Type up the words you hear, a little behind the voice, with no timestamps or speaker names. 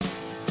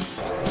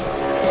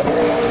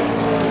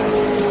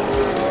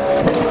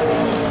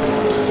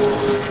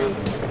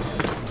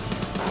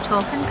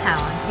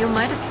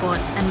motorsport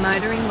and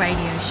motoring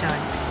radio show.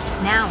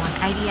 Now on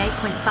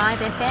 88.5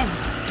 FM,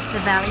 The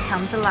Valley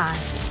Comes Alive.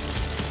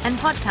 And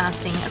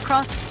podcasting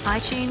across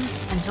iTunes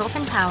and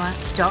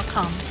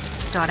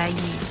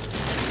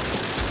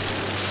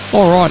talkandpower.com.au.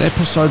 All right,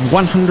 episode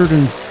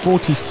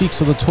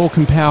 146 of the Talk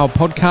and Power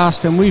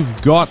podcast, and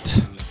we've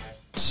got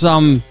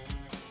some,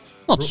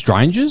 not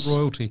strangers.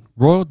 Royalty.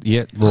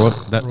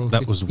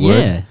 That was the word.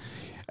 Yeah.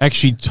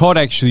 Actually, Todd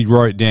actually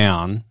wrote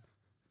down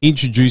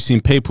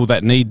introducing people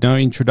that need no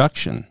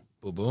introduction.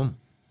 Boom, boom.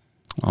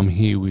 I'm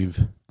here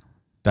with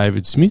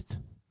David Smith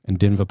and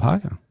Denver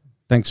Parker.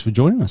 Thanks for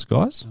joining us,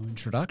 guys. No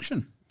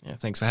introduction. Yeah,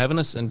 thanks for having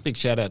us, and big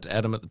shout out to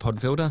Adam at the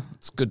Pod Filter.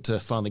 It's good to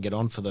finally get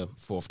on for the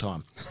fourth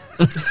time.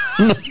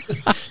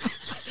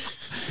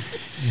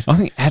 I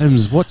think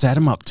what's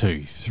Adam up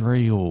to?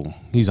 3 or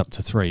he's up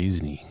to 3,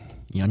 isn't he?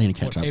 Yeah, I need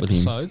to catch up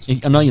episodes?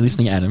 with him. I know you're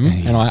listening, Adam,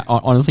 and I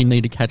honestly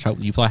need to catch up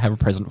with you because I have a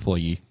present for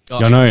you.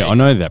 I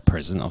know that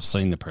present. I've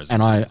seen the present.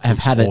 And I have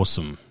had it.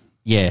 Awesome.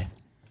 Yeah,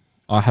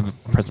 I have a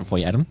present for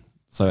you, Adam.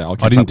 So I'll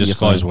catch I didn't up with you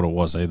disclose soon. what it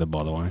was either,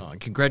 by the way. Oh, and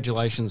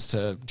congratulations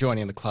to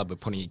joining the club of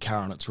putting your car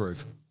on its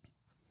roof.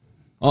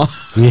 Oh,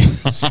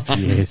 Yes,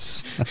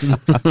 yes.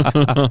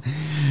 I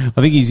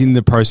think he's in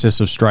the process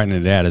of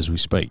straightening it out as we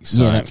speak.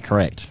 So yeah, that's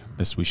correct.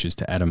 best wishes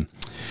to Adam.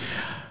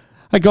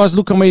 Hey guys,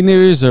 look, I mean,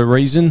 there is a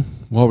reason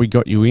why we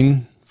got you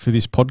in for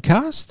this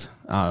podcast.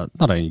 Not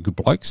only good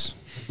blokes,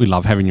 we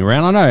love having you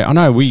around. I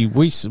know, we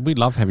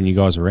love having you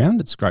guys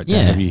around. It's great to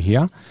Yeah. have you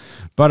here.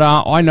 But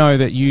I know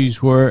that you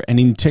were an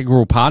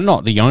integral part,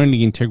 not the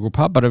only integral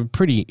part, but a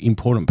pretty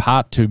important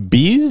part to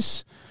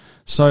beers.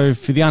 So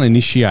for the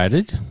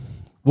uninitiated,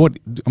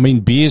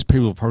 beers,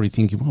 people are probably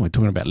thinking, well, we're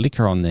talking about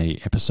liquor on the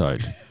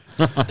episode.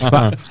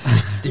 But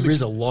There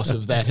is a lot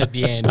of that at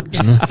the end.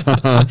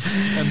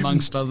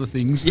 Amongst other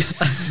things.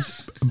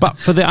 But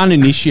for the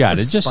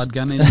uninitiated, just Spud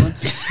gun, anyone?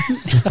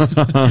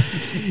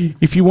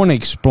 if you want to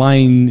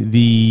explain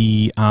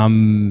the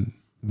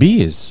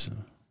beers,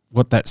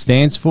 what that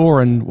stands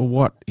for and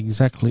what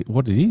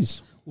it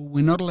is. Well,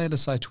 we're not allowed to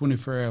say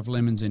 24 hour of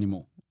lemons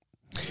anymore.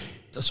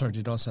 Sorry,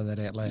 did I say that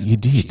out loud? You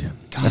did.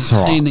 That's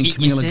all right. Ian and You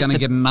Camille are said going to the-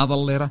 get another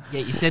letter. Yeah,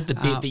 you said the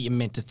bit that you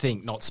meant to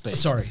think, not speak.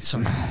 Sorry.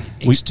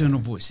 External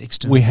voice.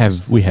 We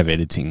have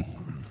editing.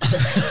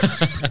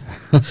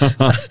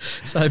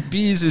 So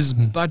beers is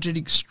budget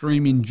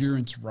extreme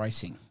endurance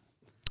racing.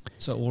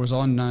 So, or as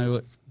I know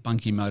it,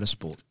 bunkie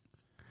motorsport.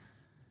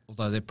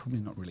 Although they're probably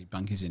not really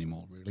bunkies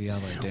anymore, really,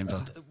 are they,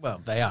 Denver?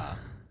 Well, they are,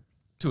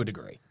 to a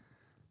degree.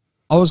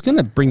 I was going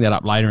to bring that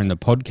up later in the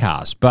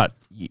podcast, but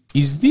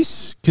is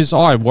this because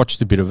I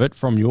watched a bit of it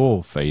from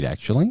your feed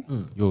actually,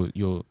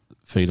 your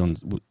feed on.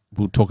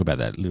 We'll talk about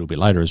that a little bit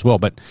later as well.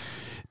 But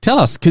tell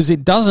us, because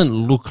it doesn't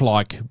look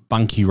like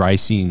bunkie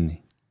racing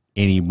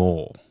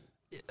anymore.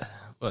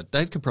 Well,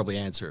 Dave could probably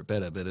answer it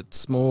better, but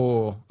it's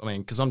more,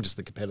 because I'm just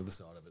the competitive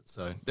side of it,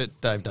 so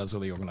Dave does all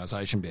the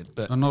organisation bit.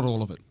 But Not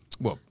all of it.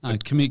 well, No,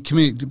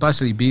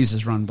 basically, Beers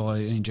is run by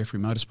Ian Jeffrey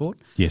Motorsport.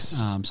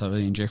 Yes. So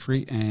Ian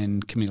Jeffrey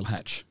and Camille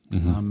Hatch.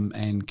 Mm-hmm.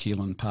 And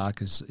Keelan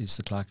Park is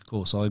the clerk of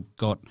course. I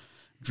got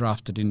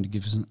drafted in to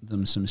give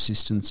them some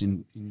assistance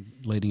in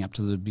leading up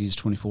to the Beers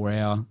 24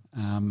 hour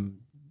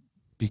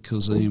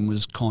because Ian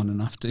was kind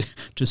enough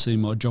to see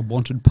my job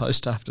wanted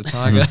post after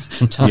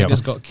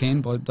Targa's got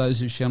canned by those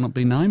who shall not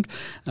be named.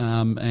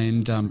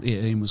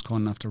 Ian was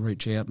kind enough to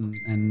reach out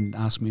and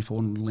ask me if I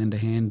wanted to lend a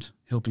hand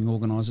helping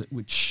organise it,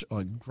 which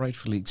I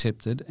gratefully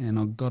accepted. And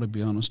I've got to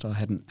be honest, I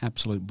had an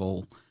absolute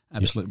ball.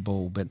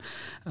 But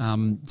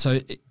so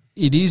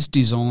it is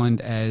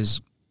designed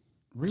as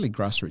really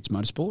grassroots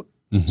motorsport.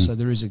 Mm-hmm. So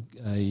there is a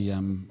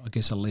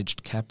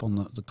alleged cap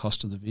on the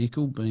cost of the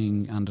vehicle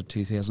being under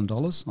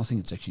 $2,000. I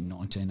think it's actually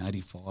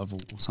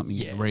 $1,985 or something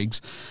in the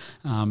regs.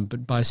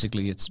 But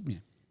basically it's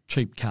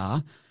cheap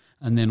car.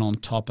 And then on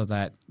top of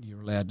that,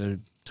 you're allowed to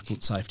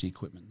put safety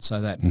equipment. So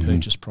that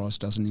purchase price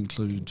doesn't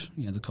include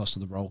the cost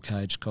of the roll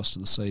cage, cost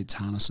of the seats,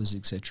 harnesses,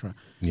 etc.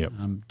 Yep.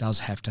 Does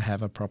have to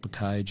have a proper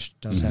cage,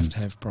 does have to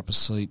have proper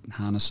seat,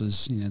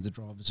 harnesses. The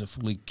drivers are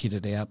fully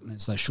kitted out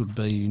as they should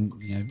be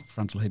in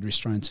frontal head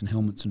restraints and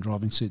helmets and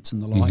driving suits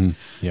and the like.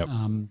 Yep.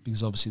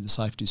 Because obviously the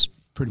safety is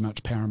pretty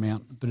much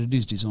paramount, but it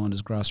is designed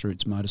as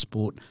grassroots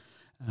motorsport.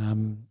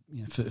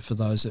 For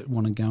those that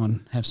want to go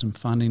and have some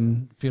fun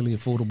in fairly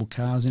affordable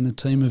cars in a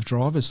team of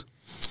drivers.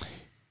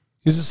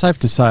 Is it safe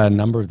to say a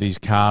number of these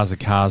cars are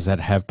cars that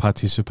have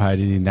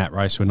participated in that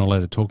race we're not allowed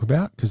to talk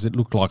about? Because it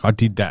looked like I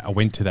did that. I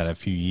went to that a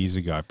few years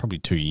ago, probably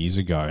 2 years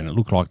ago, and it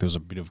looked like there was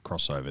a bit of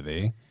crossover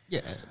there.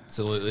 yeah,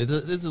 absolutely.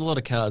 There's a lot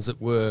of cars that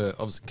were,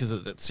 obviously,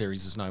 because that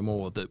series is no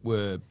more, that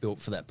were built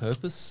for that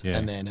purpose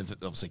and then have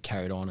obviously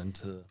carried on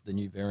into the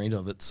new variant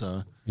of it.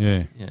 So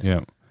Yeah.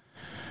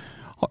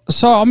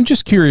 So I'm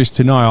just curious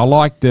to know. I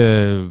like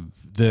the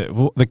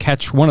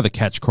catch. One of the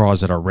catch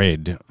cries that I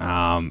read.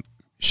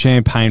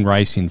 Champagne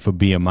racing for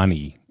beer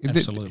money.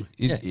 Absolutely.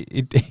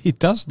 It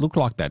does look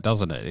like that,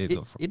 doesn't it?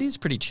 It is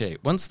pretty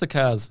cheap. Once the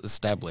car's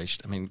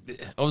established,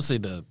 obviously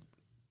the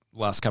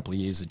last couple of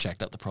years have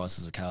jacked up the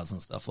prices of cars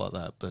and stuff like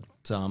that. But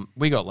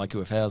we got lucky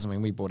with ours. I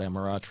mean, we bought our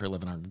Mirage for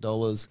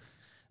 $1,100.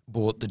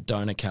 Bought the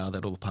donor car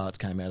that all the parts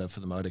came out of for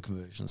the motor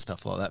conversion,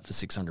 stuff like that, for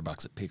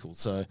 $600 at Pickles.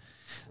 So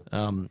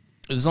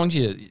as long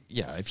as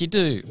if you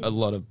do a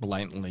lot of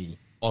blatantly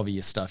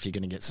obvious stuff, you're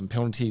going to get some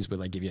penalties where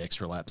they give you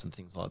extra laps and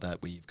things like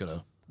that, where you've got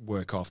to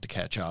work off to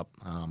catch up.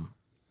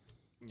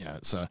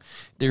 So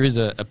there is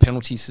a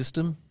penalty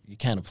system. You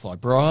can apply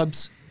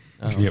bribes,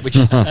 which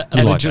is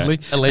allegedly.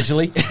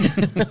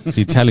 The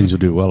Italians will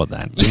do well at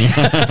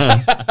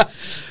that.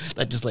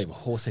 They'd just leave a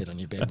horse head on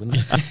your bed, wouldn't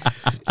they?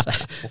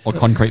 Or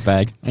concrete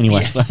bag.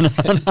 Anyway.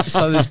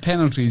 So there's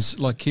penalties.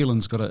 Like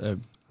Keelan's got a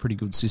pretty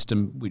good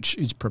system, which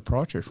is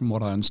proprietary from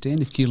what I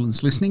understand. If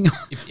Keelan's listening,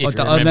 if he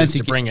remembers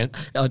to bring it.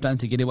 I don't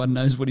think anyone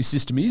knows what his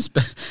system is,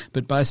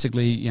 but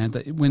basically,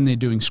 when they're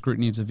doing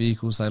scrutiny of the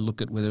vehicles, they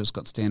look at whether it's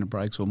got standard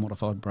brakes or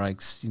modified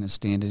brakes,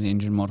 standard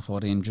engine,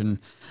 modified engine.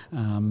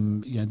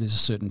 There's a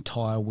certain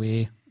tyre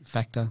wear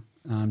factor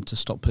to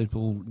stop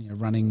people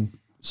running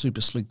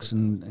super slicks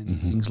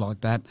and things like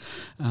that.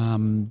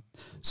 What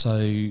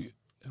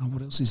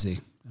else is there?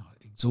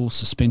 Exhaust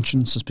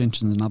suspension.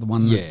 Suspension's another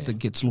one that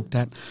gets looked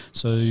at.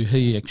 So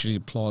he actually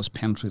applies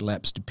penalty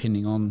laps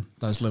depending on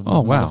those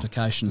level of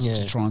modifications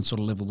to try and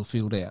sort of level the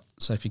field out.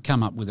 So if you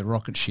come up with a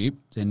rocket ship,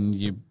 then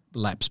you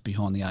laps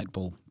behind the 8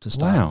 ball to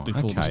start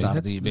before the start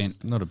of the event.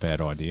 That's not a bad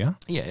idea.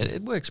 Yeah,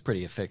 it works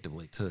pretty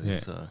effectively too. Yeah.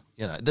 So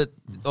that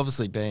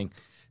obviously being,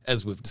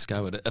 as we've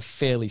discovered, a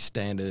fairly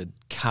standard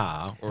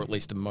car, or at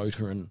least a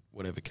motor and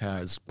whatever car,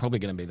 is probably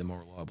going to be the more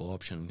reliable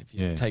option. If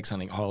you take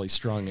something highly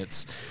strung,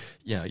 it's,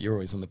 you're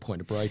always on the point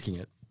of breaking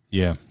it.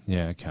 Yeah,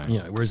 okay.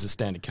 Whereas the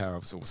standard car,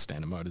 obviously, or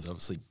standard motor, is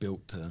obviously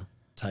built to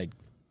take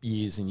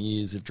years and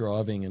years of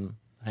driving and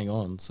hang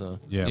on. So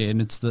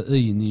and it's the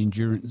E in the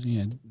endurance.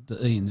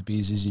 The E in the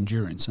beers is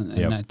endurance, and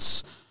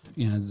that's.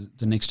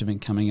 The next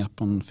event coming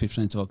up on the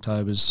 15th of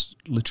October is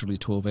literally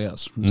 12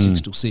 hours from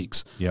 6 till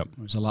 6. Yep.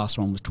 Whereas the last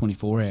one was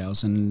 24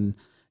 hours, and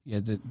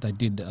they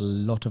did a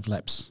lot of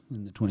laps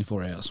in the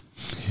 24 hours.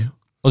 I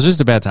was just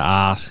about to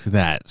ask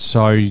that.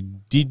 So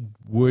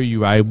were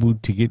you able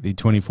to get the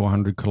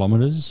 2,400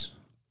 kilometres?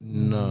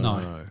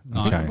 No.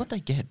 Okay. What they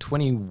get,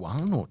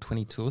 21 or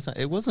 22 or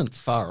something? It wasn't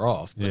far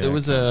off, but there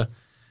was a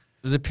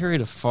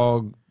period of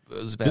fog. It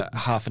was about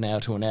half an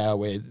hour to an hour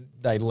where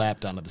they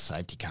lapped under the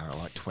safety car at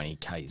like 20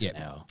 k's an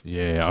hour.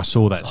 Yeah, I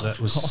saw that. That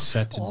was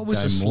Saturday I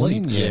was asleep.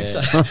 morning. Yeah.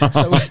 So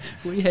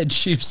we had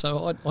shifts,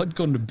 so I'd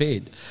gone to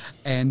bed,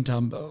 and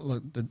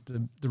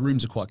the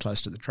rooms are quite close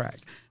to the track.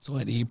 So I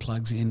had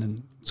earplugs in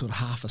and sort of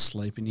half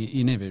asleep, and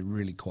you never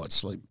really quite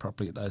sleep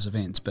properly at those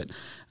events, but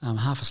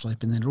half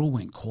asleep, and then it all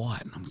went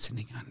quiet, and I'm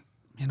sitting there going,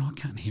 man, I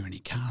can't hear any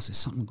cars. There's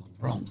something gone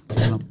wrong.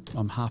 And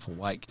I'm half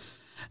awake.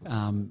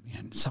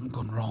 Something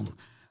gone wrong.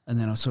 And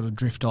then I sort of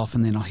drift off,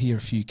 and then I hear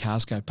a few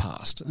cars go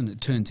past, and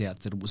it turns out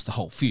that it was the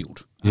whole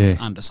field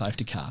under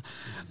safety car.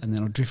 And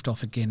then I drift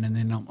off again, and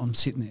then I'm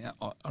sitting there.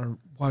 I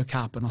woke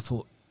up, and I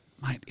thought,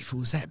 mate, if it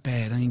was that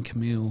bad, Ian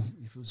Camille,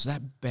 if it was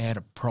that bad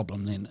a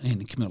problem, then Ian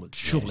and Camille would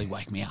surely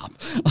wake me up.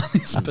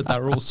 But they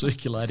were all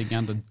circulating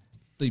under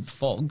deep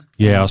fog.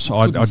 Yeah,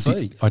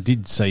 I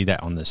did see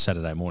that on the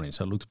Saturday morning,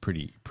 so it looked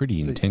pretty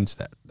intense.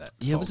 That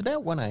it was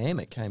about 1 a.m.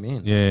 it came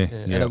in. Yeah.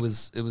 And it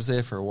was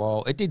there for a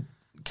while. It did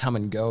come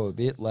and go a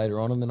bit later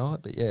on in the night,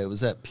 but it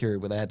was that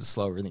period where they had to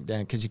slow everything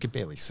down because you could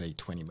barely see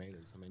 20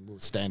 metres. I mean, we were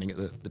standing at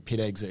the pit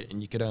exit,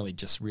 and you could only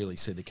just really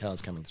see the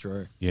cars coming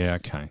through. Yeah,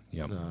 okay.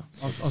 Yep. So,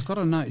 I've got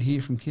a note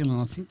here from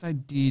Keelan. I think they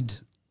did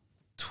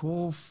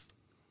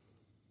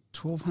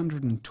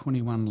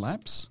 1,221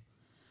 laps,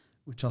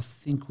 which I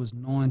think was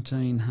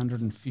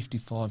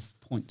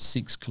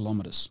 1,955.6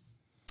 kilometres.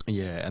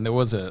 Yeah, and there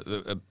was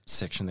a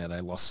section there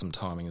they lost some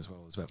timing as well.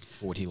 It was about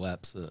 40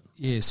 laps that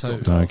we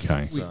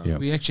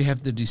actually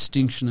have the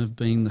distinction of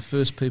being the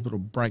first people to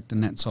break the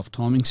NatSoft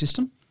timing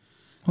system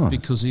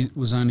because it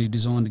was only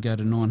designed to go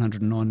to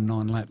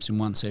 999 laps in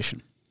one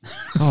session.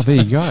 Oh, there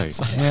you go.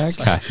 So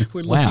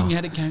we're looking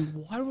at it going,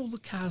 why are all the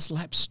cars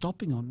laps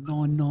stopping on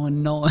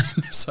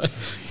 999?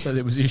 So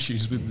there was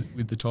issues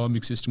with the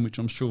timing system, which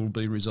I'm sure will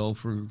be resolved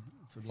for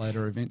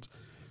later events.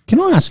 Can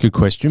I ask a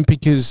question?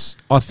 Because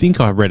I think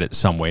I read it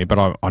somewhere, but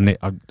I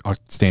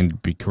stand to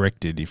be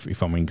corrected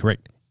if I'm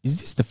incorrect. Is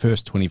this the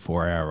first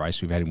 24-hour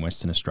race we've had in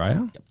Western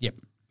Australia? Yep.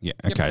 Yeah,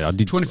 okay. I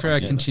did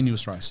 24-hour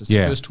continuous race. It's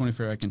the first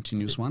 24-hour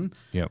continuous one.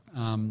 Yep.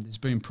 There's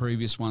been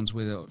previous ones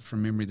where,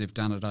 from memory, they've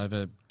done it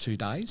over 2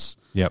 days.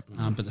 Yep.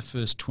 But the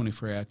first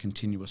 24-hour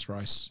continuous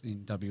race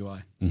in WA.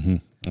 Mm-hmm.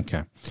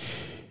 Okay.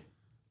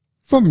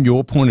 From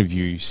your point of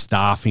view,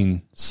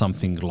 staffing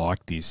something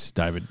like this,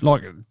 David,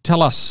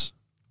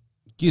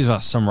 give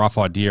us some rough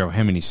idea of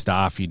how many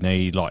staff you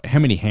need, like how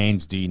many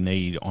hands do you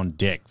need on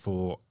deck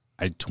for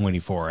a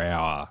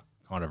 24-hour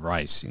kind of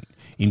race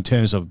in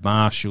terms of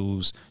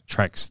marshals,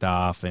 track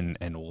staff,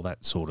 and all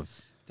that sort of.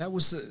 That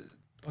was,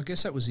 I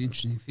guess, that was the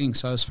interesting thing.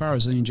 So as far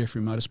as Ian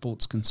Jeffrey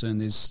Motorsport's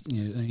concerned, there's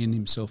Ian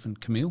himself and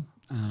Camille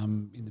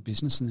in the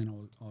business, and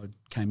then I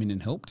came in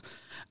and helped.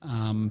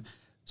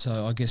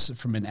 So I guess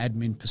from an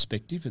admin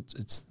perspective,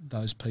 it's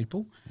those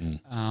people.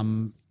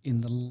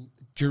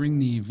 During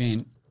the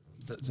event,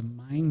 the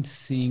main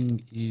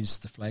thing is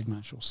the flag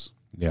marshals.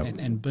 Yep.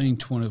 And being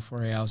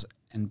 24 hours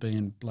and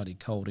being bloody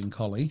cold in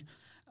Collie,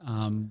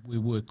 we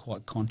were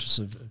quite conscious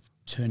of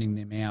turning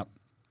them out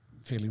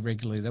fairly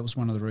regularly. That was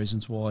one of the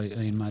reasons why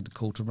Ian made the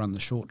call to run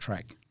the short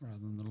track rather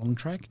than the long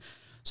track.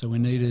 So we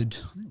needed,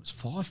 I think it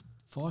was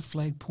five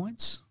flag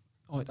points,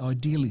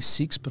 ideally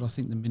 6, but I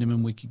think the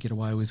minimum we could get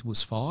away with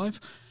was 5.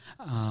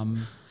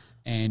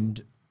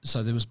 And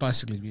so there was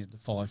basically the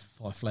five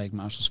flag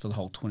marshals for the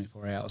whole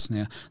 24 hours.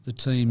 Now, the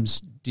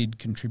teams did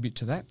contribute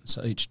to that.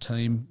 So each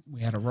team,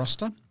 we had a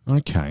roster.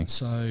 Okay.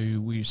 So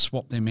we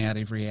swapped them out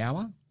every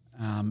hour.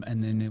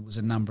 And then there was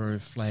a number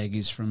of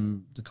flaggers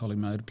from the Collie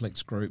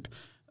Motorplex group.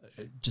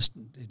 They're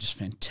just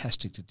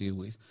fantastic to deal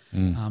with.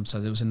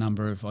 So there was a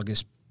number of, I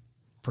guess,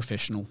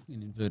 professional,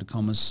 in inverted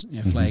commas,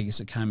 flaggers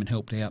that came and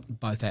helped out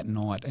both at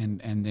night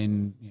and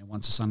then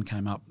once the sun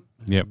came up,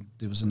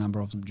 there was a number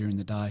of them during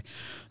the day.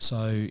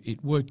 So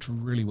it worked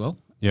really well.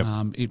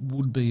 It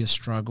would be a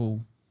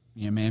struggle,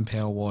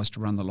 manpower-wise, to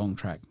run the long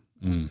track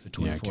for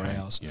 24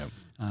 hours.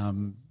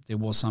 There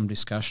was some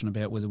discussion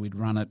about whether we'd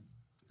run it,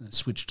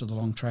 switch to the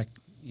long track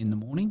in the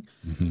morning.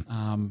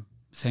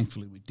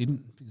 Thankfully, we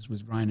didn't, because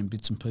with rain and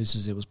bits and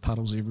pieces, there was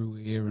puddles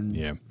everywhere, and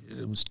it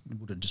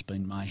would have just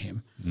been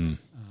mayhem.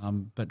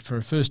 But for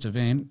a first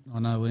event, I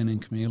know Ian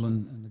and Camille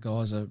and the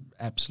guys are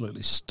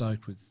absolutely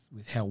stoked with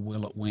how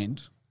well it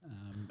went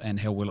and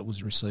how well it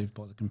was received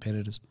by the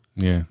competitors.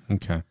 Yeah,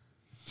 okay.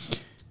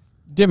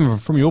 Devin,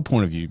 from your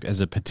point of view as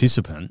a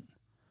participant,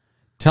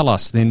 tell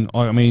us then,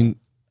 I mean,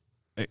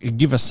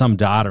 give us some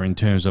data in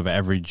terms of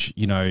average,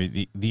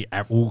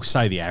 we'll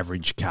say the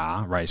average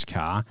race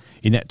car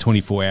in that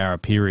 24-hour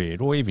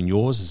period, or even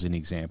yours as an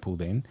example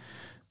then.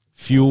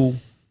 Fuel,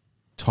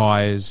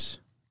 tyres,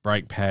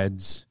 brake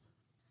pads,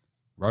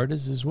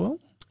 rotors as well?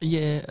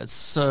 Yeah,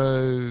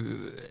 so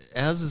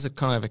ours is a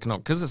kind of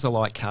economic, because it's a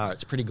light car,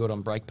 it's pretty good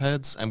on brake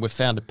pads, and we've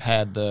found a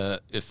pad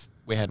that if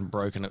we hadn't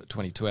broken it at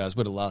 22 hours,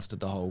 would have lasted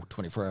the whole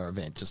 24-hour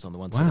event just on the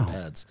one set of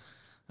pads.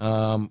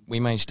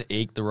 We managed to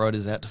eke the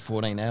rotors out to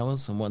 14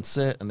 hours on one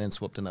set and then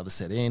swapped another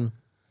set in.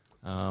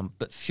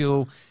 But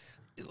fuel,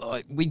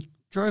 we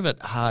drove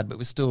it hard, but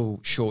we're still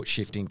short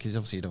shifting because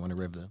obviously you don't want to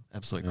rev the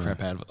absolute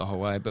crap out of it the whole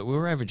way. But we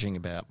were averaging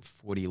about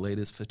 40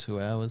 litres for 2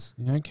 hours.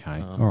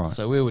 Okay, all right.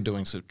 So we were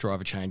doing sort of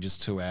driver changes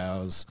 2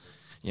 hours,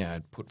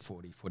 put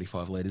 40,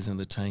 45 litres in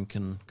the tank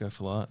and go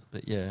for light.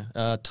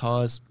 But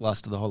tyres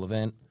lasted the whole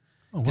event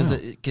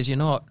because you're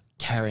not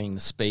carrying the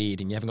speed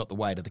and you haven't got the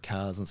weight of the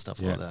cars and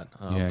stuff like that.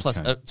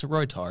 Plus, it's a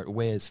road tyre. It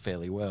wears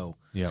fairly well.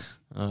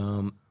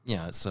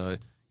 So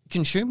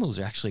consumables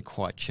are actually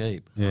quite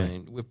cheap. I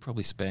mean, we've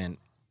probably spent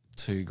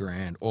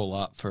 $2,000 all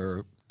up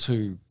for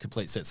 2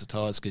 complete sets of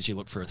tyres because you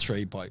look for a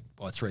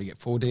 3x3 get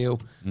 4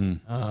 deal.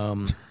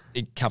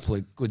 A couple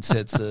of good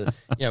sets of,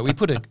 we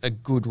put a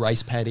good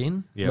race pad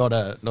in, not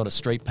a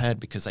street pad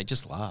because they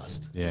just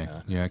last.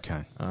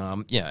 Okay.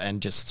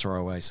 And just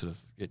throw away sort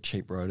of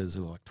cheap rotors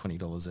are like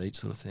 $20 each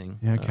sort of thing.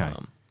 Okay.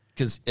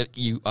 Because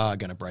you are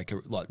going to break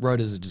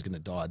rotors are just going to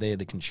die. They're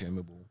the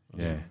consumable.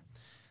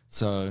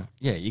 So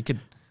you could.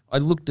 I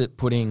looked at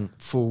putting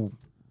full,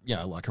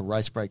 like a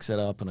race brake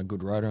setup and a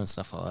good rotor and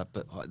stuff like that.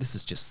 But this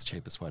is just the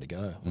cheapest way to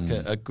go.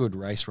 Like a good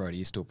race rotor,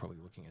 you're still probably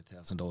looking at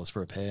 $1,000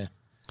 for a pair.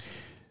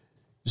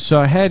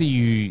 So how do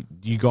you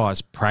guys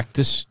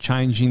practice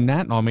changing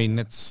that? I mean,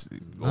 it's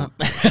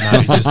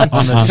just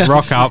on the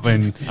rock up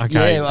and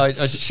okay. Yeah,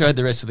 I showed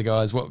the rest of the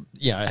guys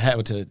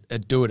how to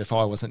do it. If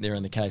I wasn't there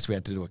in the case, we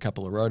had to do a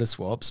couple of rotor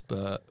swaps,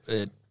 but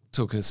it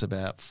took us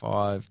about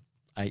 5-8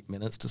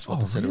 minutes to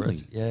swap a set of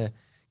rotors. Yeah,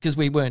 because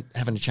we weren't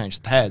having to change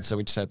the pads, so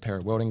we just had a pair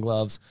of welding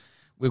gloves,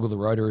 wiggle the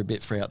rotor a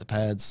bit, free out the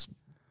pads,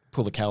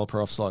 pull the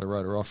caliper off, slide a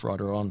rotor off,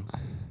 rotor on.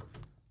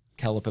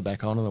 Caliper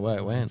back on and the way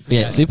it went.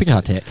 Yeah,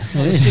 supercar tech.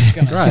 I was just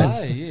going to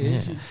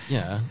say,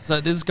 So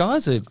there's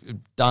guys who've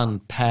done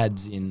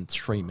pads in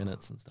 3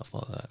 minutes and stuff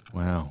like that.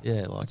 Wow.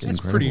 Yeah,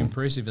 it's pretty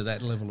impressive at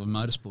that level of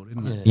motorsport,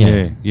 isn't it?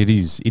 Yeah, it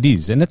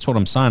is, and that's what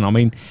I'm saying. I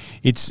mean,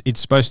 it's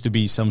supposed to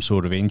be some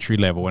sort of entry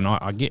level, and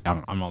I get.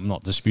 I'm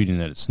not disputing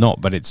that it's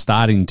not, but it's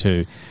starting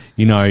to,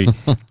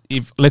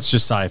 if let's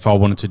just say if I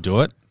wanted to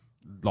do it,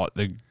 like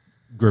the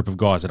group of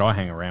guys that I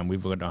hang around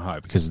with, we've got no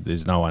hope because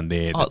there's no one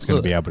there that's going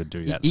to be able to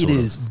do that. It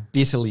is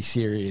bitterly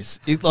serious.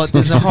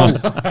 There's a whole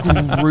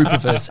group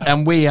of us,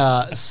 and we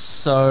are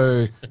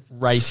so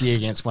racy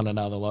against one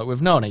another. Like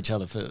we've known each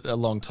other for a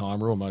long time.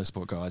 We're all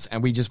motorsport guys,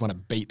 and we just want to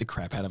beat the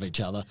crap out of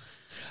each other.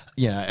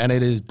 And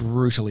it is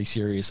brutally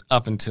serious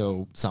up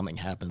until something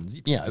happens.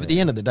 At the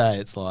end of the day,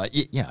 it's like,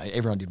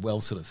 everyone did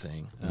well sort of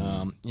thing.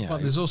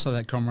 But there's also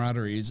that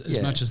camaraderie.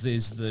 As much as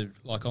there's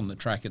on the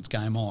track, it's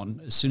game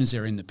on. As soon as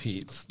they're in the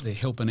pits, they're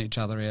helping each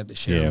other out. They're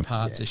sharing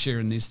parts. They're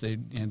sharing this. There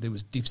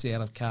was diffs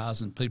out of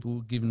cars and people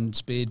were given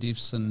spare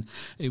diffs. And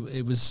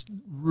it was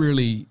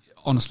really,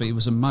 honestly, it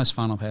was the most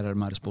fun I've had at a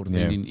motorsport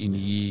event in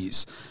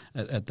years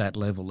at that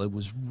level. It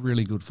was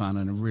really good fun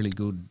and a really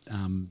good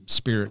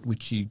spirit,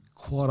 which you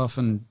quite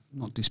often,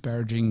 not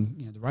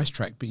disparaging the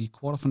racetrack, but you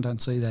quite often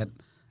don't see that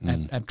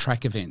at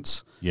track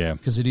events. Yeah.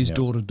 Because it is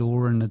door to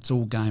door and it's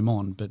all game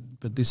on.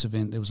 But this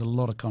event, there was a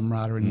lot of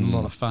camaraderie and a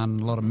lot of fun,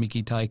 a lot of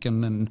mickey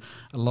taken and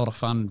a lot of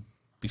fun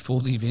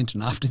before the event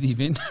and after the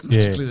event,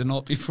 particularly the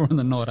night before and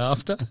the night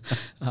after.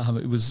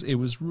 It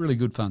was really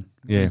good fun.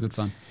 Really good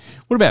fun.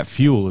 What about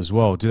fuel as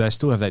well? Do they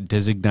still have that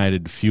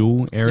designated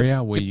fuel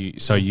area where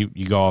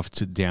you go off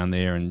to down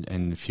there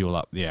and fuel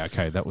up? Yeah,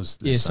 okay, that was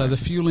the same. So the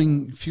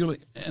fueling,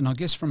 and I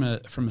guess from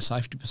a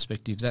safety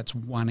perspective, that's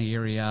one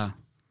area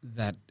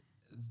that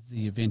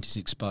the event is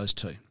exposed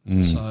to.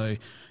 So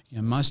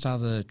most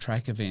other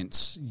track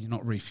events, you're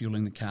not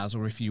refueling the cars,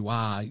 or if you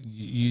are, you're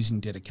using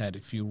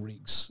dedicated fuel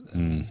rigs,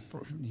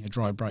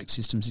 dry brake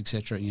systems,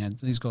 etc.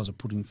 These guys are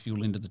putting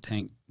fuel into the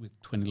tank with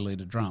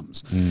 20-litre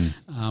drums.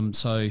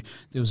 So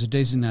there was a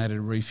designated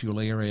refuel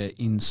area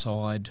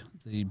inside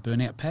the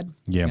burnout pad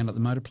down at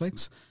the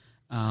Motorplex.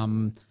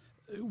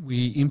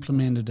 We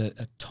implemented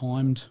a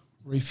timed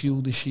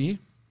refuel this year,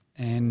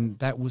 and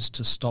that was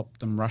to stop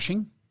them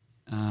rushing.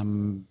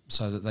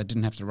 So that they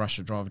didn't have to rush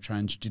the driver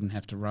change, didn't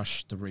have to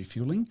rush the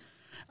refueling.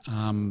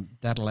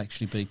 That'll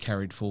actually be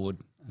carried forward.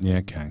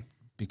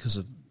 Because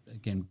of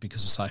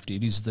safety.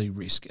 It is the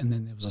risk. And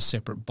then there was a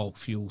separate bulk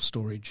fuel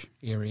storage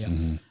area,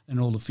 and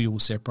all the fuel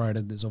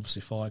separated. There's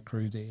obviously fire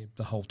crew there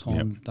the whole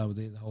time. They were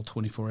there the whole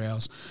 24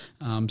 hours.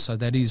 So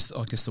that is,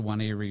 I guess, the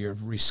one area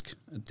of risk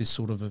at this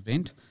sort of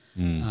event.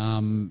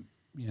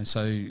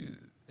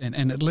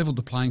 And it levelled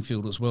the playing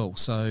field as well.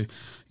 So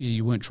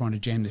you weren't trying to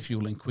jam the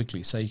fuel in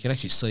quickly. So you could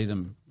actually see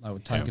them. They were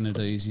taking it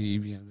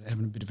easy,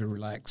 having a bit of a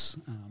relax.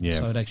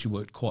 So it actually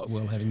worked quite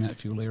well having that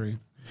fuel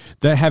area.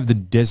 They have the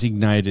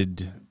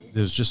designated,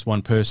 there's just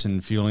one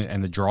person fueling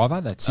and the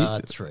driver, that's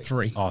it?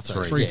 Three. Oh,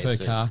 so three. Three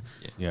per car.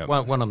 Yeah.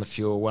 One on the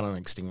fuel, one on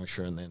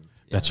extinguisher, and then...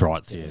 That's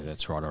right. Yeah,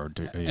 that's right.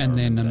 And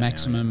then a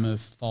maximum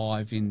of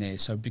 5 in there.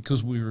 So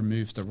because we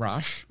removed the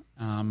rush...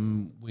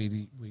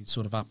 we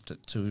sort of upped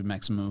it to a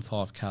maximum of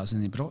 5 cars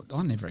in there, but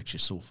I never actually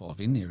saw 5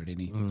 in there at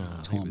any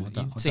time.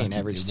 You'd see an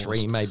average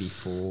 3, maybe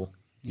 4.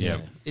 Yeah.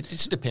 It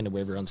just depended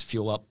where everyone's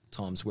fuel up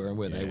times were and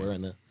where they were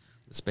in the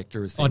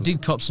spectre of things. I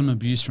did cop some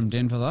abuse from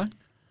Denver though,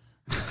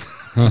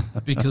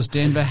 because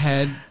Denver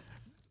had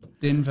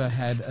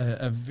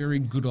a very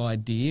good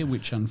idea,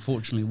 which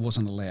unfortunately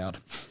wasn't allowed.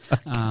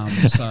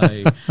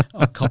 So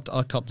I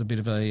copped a bit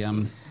of a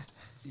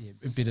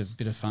bit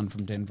of fun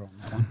from Denver on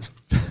that one.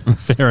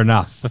 Fair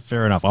enough.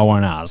 I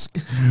won't ask.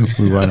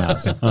 We won't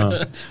ask.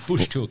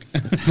 Bush chook.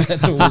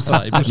 That's all we'll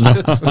say.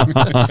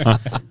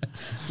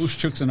 Bush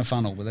chooks and a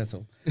funnel, but that's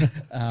all.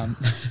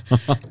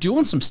 Do you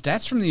want some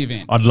stats from the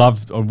event? I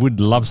would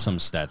love some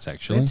stats,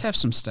 actually. Let's have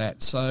some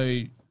stats.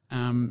 So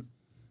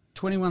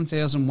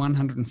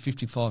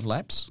 21,155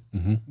 laps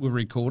were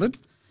recorded.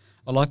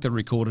 I like the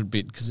recorded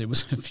bit because there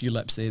was a few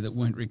laps there that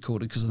weren't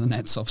recorded because of the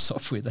NatSoft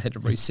software. They had to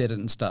reset it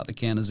and start the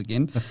counters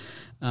again.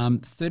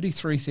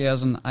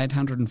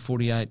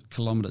 33,848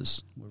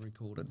 kilometres were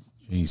recorded.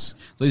 Jeez.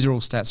 These are all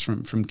stats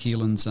from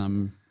Keelan's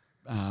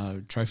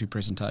trophy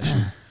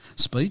presentation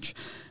speech.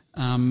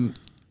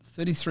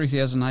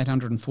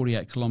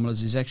 33,848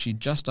 kilometres is actually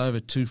just over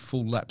 2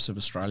 full laps of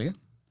Australia.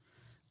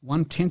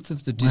 1/10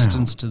 of the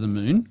distance to the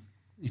moon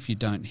if you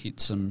don't hit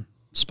some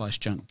space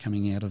junk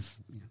coming out of...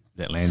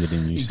 That landed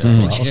in New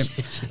South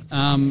Wales.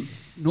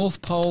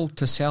 North Pole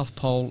to South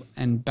Pole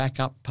and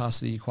back up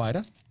past the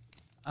equator.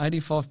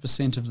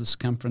 85% of the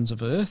circumference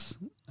of Earth.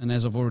 And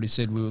as I've already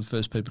said, we were the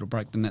first people to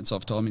break the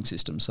NatSoft timing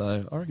system.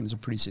 So I reckon it's a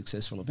pretty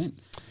successful event.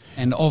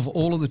 And of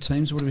all of the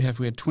teams, what do we have?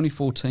 We had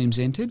 24 teams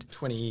entered.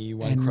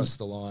 21 crossed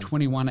the line.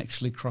 21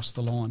 actually crossed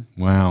the line.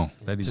 Wow.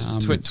 That is...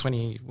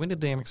 20. When did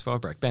the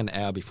MX-5 break? About an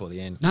hour before the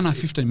end. No,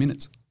 15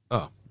 minutes.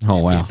 Oh,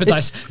 wow. But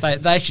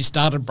they actually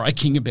started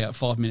breaking about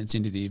 5 minutes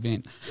into the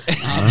event.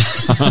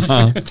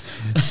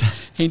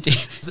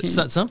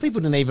 So some people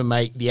didn't even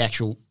make the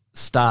actual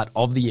start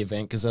of the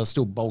event because they were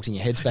still bolting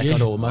your heads back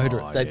onto a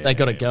motor. They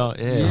got it going.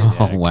 Yeah.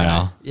 Oh,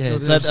 wow. Yeah,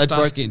 so it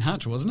Starsky and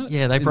Hutch, wasn't it?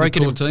 Yeah, they broke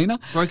it Cortina.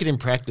 Broke it in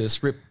practice.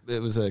 It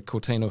was a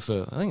Cortina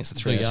for, I think it's a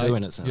 302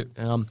 in it. So. Yep.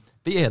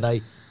 But yeah,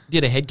 they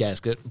did a head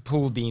gasket,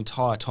 pulled the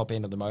entire top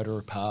end of the motor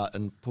apart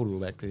and pulled it all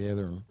back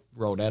together and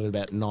rolled out at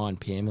about 9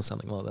 p.m. or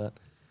something like that.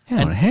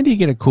 How do you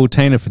get a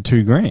Cortina for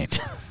 $2,000?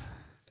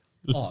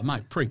 Oh,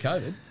 mate,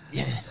 pre-COVID.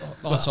 Yeah.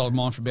 I sold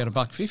mine for about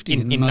 $1.50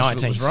 in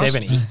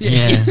 1970.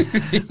 Yeah,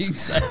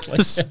 exactly.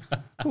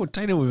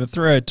 Cortina with a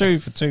 302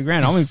 for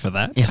 $2,000. I'm in for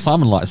that. Yeah,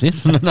 Simon likes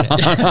this.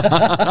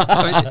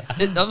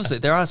 Obviously,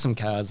 there are some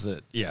cars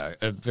that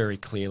are very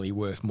clearly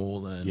worth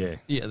more than they're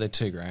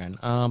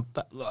 $2,000.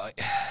 But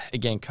like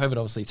again, COVID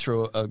obviously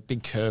threw a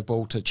big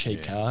curveball to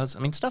cheap cars. I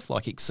mean, stuff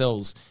like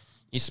Excels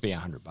used to be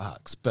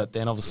 $100, but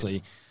then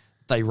obviously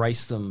they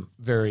race them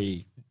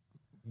very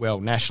well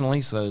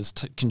nationally, so it's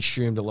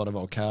consumed a lot of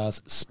old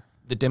cars.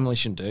 The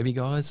Demolition Derby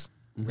guys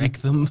wreck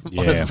them.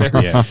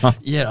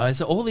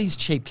 So all these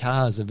cheap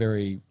cars are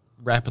very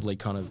rapidly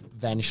kind of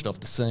vanished off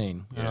the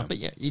scene. Yeah. But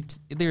yeah,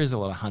 there is a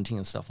lot of hunting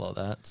and stuff like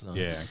that. So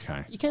Yeah,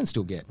 okay. you can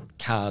still get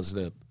cars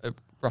that are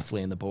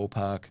roughly in the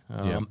ballpark.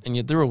 Yeah. And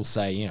yet they're all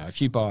say,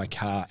 if you buy a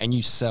car and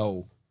you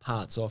sell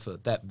parts off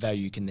it, that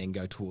value can then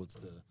go towards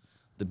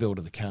the build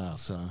of the car.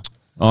 So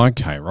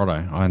Okay, righto.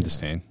 I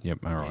understand. Yep,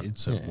 all right.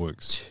 So it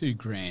works.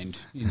 $2,000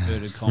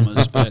 inverted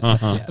commas,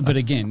 but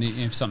again,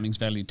 if something's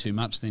valued too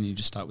much, then you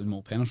just start with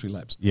more penalty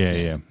laps.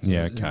 Yeah,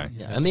 okay.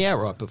 yeah, and the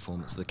outright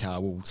performance of the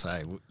car will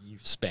say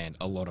you've spent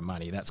a lot of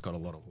money. That's got a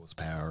lot of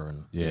horsepower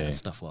and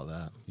stuff like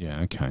that.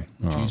 Yeah, okay.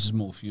 It All right. uses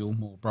more fuel,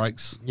 more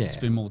brakes, Yeah.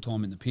 spend more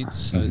time in the pits.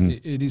 So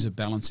it is a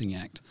balancing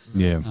act,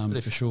 Yeah.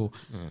 for sure.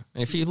 Yeah.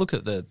 And if you look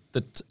at the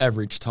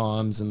average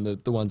times and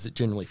the ones that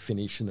generally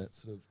finish in that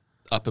sort of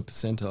upper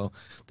percentile,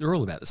 they're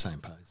all about the same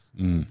pace.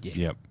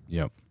 Yeah.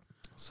 Yep.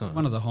 So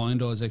One of the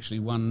Hyundais actually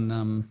won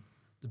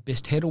the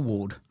Best Head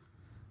Award.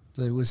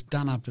 It was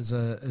done up as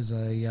a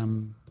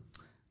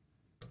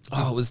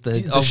it was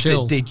the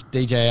Shell.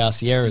 DJR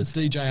Sierras.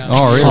 DJR.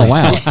 Oh, really? Oh,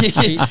 wow.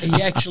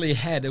 he actually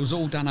had, it was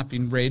all done up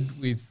in red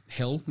with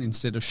hell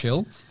instead of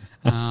shell.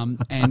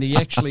 And he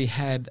actually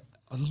had,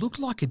 it looked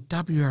like a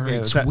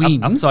WRX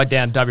wing. Upside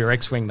down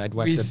WRX wing. They'd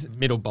whacked With- the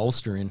middle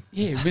bolster in.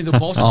 Yeah, with the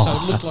bolster, so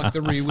it looked like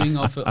the rear wing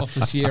off a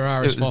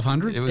Sierra RS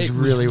 500. it was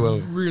really well-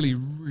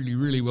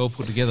 really well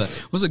put together.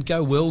 Was it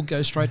 "Go well,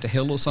 go straight to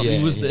hell" or something?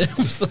 Yeah, was yeah.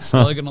 was the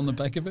slogan on the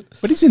back of it?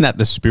 But isn't that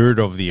the spirit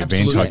of the event,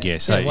 I Absolutely.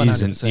 guess? Yeah,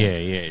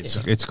 eh?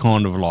 Isn't 100%. It's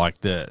kind of like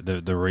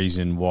the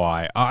reason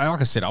why.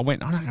 Like I said, I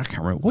can't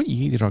remember what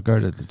year did I go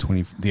to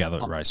the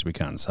other race. We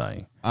can't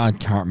say. I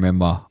can't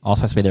remember. I was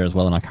supposed to be there as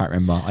well, and I can't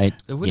remember.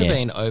 It would have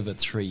been over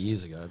 3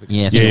 years ago. Because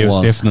Yeah, I Yeah, think it was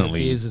was.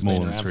 definitely Beers has more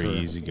been than around 3 for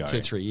years ago.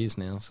 2-3 years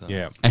now. So.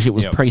 Yeah, Actually, it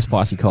was Yep.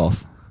 pre-Spicy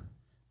Cough.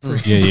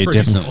 Yeah,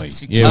 definitely.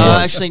 Yeah, it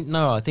was. Actually,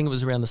 no. I think it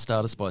was around the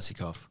start of Spicy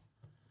Cough.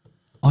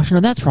 Oh, actually,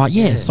 no, that's right.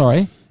 Yeah,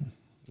 sorry.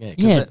 Yeah,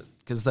 Yeah.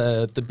 because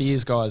the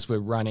beers guys were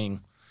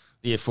running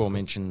the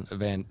aforementioned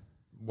event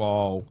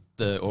while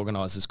the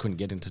organisers couldn't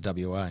get into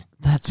WA.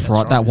 That's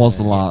right. That was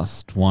the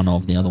last one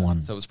of the other one.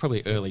 So it was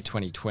probably early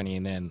 2020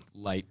 and then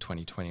late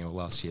 2020 or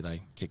last year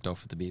they kicked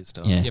off with the beer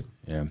stuff. Yeah. Yep.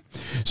 Yeah.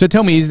 So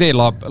tell me, is there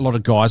like a lot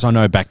of guys? I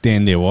know back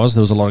then there was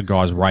a lot of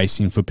guys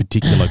racing for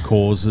particular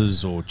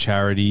causes or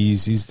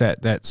charities. Is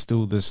that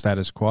still the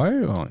status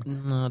quo? Or?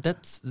 No,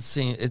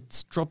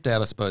 it's dropped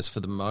out, I suppose,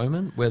 for the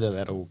moment. Whether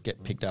that'll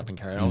get picked up and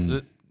carried on,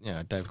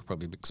 Dave could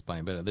probably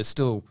explain better.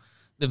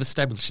 They've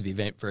established the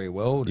event very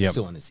well. It's Yep.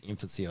 still in its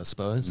infancy, I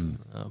suppose.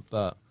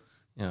 But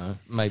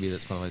maybe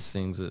that's one of those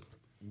things that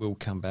will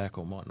come back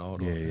or might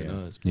not. Or who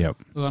knows? Yep.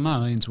 Well, I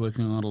know Ian's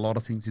working on a lot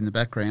of things in the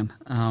background.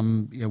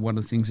 One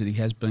of the things that he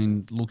has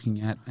been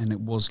looking at, and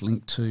it was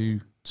linked to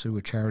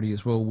a charity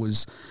as well,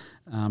 was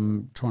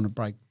trying to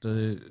break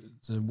the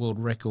world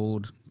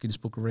record, Guinness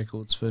Book of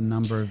Records, for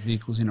number of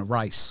vehicles in a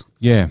race.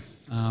 Yeah.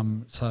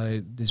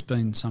 So there's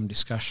been some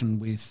discussion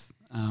with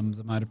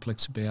the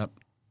Motorplex about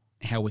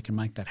how we can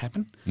make that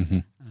happen.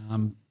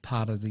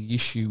 Part of the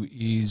issue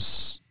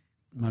is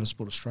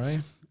Motorsport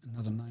Australia,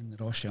 another name that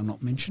I shall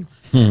not mention.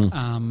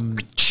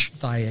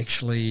 They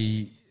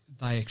actually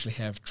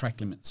have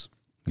track limits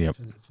Yep.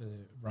 for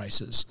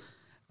races.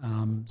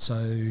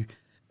 So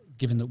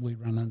given that we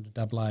run under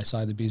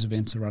AASA, the beers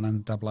events are run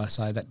under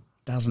AASA, that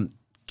doesn't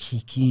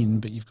kick in,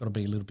 but you've got to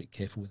be a little bit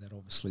careful with that,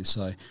 obviously.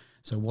 So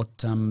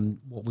what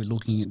we're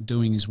looking at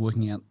doing is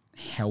working out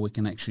how we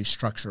can actually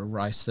structure a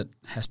race that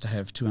has to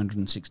have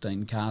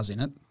 216 cars in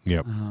it.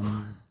 Yep.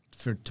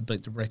 To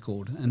beat the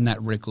record, and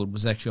that record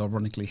was actually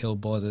ironically held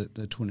by the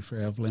 24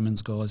 Hour of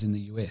Lemons guys in the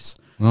US.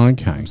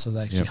 Okay. So they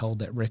actually hold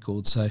that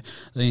record. So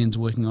Ian's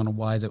working on a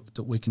way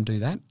that we can do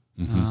that,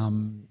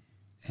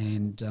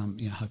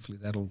 hopefully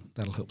that'll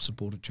help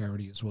support a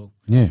charity as well.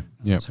 Yeah.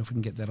 Yeah. So if we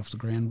can get that off the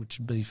ground, which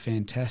would be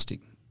fantastic.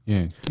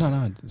 Yeah.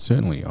 No,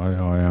 certainly.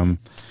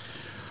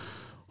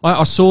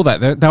 I saw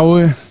that. They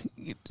were,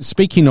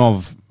 speaking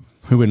of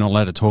who we're not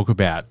allowed to talk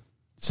about,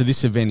 so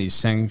this event is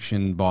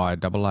sanctioned by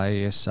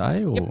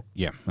AASA? Or?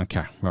 Yep. Yeah,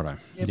 okay, righto.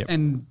 Yep.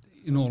 And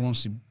in all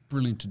honesty,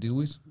 brilliant to deal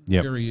with.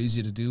 Yep. Very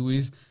easy to deal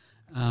with.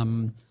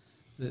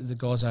 The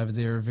guys over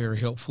there are very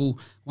helpful.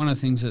 One of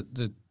the things that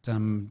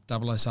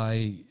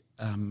AASA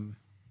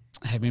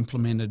have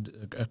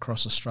implemented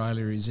across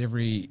Australia is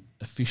every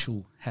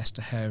official has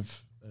to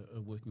have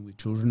a working with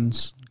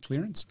children's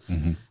clearance.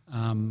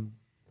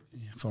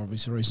 For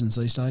obvious reasons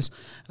these days,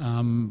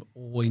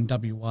 or in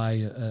WA,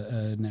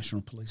 a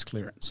national police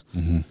clearance.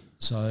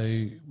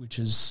 So, which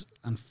is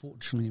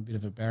unfortunately a bit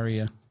of a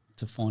barrier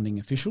to finding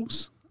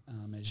officials,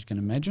 as you can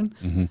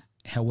imagine.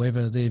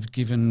 However, they've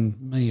given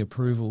me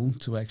approval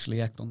to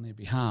actually act on their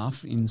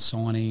behalf in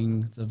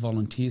signing the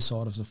volunteer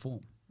side of the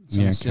form.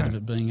 So instead of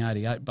it being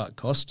 $88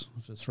 cost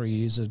for 3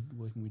 years of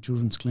working with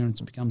children's clearance,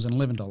 it becomes an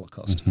 $11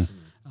 cost.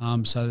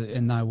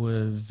 And they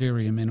were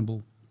very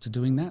amenable to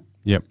doing that.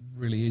 Yep.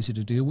 Really easy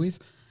to deal with,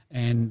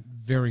 and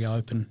very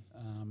open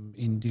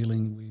in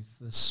dealing with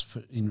this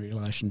in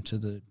relation to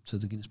the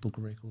Guinness Book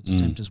of Records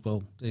attempt as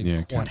well.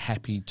 They're quite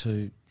happy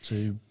to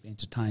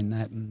entertain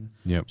that, and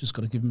just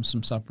got to give them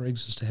some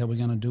sub-regs as to how we're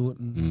going to do it,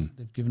 and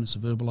they've given us a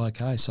verbal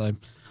okay. So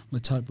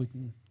let's hope we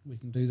can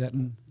do that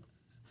and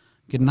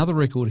get another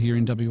record here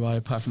in WA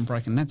apart from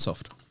breaking that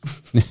soft.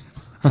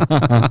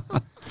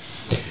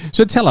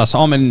 So tell us,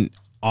 I'm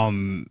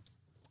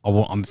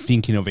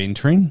thinking of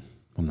entering.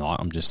 I'm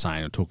not. I'm just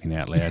saying, I'm talking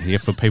out loud here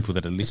for people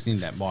that are listening.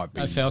 That might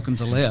be no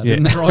Falcons allowed,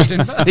 isn't that right,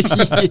 Denver?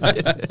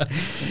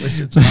 Unless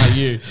it's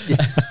AU.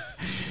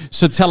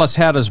 So tell us,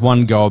 how does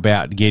one go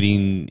about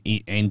getting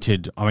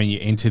entered? I mean, you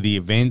enter the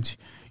event.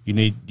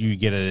 You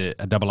get a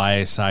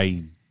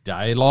AASA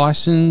day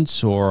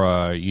license,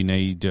 or you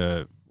need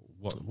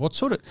what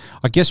sort of?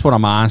 I guess what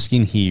I'm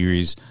asking here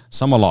is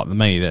someone like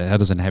me that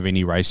doesn't have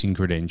any racing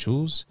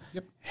credentials.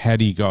 Yep. How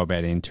do you go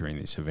about entering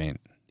this event?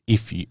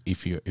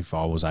 If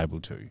I was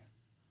able to.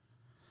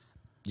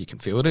 You can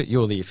field it.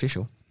 You're the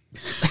official.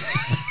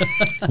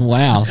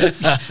 Wow.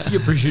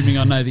 You're presuming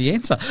I know the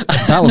answer.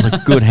 That was a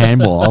good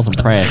handball. I was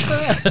impressed.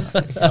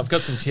 I've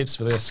got some tips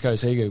for the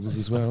Scos Eagles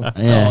as well.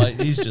 Yeah. Oh,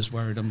 he's just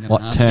worried I'm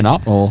going to ask Turn him.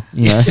 up or,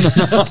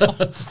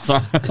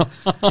 Sorry.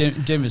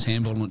 Denver's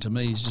handballing it to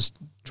me. He's just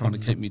trying to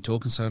keep me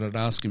talking, so I'd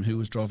ask him who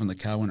was driving the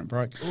car when it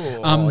broke.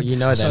 Oh, you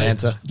know that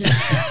answer.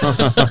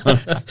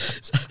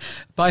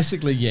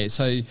 Basically, yeah.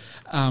 So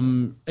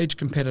each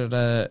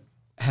competitor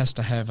has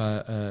to have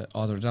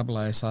either a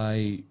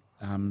AASA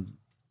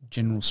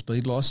general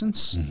speed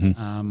license,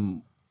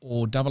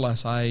 or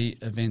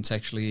AASA events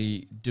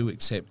actually do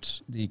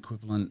accept the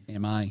equivalent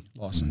MA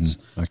license.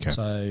 Okay.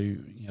 So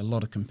a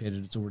lot of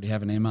competitors already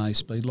have an MA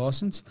speed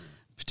license,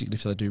 particularly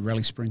if they do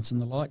rally sprints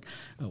and the like,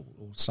 or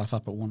stuff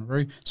up at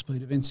Wanneroo,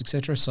 speed events,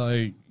 etc.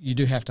 So you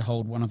do have to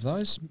hold one of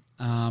those.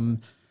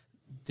 Then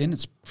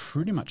it's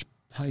pretty much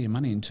pay your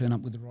money and turn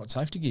up with the right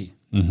safety gear.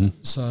 Mm-hmm.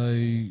 So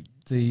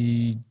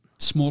the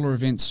smaller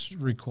events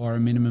require a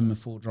minimum of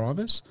 4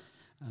 drivers.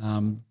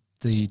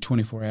 The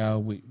 24-hour,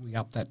 we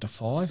upped that to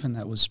 5, and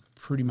that was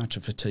pretty much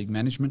a fatigue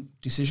management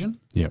decision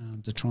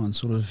to try and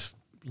sort of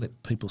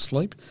let people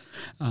sleep.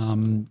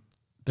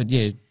 But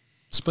yeah,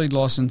 speed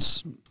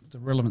license, the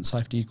relevant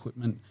safety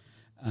equipment,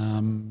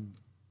 and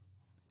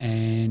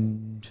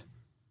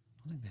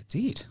I think that's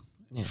it.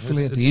 Yeah,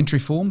 Fill out the entry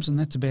forms, and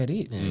that's about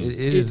it. Yeah,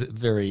 it is a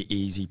very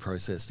easy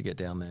process to get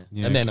down there.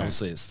 Yeah, and then okay.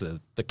 obviously it's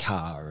the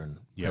car and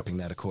prepping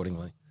that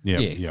accordingly.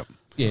 Yep.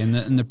 Yeah,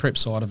 and the prep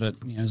side of it,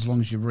 as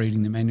long as you're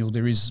reading the manual,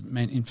 there is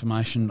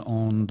information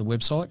on the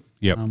website,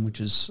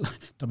 which is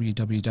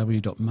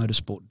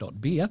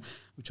www.motorsport.beer,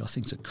 which I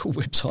think is a cool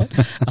website,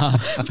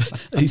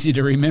 easy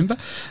to remember.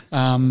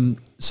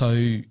 So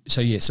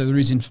there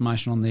is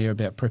information on there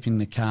about prepping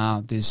the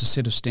car. There's a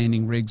set of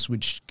standing regs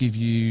which give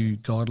you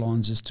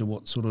guidelines as to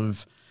what sort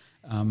of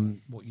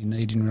what you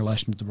need in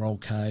relation to the roll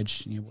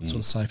cage, what sort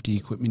of safety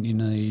equipment you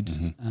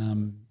need,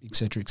 et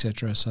cetera, et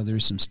cetera. So there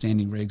is some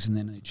standing regs, and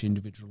then each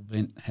individual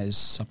event has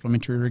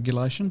supplementary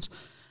regulations.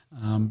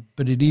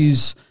 But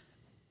it's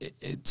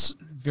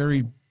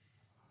very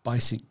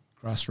basic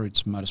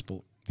grassroots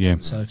motorsport. Yeah.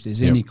 So if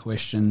there's any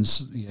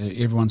questions,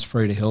 everyone's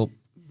free to help.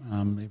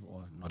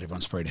 Not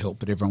everyone's free to help,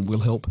 but everyone will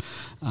help.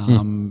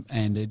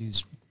 And it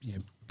is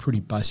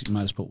pretty basic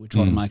motorsport. We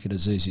try to make it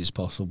as easy as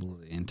possible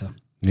to enter.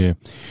 Yeah.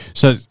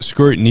 So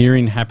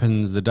scrutineering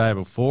happens the day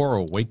before, or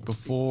a week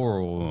before,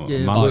 or a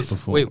month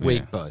before?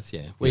 Week both,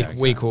 yeah.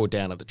 Week or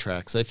down at the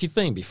track. So if you've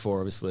been before,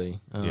 obviously,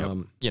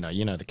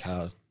 you know the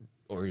car's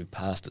already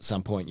passed at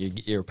some point,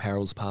 your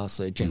apparel's passed,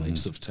 so generally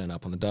just sort of turn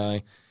up on the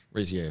day.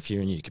 Whereas, if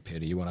you're a new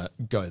competitor, you want to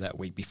go that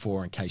week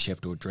before in case you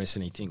have to address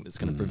anything that's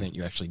going to prevent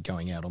you actually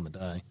going out on the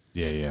day.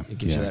 Yeah. It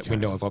gives you that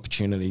window of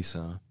opportunity.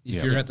 So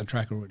if you're at the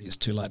track already, it's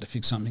too late to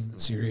fix something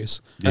that's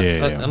serious.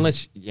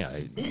 Unless,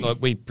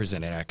 like we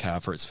presented our car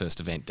for its first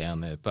event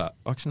down there, but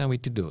actually, no, we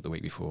did do it the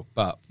week before.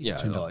 But,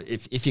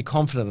 if you're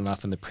confident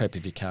enough in the prep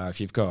of your car, if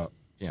you've got,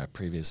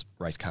 previous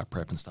race car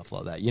prep and stuff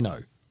like that, you know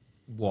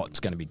what's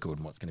going to be good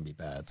and what's going to be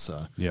bad.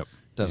 So it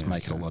does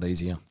make it a lot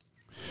easier.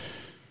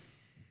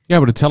 You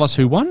able to tell us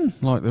who won?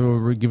 Like,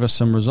 give us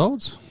some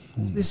results?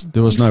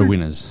 There was no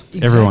winners.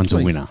 Exactly. Everyone's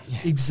a winner.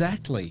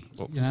 Exactly.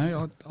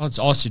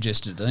 I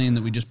suggested, Ian,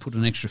 that we just put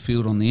an extra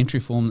field on the entry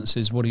form that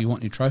says, "What do you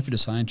want your trophy to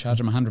say?" and charge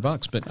them $100.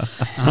 But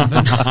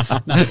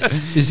no,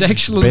 there's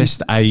actually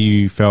best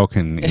AU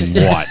Falcon in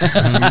white.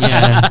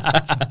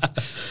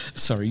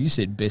 Sorry, you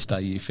said best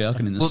AU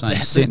Falcon in the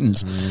same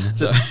sentence.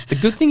 So the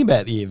good thing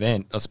about the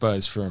event, I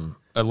suppose, from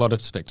a lot of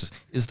perspectives,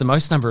 is the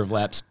most number of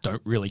laps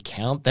don't really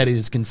count. That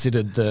is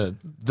considered the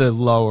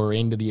lower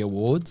end of the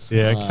awards.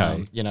 Yeah,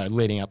 okay.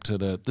 Leading up to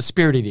the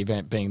spirit of the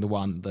event being the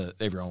one that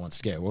everyone wants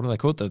to get. What do they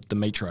call it? The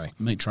meat tray.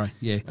 Meat tray,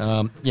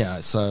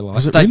 yeah. So like,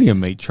 Was it really a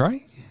meat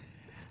tray?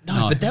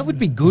 No, but that would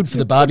be good for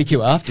the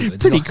barbecue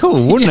afterwards. Pretty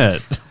cool, wouldn't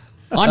it?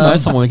 I know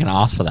someone we can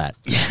ask for that.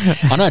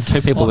 I know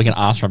 2 people we can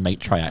ask for a meat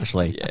tray,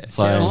 actually. Yeah.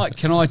 So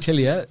can I tell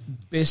you,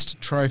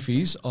 best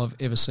trophies I've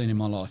ever seen in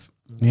my life.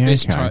 Yeah,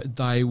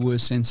 They were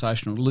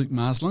sensational. Luke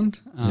Marsland,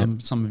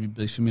 some of you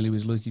be familiar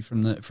with Lukey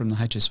from the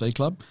HSV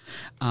club.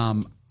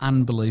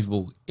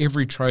 Unbelievable.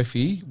 Every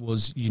trophy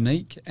was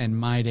unique and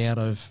made out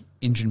of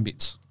engine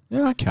bits.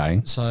 Yeah,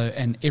 okay. So,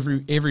 and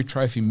every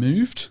trophy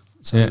moved.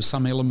 So there was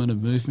some element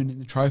of movement in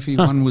the trophy.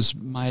 One was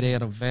made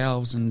out of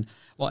valves and,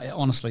 like,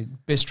 honestly,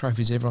 best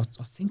trophies ever.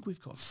 I think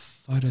we've got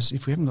photos.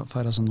 If we haven't got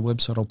photos on the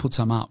website, I'll put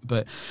some up.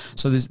 But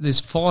so there's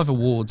 5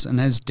 awards,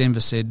 and as Denver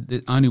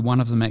said, only one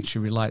of them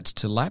actually relates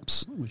to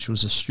laps, which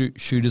was a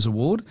shooters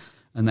award,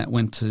 and that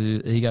went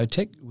to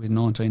Egotech with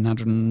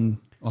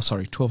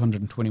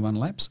 1,221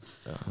 laps.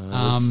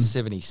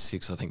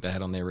 76, I think they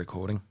had on their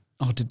recording.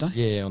 Oh, did they?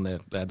 Yeah, they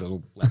had the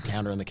little lap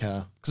counter in the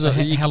car. So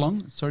how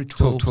long? Sorry,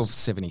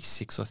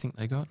 12.76, I think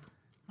they got.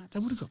 Mate, they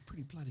would have got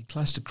pretty bloody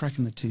close to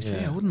cracking the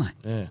 2,000, wouldn't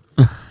they?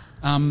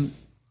 Yeah.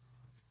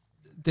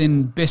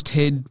 Then best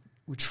head,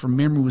 which from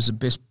memory was the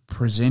best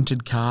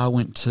presented car,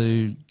 went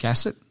to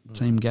Gassett,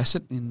 Team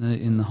Gassett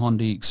in the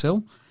Honda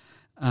Excel.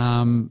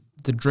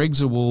 The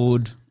Dregs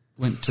Award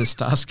went to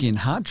Starsky and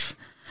Hutch,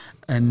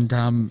 and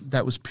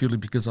that was purely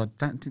because I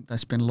don't think they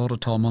spent a lot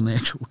of time on the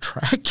actual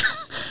track.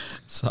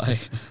 So,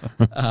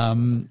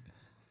 and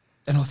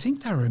I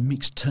think they were a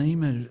mixed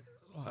team.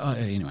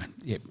 Anyway,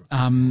 yeah.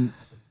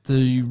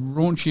 The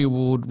Raunchy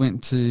Award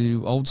went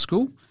to Old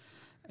School,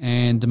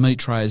 and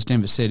Dimitri, as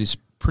Denver said, is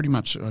pretty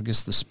much, I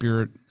guess, the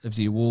spirit of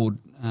the award,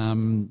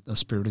 the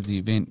spirit of the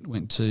event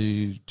went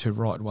to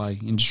Right Way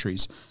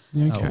Industries,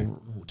 or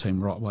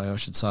Team Right Way, I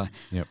should say.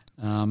 Yep.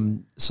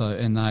 So,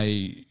 and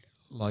they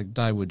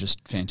were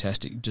just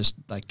fantastic. Just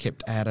they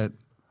kept at it.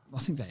 I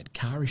think they had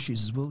car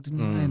issues as well, didn't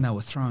they? And they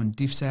were throwing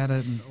diffs at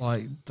it, and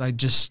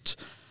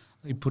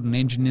they put an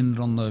engine in it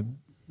on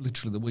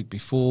literally the week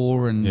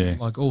before, and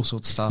like all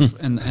sorts of stuff.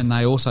 and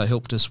they also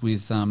helped us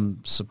with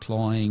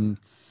supplying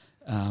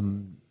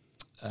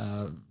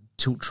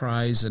tilt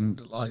trays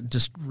and like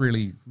just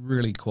really,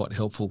 really quite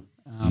helpful.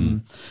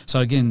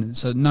 So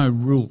no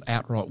real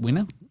outright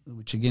winner,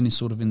 which again is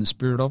sort of in the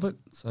spirit of it.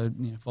 So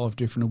 5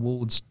 different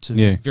awards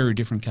to very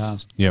different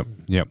cars. Yep.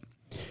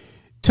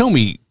 Tell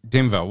me,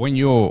 Denver, when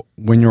you're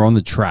on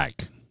the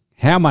track,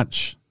 how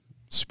much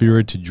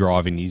spirited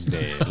driving is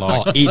there?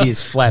 Like, it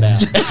is flat out.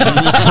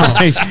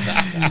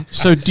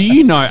 So do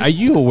you know, are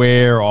you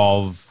aware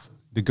of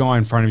the guy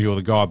in front of you or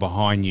the guy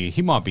behind you?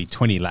 He might be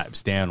 20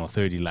 laps down or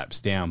 30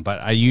 laps down,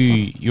 but are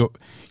you're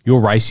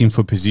racing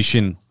for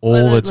position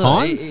all the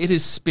time? It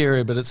is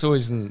spirit, but it's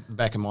always in the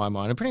back of my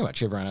mind, and pretty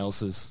much everyone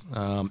else's.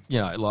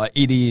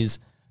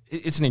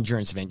 It's an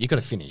endurance event. You've got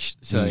to finish.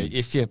 So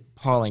if you're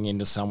piling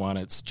into someone,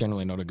 it's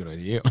generally not a good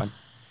idea.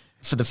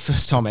 For the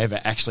first time I ever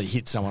actually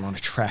hit someone on a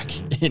track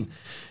in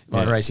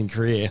my racing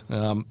career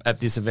at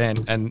this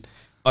event, and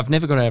I've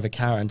never got out of a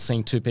car and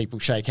seen 2 people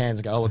shake hands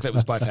and go, "Oh, look, that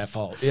was both our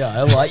fault."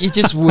 Yeah, like you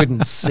just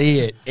wouldn't see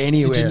it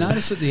anywhere. Did you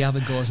notice that the other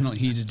guy's not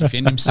here to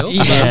defend himself?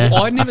 Yeah. So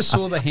I never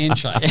saw the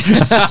handshake.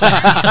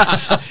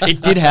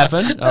 It did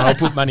happen. I'll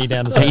put money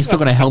down to So say. he's still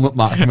got a helmet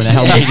mark from a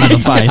helmet in the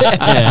face.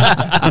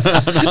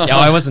 Yeah.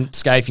 I wasn't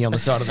scafing on the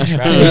side of the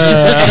track.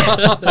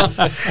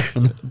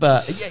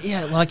 But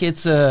like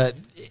it's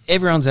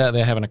everyone's out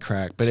there having a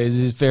crack, but it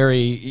is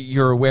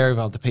you're aware of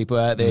other people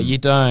out there. You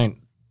don't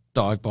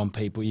dive bomb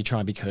people. You try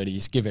and be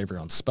courteous, give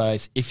everyone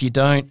space. If you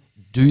don't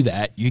do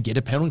that, you get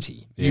a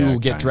penalty. You will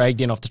get dragged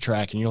in off the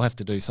track, and you'll have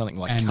to do something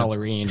like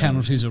colour in.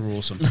 Penalties are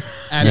awesome.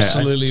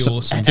 Absolutely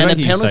awesome. Did I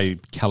hear you say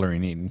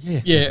colouring in?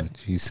 Yeah.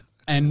 Jeez.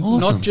 And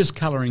not just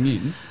colouring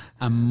in,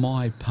 a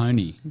My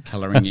Pony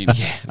colouring in.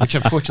 Yeah, which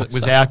unfortunately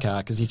was our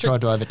car because he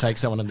tried to overtake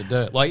someone in the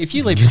dirt. Like, if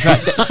you leave the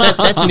track,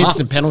 that's an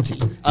instant penalty,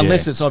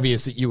 unless it's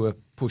obvious that you were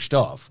pushed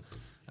off.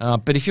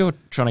 But if you're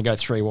trying to go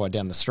 3 wide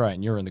down the straight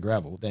and you're in the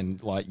gravel, then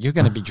like you're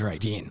going to be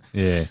dragged in.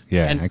 Yeah.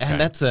 And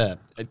that's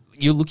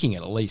you're looking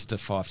at least a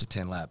 5 to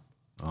 10 lap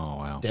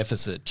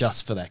deficit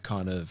just for that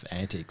kind of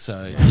antic.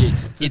 So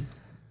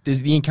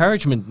there's the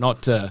encouragement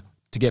not to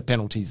get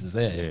penalties is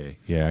there.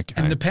 Yeah, okay.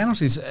 And the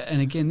penalties,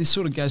 and again, this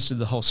sort of goes to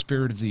the whole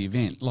spirit of the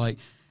event. Like,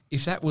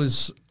 if that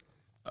was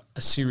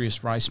a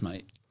serious race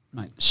meet,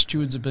 mate,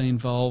 stewards would be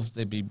involved.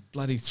 They'd be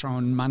bloody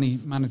throwing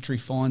monetary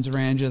fines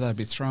around you. They'd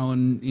be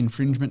throwing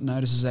infringement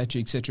notices at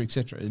you, et cetera, et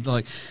cetera.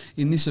 Like,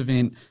 in this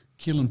event,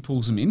 Keelan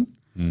pulls them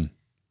in,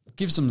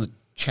 gives them the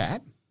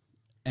chat,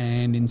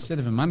 and instead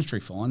of a monetary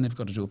fine, they've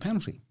got to do a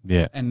penalty.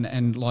 Yeah.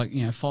 And like,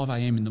 5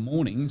 a.m. in the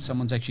morning,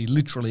 someone's actually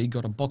literally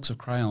got a box of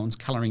crayons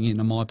colouring in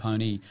a My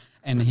Pony,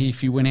 and if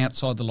he went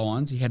outside the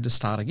lines, he had to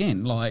start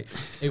again. Like,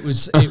 it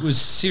was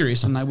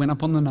serious, and they went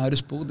up on the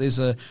notice board.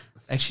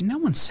 Actually, no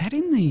one sat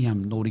in the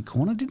naughty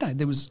corner, did they?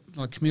 There was,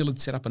 like, Camille had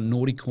set up a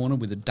naughty corner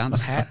with a dunce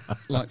hat,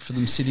 like, for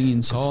them sitting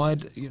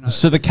inside.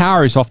 So the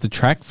car is off the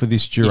track for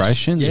this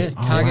duration? Yes.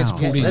 Car gets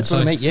pulled in. That's what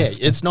I mean. Yeah,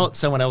 it's not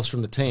someone else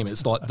from the team.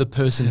 It's like the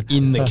person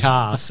in the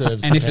car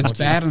serves and the if penalty. it's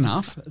bad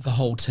enough, the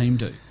whole team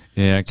do.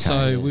 Yeah, okay.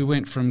 So we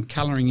went from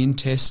colouring in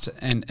test,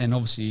 and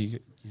obviously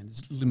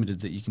it's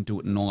limited that you can do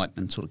it at night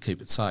and sort of keep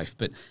it safe.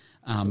 But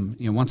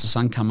once the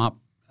sun come up,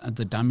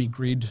 the dummy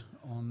grid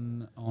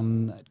on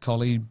at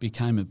Collie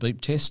became a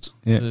beep test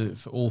Yeah.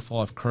 for all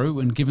 5 crew.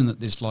 And given that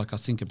there's I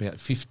think about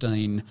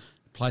 15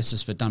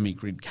 places for dummy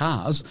grid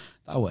cars,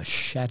 they were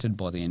shattered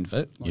by the end of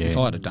it. If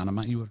I'd have done it,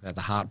 mate, you would have had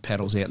the heart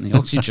paddles out in the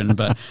oxygen.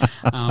 But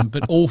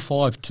all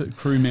 5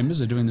 crew members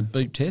are doing the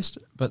beep test.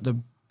 But the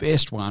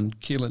best one,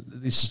 killer,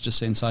 this is just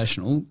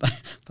sensational.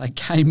 They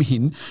came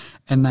in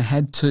and they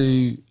had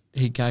to.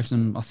 He gave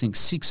them, I think,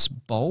 6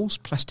 bowls,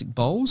 plastic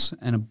bowls,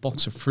 and a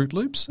box of Fruit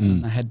Loops,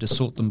 and they had to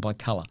sort them by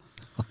colour.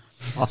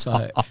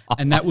 So,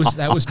 and that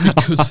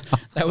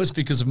was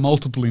because of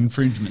multiple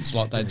infringements.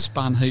 Like they'd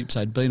spun heaps,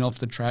 they'd been off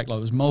the track. Like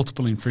it was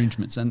multiple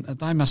infringements, and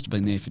they must have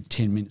been there for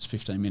 10 minutes,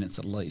 15 minutes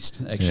at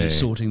least, actually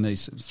sorting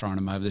these, throwing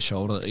them over the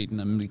shoulder, eating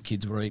them. The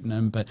kids were eating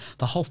them, but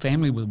the whole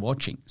family were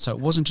watching. So it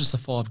wasn't just the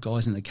 5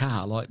 guys in the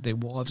car. Like their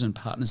wives and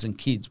partners and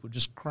kids were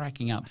just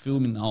cracking up,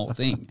 filming the whole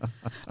thing.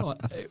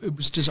 It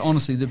was just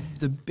honestly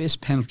the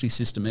best penalty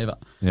system ever.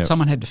 Yep.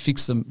 Someone had to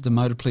fix the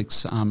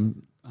Motorplex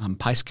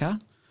pace car,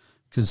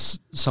 because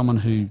someone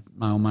who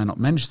may or may not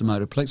manage the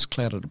Motorplex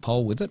clouded a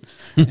pole with it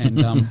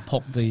and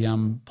popped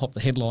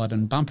the headlight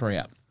and bumper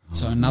out.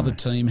 So another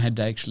team had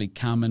to actually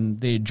come, and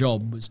their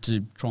job was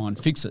to try and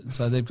fix it.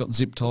 So they've got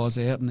zip ties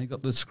out and they've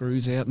got the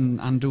screws out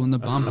and undoing the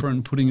bumper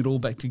and putting it all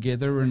back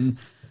together. And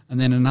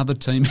then another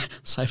team,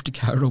 safety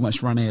car had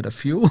almost run out of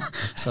fuel.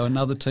 So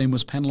another team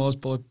was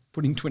penalised by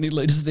putting 20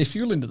 litres of their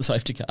fuel into the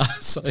safety car.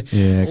 So all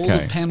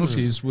the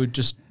penalties were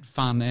just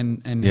fun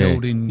and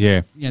held in.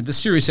 Yeah. The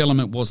serious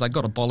element was they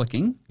got a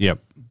bollocking. Yep.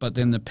 But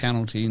then the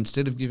penalty,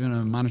 instead of giving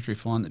a monetary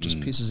fine that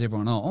just pisses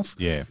everyone off,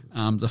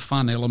 the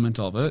fun element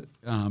of it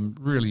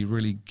really,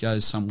 really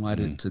goes some way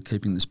to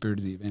keeping the spirit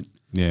of the event.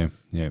 Yeah,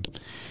 yeah.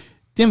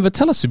 Denver,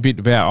 tell us a bit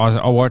about.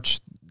 I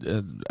watched.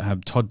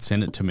 Todd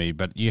sent it to me,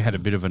 but you had a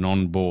bit of an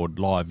onboard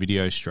live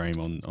video stream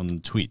on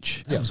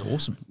Twitch. That was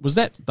awesome. Was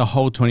that the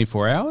whole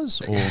 24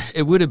 hours? Or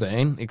It would have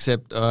been,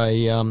 except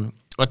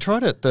I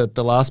tried it.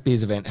 The last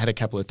Beers event had a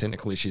couple of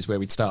technical issues where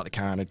we'd start the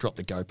car and it'd drop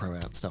the GoPro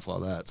out and stuff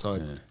like that. So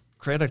I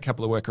created a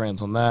couple of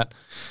workarounds on that.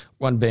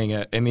 One being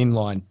an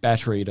inline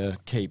battery to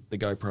keep the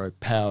GoPro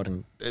powered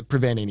and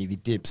prevent any of the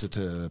dips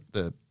to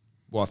the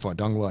Wi-Fi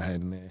dongle I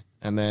had in there.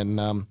 And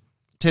then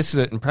tested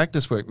it in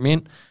practice, worked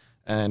mint,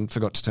 and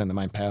forgot to turn the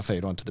main power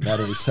feed onto the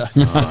battery. So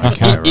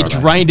it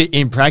drained it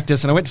in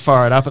practice, and I went to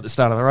fire it up at the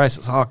start of the race. I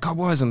was like, oh, God,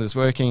 why isn't this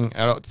working?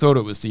 And I thought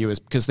it was the USB,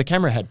 because the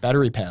camera had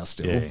battery power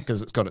still,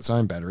 because it's got its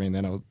own battery, and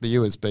then the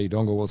USB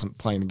dongle wasn't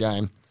playing the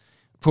game.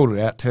 Pulled it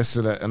out,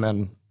 tested it, and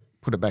then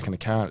put it back in the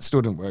car, and it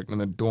still didn't work,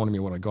 and then it dawned on me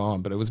what I'd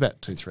gone, but it was about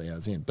 2-3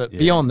 hours in. But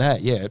beyond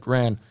that, it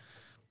ran,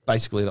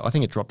 basically, I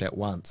think it dropped out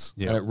once,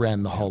 and it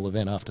ran the whole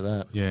event after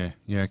that. Yeah,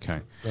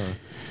 okay.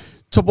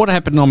 So what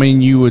happened? I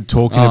mean, you were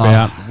talking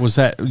about, was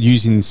that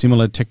using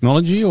similar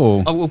technology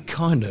or? Oh, well,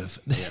 kind of.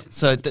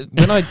 So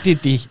when I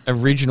did the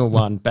original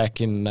one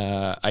back in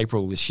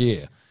April this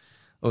year,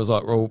 I was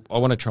like, well, I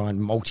want to try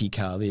and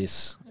multi-car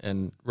this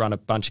and run a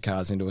bunch of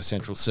cars into a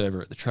central server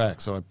at the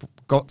track. So I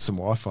got some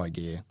Wi-Fi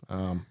gear,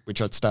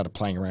 which I'd started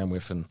playing around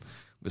with and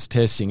was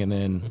testing. And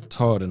then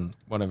Todd and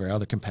one of our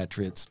other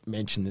compatriots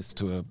mentioned this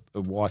to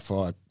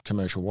a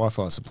commercial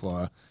Wi-Fi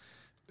supplier,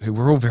 who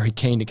were all very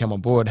keen to come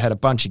on board, had a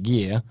bunch of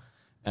gear.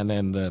 And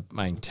then the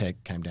main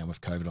tech came down with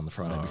COVID on the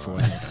Friday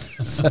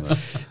beforehand. So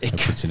it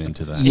puts an end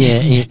to that. Yeah,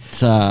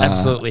 it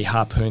absolutely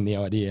harpooned the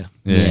idea.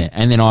 Yeah,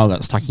 and then I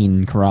got stuck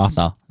in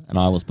Karratha, and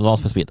I was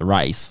supposed to be at the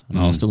race, and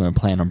I was still going to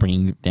plan on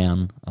bringing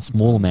down a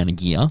small amount of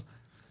gear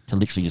to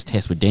literally just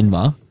test with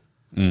Denver.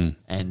 And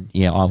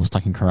I was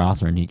stuck in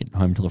Karratha, and you get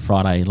home till the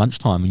Friday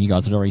lunchtime, and you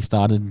guys had already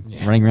started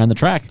running around the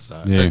track.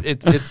 So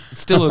it's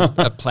still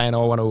a plan I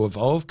want to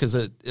evolve, because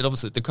it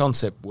obviously the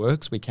concept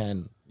works. We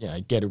can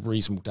get a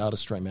reasonable data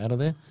stream out of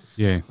there.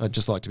 Yeah, I'd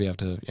just like to be able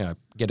to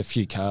get a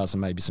few cars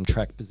and maybe some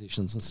track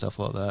positions and stuff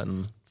like that,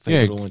 and feed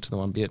it all into the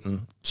one bit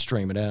and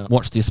stream it out.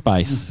 Watch this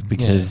space,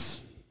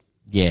 because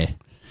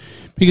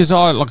Because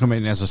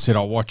as I said,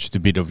 I watched a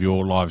bit of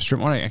your live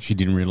stream. I actually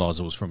didn't realise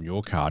it was from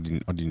your car.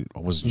 I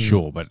wasn't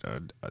sure, but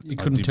you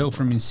couldn't tell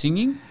from his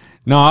singing.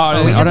 No,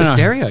 I don't know.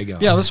 Stereo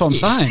going. Yeah, that's what I'm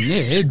saying.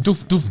 Yeah,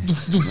 doof, doof,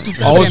 doof, doof,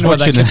 doof. I was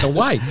watching it.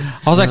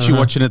 I was actually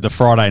watching it the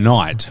Friday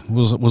night. It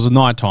was a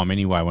night time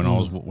anyway when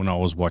I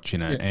was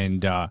watching it,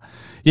 and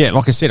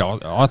like I said,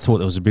 I thought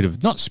there was a bit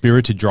of not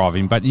spirited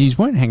driving, but you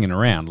weren't hanging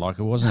around. Like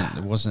it wasn't.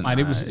 Mate,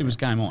 it was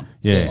game on.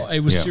 Yeah,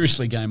 it was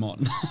seriously game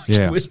on.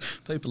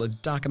 People are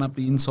ducking up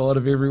the inside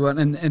of everyone,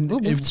 and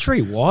it's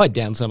 3 wide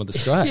down some of the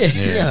straight.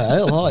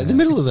 Like the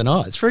middle of the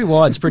night. 3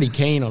 wide's pretty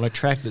keen on a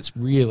track that's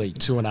really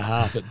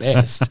 2.5 at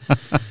best.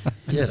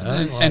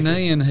 And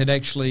Ian had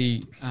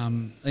actually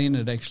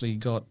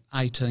got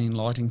 18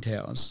 lighting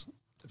towers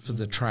for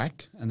the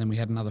track, and then we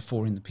had another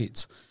 4 in the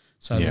pits.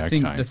 So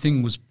the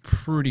thing was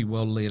pretty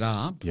well lit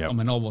up. Yep. I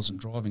mean, I wasn't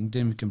driving.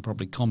 Dem can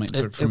probably comment.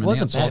 But from it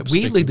wasn't bad.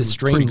 Weirdly, the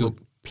stream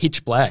looked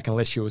pitch black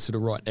unless you were sort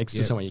of right next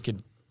to someone you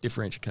could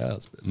differentiate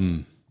cars. But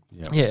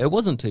it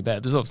wasn't too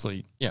bad. There's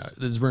obviously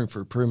there's room for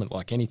improvement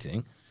like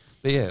anything.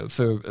 But yeah,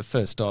 for a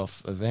first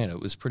off event, it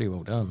was pretty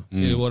well done.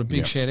 Yeah, what a big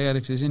Yeah. shout out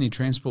if there's any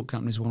transport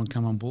companies want to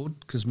come on board,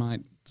 because,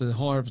 mate, the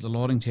hire of the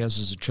lighting towers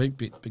is a cheap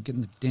bit, but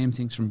getting the damn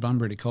things from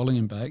Bunbury to Collie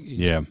and back is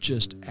Yeah.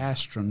 just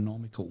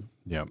astronomical.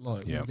 Yeah,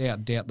 Like, yeah.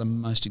 without doubt, the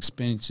most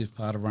expensive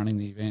part of running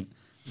the event.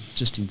 It's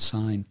just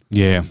insane.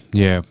 Yeah,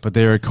 yeah, but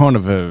they're kind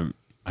of a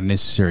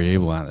necessary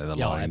evil, aren't they? The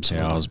Yeah, lighting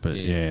absolutely. towers, but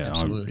Yeah,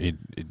 absolutely.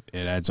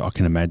 it adds. I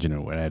can imagine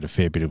it would add a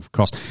fair bit of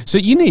cost. So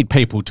you need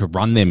people to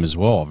run them as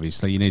well.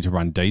 Obviously, you need to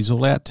run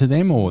diesel out to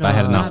them, or they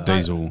had enough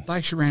diesel. They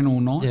actually ran all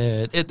night.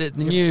 Yeah, the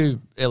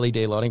new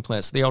LED lighting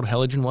plants, the old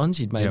halogen ones,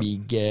 you'd maybe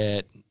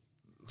get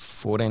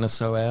 14 or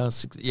so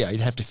hours. Yeah,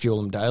 you'd have to fuel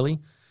them daily,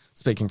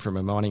 speaking from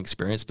a mining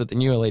experience. But the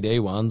new LED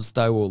ones,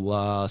 they will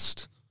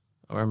last.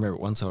 I remember at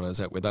one side I was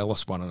at where they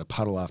lost one in a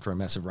puddle after a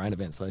massive rain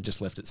event, so they just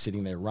left it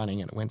sitting there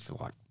running, and it went for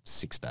like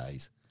 6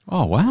 days.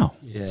 Oh wow!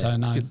 Yeah. So,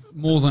 no,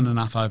 more than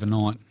enough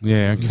overnight.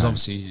 Yeah, Because okay.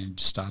 obviously you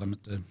just start them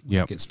when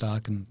Yep. it gets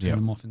dark and turn Yep.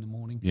 them off in the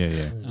morning. Yeah,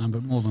 yeah,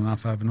 But more than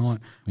enough overnight.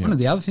 Yep. One of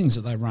the other things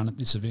that they run at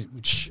this event,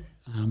 which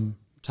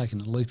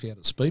taking a leaf out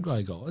at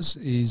Speedway guys,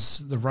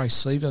 is the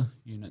Race-Seaver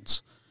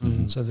units.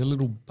 So they're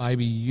little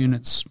baby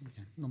units,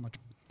 not much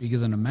bigger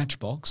than a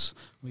matchbox,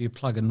 where you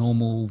plug a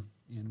normal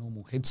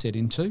headset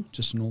into,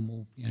 just a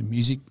normal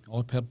music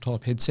iPod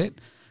type headset,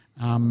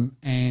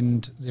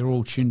 and they're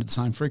all tuned at the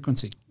same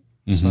frequency.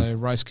 So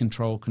race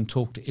control can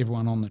talk to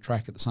everyone on the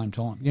track at the same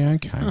time. yeah.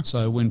 Okay.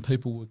 So when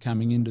people were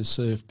coming in to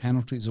serve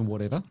penalties or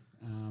whatever,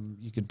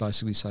 you could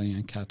basically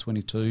say, car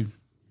 22,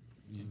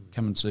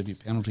 come and serve your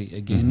penalty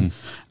again,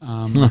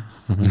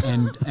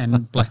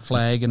 and black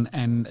flag,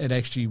 and it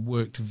actually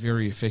worked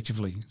very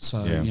effectively.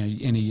 So Yeah.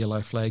 any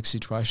yellow flag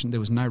situation, there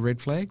was no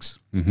red flags.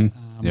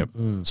 Yep.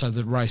 So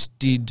the race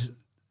did,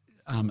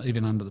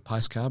 even under the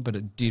pace car, but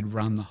it did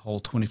run the whole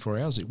 24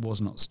 hours. It was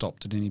not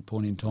stopped at any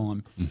point in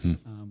time,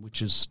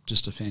 which is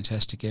just a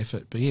fantastic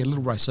effort. But yeah,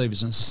 little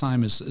receivers, and it's the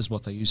same as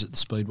what they use at the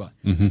Speedway.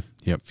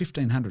 Yep.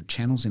 1,500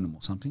 channels in them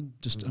or something,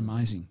 just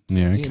amazing.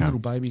 Yeah, okay. little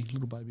baby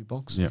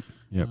box. Yep.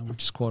 Yep.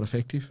 Which is quite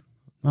effective.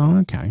 Oh,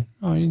 okay.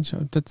 Oh, yeah,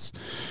 so it's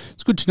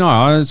good to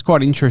know. It's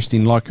quite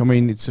interesting. Like, I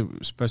mean, it's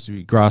supposed to be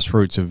a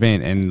grassroots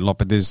event, and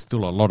but there's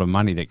still a lot of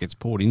money that gets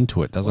poured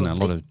into it, doesn't it? A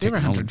lot of they're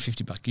technology.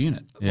 $150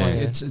 unit. Yeah. Like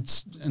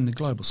it's in the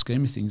global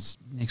scheme of things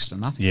next to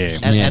nothing. Yeah.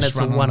 And Just it's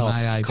a run on an one-off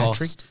AA cost.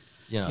 battery.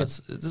 You know,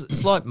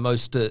 it's like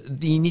most,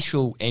 the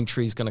initial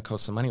entry is going to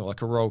cost some money,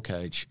 like a roll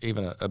cage,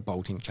 even a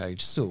bolting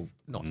cage, still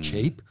not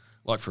cheap,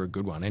 like for a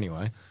good one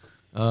anyway.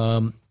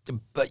 But,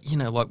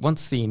 like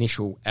once the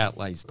initial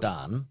outlay's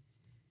done,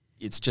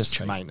 it's just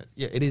maintenance.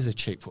 Yeah, it is a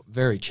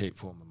very cheap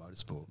form of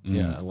motorsport.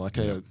 Yeah, like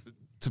to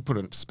put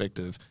it in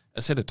perspective,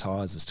 a set of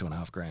tyres is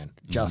 $2,500.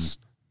 Just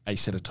a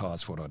set of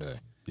tyres for what I do.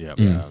 Yeah.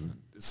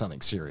 It's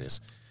something serious.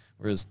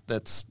 Whereas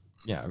that's,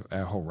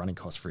 our whole running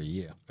cost for a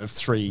year of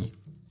three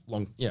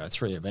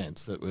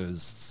events.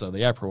 So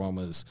the April one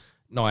was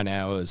 9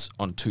 hours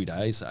on 2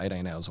 days, so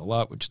 18 hours all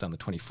up, which is done the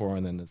 24,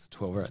 and then there's the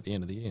 12 at the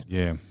end of the year.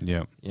 Yeah.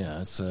 Yeah.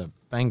 Yeah, it's a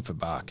bang for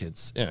buck.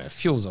 It's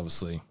fuel's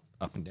obviously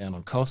up and down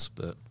on costs,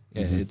 but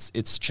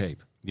it's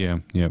cheap. Yeah.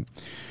 Yeah.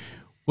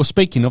 Well,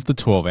 speaking of the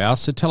 12 hours,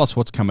 so tell us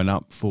what's coming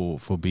up for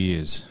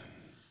beers.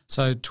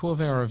 So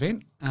 12-hour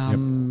event.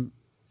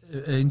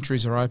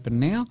 Entries are open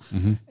now,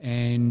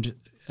 and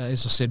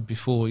as I said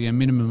before,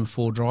 minimum of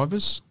 4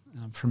 drivers.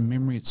 From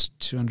memory, it's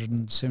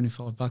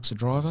 $275 a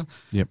driver.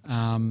 Yep.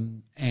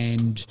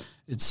 And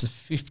it's the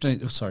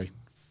 15th. Oh, sorry,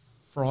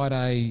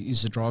 Friday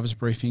is the drivers'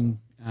 briefing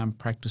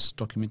practice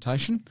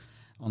documentation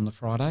on the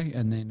Friday,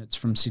 and then it's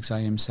from 6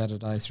 a.m.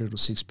 Saturday through to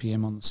 6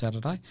 p.m. on the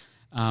Saturday.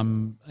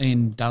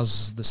 Ian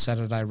does the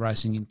Saturday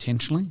racing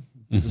intentionally,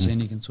 because then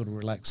you can sort of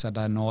relax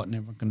Saturday night and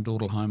everyone can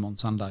dawdle home on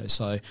Sunday.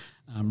 So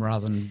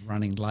rather than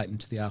running late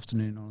into the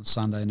afternoon on a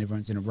Sunday and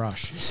everyone's in a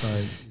rush. So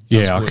it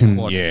does work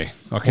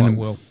quite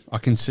well. I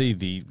can see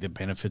the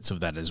benefits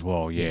of that as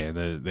well. Yeah.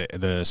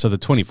 So the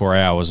 24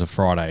 hours of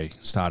Friday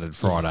started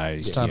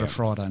Friday. Started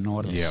Friday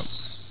night at Yep.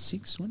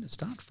 6. When did it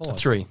start? 5.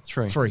 Three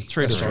Three. to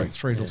That's three. right,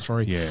 3 till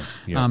 3. Yeah.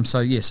 So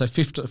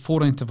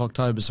 14th of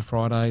October is a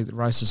Friday. The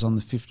race is on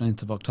the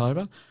 15th of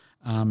October.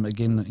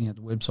 Again, the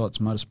website's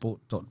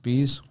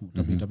motorsport.beers, or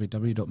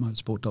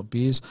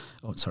www.motorsport.beers.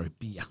 Oh, sorry,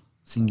 beer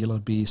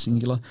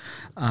singular.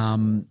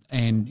 And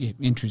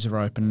entries are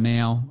open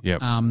now.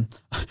 Yep.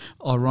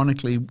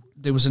 Ironically,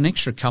 there was an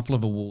extra couple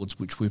of awards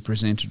which we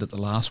presented at the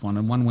last one,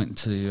 and one went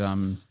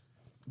to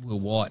Will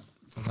White,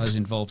 for those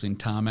involved in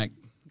tarmac.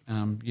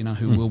 You know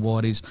who Will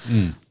White is.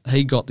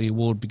 He got the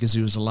award because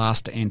he was the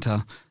last to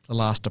enter, the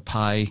last to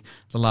pay,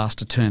 the last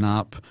to turn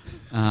up,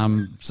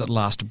 the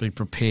last to be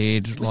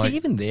prepared. Was he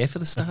even there for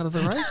the start of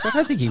the race? I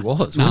don't think he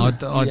was. No, was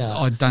he?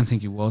 I don't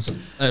think he was.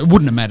 It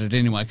wouldn't have mattered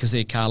anyway because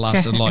their car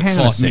lasted like Hang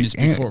on a 5 sec. minutes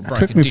before it broke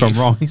Correct a me if I'm diff.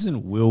 wrong.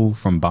 Isn't Will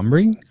from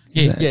Bunbury?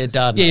 Yeah,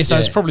 Darden. Yeah, so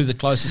it's probably the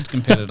closest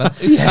competitor,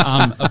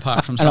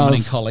 apart from someone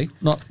in Collie.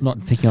 Not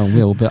picking on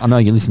Will, but I know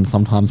you listen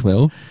sometimes,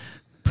 Will.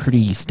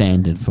 Pretty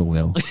standard for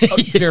Will.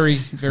 Very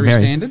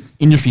standard.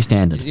 Industry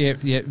standard. Yeah,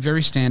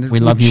 very standard. We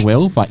love you,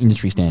 Will, but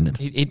industry standard.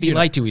 He'd be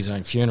late to his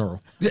own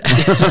funeral.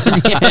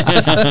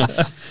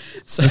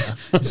 So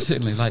it's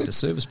certainly late to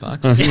service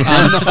parks. So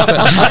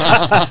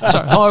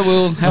hi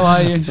Will, how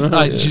are you?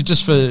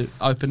 Just for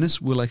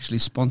openness, Will actually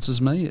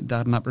sponsors me at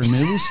Darden Up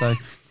Removal, so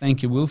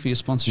thank you, Will, for your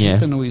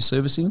sponsorship and all your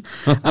servicing.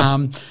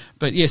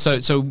 But yeah,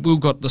 so Will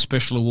got the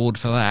special award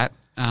for that.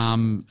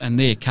 And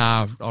their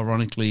car,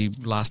 ironically,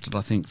 lasted,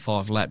 I think,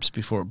 5 laps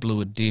before it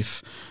blew a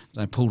diff.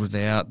 They pulled it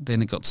out,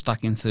 then it got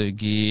stuck in third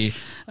gear.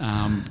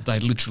 They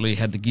literally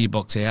had the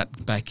gearbox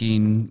out, back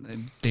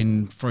in,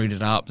 then freed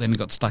it up, then it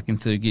got stuck in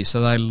third gear.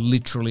 So they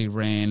literally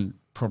ran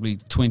probably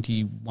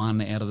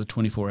 21 out of the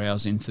 24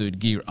 hours in third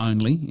gear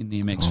only in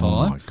the MX-5.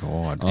 Oh, my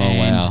God.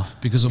 And wow.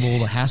 because of all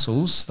the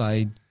hassles,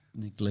 they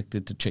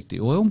neglected to check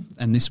the oil.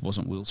 And this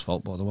wasn't Will's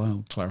fault, by the way,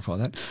 I'll clarify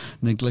that.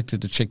 Neglected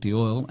to check the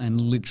oil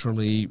and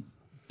literally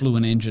blew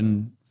an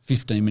engine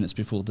 15 minutes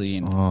before the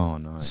end. Oh,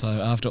 no. So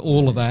after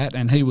all of that,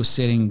 and he was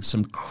setting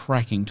some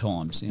cracking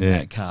times in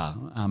that car,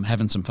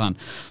 having some fun.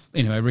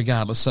 Anyway,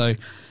 regardless, so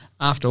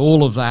after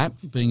all of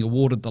that, being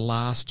awarded the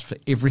last for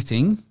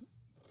everything,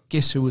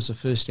 guess who was the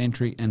first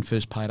entry and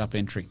first paid-up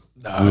entry?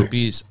 No.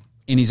 Beers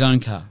in his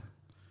own car.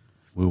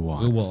 Will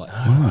White. Will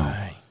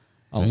White.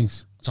 Oh,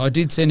 jeez. So I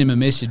did send him a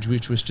message,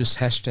 which was just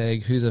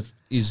hashtag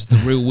is the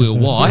real Will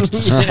White,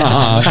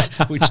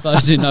 which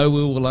those who know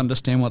will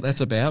understand what that's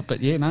about.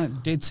 But yeah, no,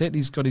 dead set.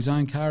 He's got his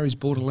own car. He's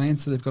bought a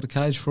Lancer. They've got a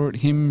cage for it.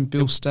 Him,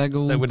 Bill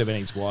Staggle. That would have been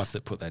his wife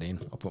that put that in.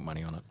 I'll put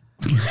money on it.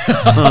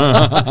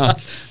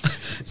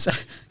 So,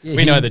 yeah,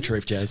 We know the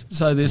truth, Jazz.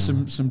 So there's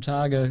some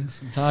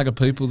Targa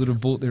people that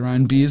have bought their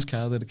own beers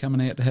car that are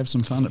coming out to have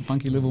some fun at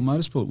Bunky Level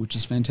Motorsport, which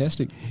is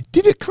fantastic.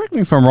 Correct me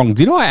if I'm wrong,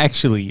 did I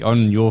actually,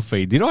 on your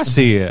feed, did I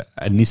see a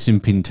Nissan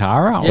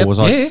Pintara? Or was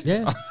I?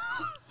 Yeah.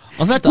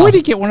 Where Where did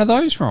you get one of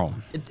those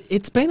from?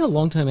 It's been a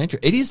long-term entry.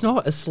 It is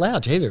not a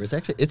slouch either.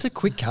 It's a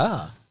quick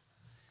car.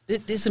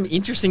 There's some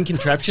interesting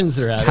contraptions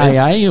that are out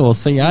there. KA or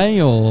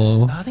CA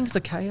or... I think it's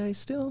the KA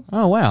still.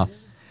 Oh, wow.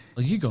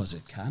 Well, you guys are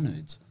car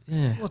nerds.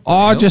 Yeah.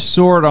 I just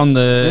saw it on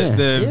the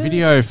Yeah.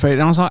 video feed,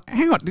 and I was like,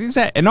 "Hang on, is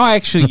that?" And I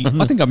actually,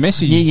 I think I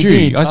messaged Yeah, you you.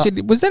 did. I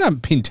said, "Was that a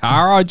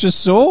Pintara I just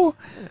saw?"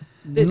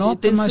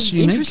 Not the There's most some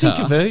unique interesting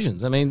car.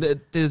 conversions. I mean,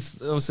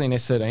 there's obviously an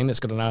S13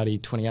 that's got an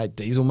RD28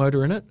 diesel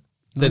motor in it.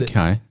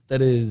 That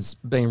has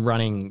been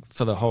running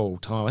for the whole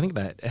time. I think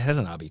that it had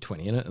an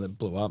RB20 in it, and it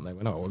blew up. And they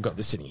went, "Oh, we've got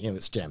this sitting here.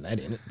 Let's jam that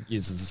in. It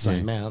uses the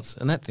same mounts."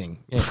 And that thing,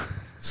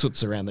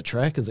 soots around the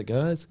track as it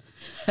goes.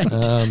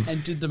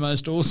 And did the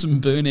most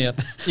awesome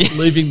burnout,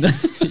 leaving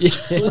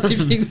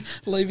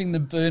the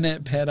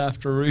burnout pad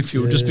after a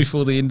refuel just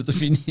before the end of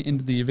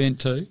the event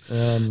too.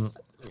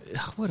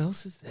 What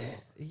else is there?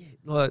 Yeah,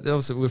 like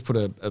obviously we've put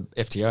a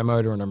FTO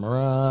motor on a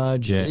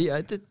Mirage.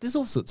 Yeah. There's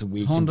all sorts of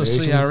weird Honda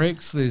conversions.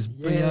 CRX, there's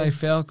BA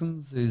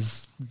Falcons,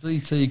 there's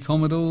VT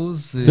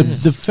Commodores.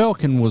 The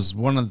Falcon was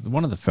one of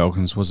the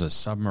Falcons was a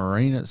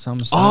submarine at some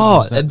stage. Oh,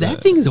 Was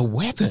that thing's a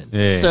weapon.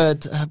 Yeah. So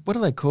it's, what do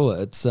they call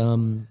it? It's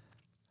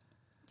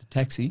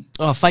taxi.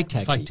 Oh, fake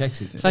taxi. Fake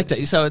taxi. Fake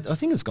taxi. So I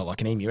think it's got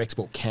like an EMU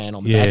export can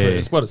on the back of it.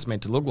 It's what it's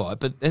meant to look like.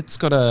 But it's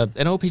got an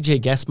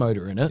LPG gas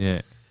motor in it.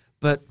 Yeah.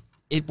 But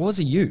it was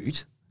a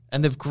ute,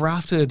 and they've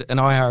grafted an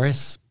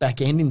IRS back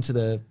end into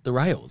the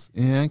rails.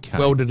 Yeah, okay.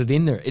 Welded it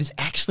in there. It's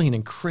actually an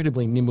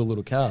incredibly nimble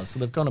little car. So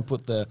they've gone and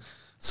put the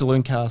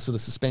saloon car sort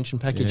of suspension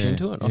package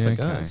into it, and off it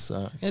goes.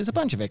 So there's a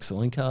bunch of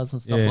ex-saloon cars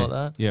and stuff like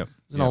that. Yep.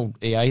 There's an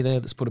old EA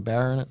there that's put a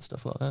barra in it,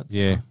 stuff like that. So,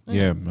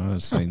 Yeah,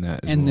 I've seen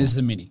that. And there's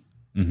the Mini.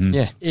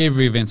 yeah.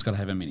 Every event's got to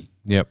have a Mini.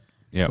 Yep.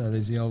 So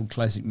there's the old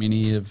classic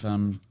Mini of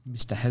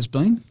Mr.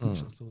 Hasbeen, which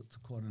I thought was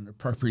quite an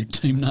appropriate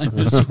team name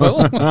as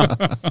well.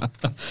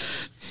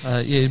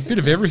 A bit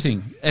of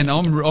everything. And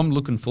I'm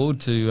looking forward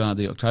to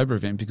the October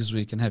event because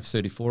we can have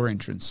 34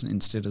 entrants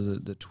instead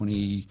of the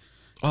 20.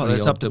 Oh,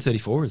 that's up to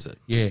 34, is it?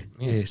 Yeah.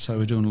 So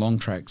we're doing long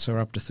track, so we're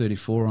up to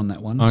 34 on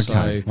that one.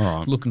 Okay, So all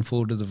right. looking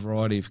forward to the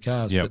variety of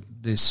cars. Yep. But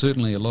there's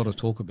certainly a lot of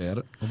talk about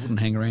it. I wouldn't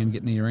hang around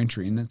getting your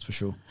entry in, that's for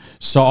sure.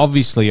 So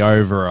obviously,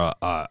 over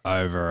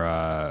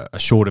a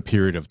shorter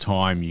period of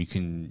time, you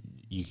can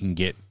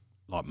get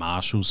like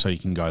marshals, so you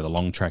can go the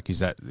long track. Is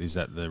that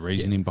the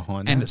reasoning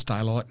behind that? And it's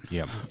daylight.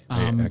 Yep.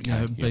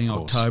 Being of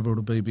course. October,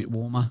 it'll be a bit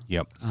warmer.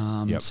 Yep.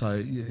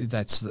 So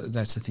that's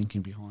the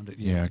thinking behind it.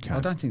 Yeah, okay. I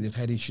don't think they've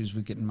had issues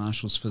with getting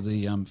marshals for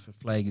the for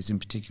flaggers in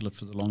particular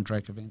for the long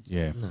track events.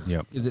 Yeah.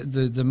 Yep.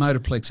 The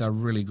Motorplex are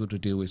really good to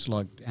deal with.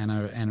 Like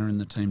Anna and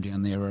the team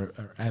down there are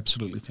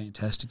absolutely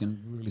fantastic and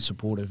really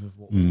supportive of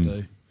what we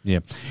do. Yeah.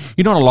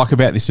 You know what I like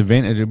about this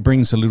event? It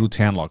brings a little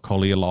town like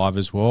Collie alive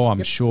as well.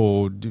 I'm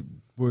sure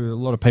were a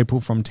lot of people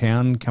from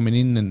town coming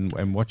in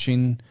and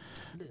watching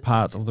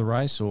part of the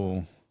race,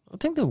 or I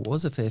think there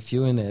was a fair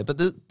few in there, but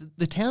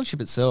the township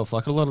itself,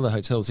 like a lot of the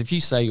hotels, if you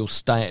say you'll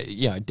stay,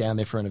 down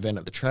there for an event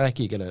at the track,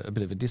 you get a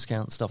bit of a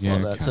discount and stuff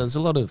like that. Okay. So there's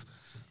a lot of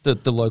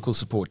the local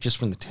support just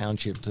from the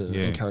township to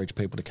encourage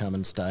people to come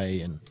and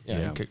stay and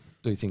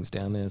do things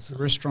down there. So.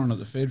 The restaurant at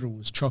the Federal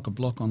was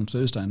chock-a-block on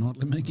Thursday night.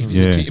 Let me give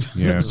you a tip.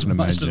 Yeah, Most I can of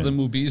imagine. them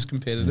will be as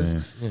competitors.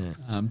 Yeah.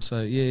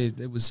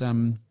 There was.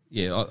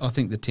 I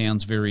think the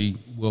town's very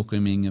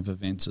welcoming of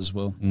events as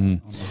well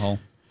on the whole.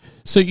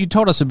 So you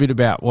told us a bit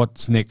about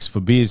what's next for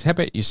beers. How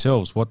about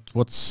yourselves?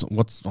 What's?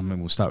 I mean,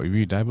 we'll start with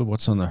you, David.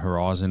 What's on the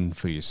horizon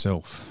for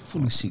yourself?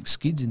 Fully 6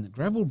 skids in the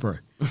gravel, bro.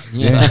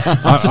 Yeah,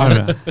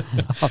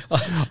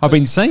 I've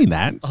been seeing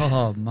that.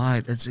 Oh,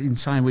 mate, it's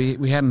insane.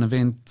 We had an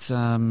event.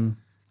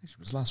 It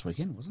was last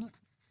weekend, wasn't it?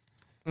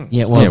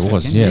 Yeah, it was. Yeah, it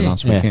was. Yeah.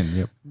 Last weekend.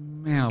 Yep.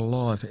 Now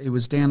live. It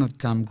was down at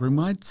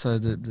Grimwade, so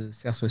the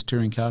Southwest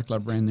Touring Car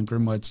Club ran the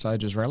Grimwade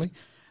Stages Rally.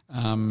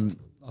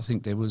 I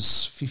think there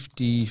was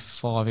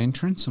 55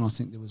 entrants, and I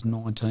think there was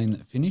 19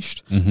 that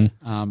finished.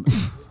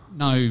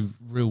 No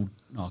real,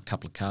 a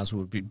couple of cars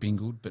were been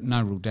good, but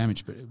no real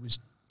damage. But it was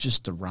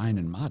just the rain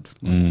and mud.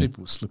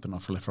 People were slipping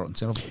off left, right, and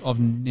centre. I've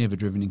never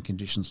driven in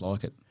conditions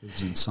like it. It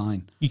was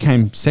insane. You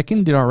came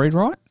second. Did I read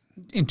right?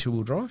 In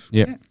 2-wheel drive.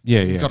 Yeah.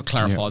 Yeah. Got to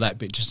clarify that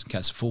bit just in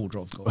case the 4-wheel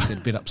drive guys get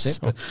a bit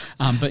upset.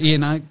 But yeah,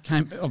 no,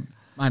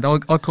 mate,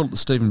 I call it the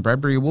Stephen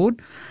Bradbury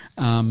Award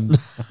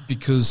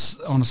because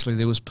honestly,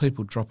 there was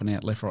people dropping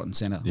out left, right, and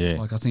centre. Yeah.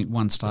 Like I think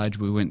one stage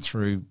we went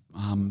through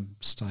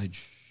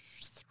stage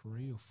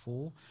 3 or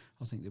 4.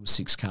 I think there was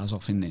 6 cars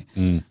off in there.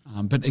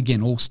 But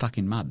again, all stuck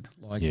in mud.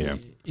 Like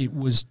it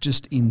was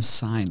just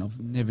insane. I've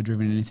never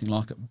driven anything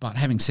like it. But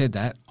having said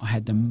that, I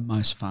had the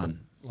most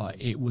fun.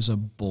 Like it was a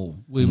ball.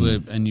 We were,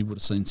 and you would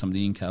have seen some of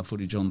the in-car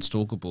footage on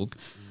Stalker Book,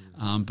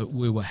 but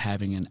we were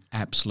having an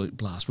absolute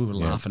blast. We were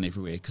laughing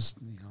everywhere because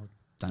I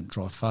don't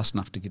drive fast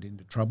enough to get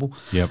into trouble.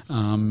 Yep.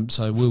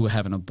 So we were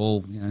having a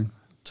ball.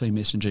 Team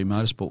S&G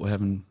Motorsport were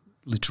having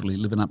literally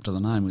living up to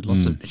the name with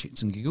lots of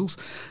shits and giggles.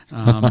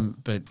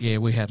 But yeah,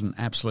 we had an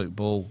absolute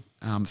ball.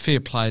 Fair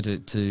play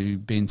to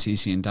Ben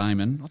Ceci and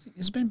Damon. I think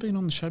has Ben been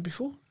on the show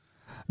before?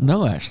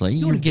 No, actually.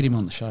 You ought to get him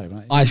on the show,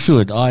 mate. I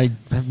should. I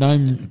have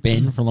known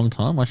Ben for a long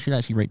time. I should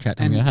actually reach out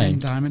to him and go, hey.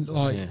 And Damon,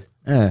 like,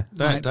 Yeah.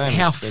 mate,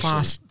 how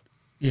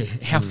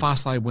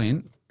fast they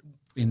went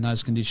in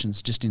those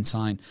conditions, just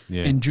insane.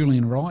 Yeah. And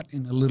Julian Wright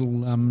in a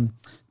little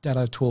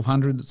Datto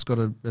 1200 that's got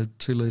a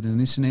 2-litre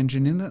Nissan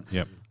engine in it.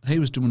 Yep. He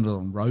was doing it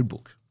on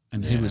Roadbook,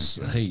 and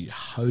he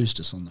hosed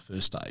us on the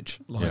first stage,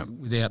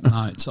 without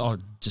notes.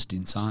 Just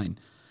insane.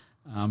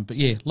 But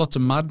yeah, lots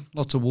of mud,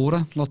 lots of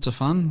water, lots of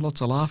fun,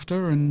 lots of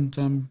laughter,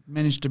 and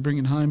managed to bring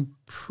it home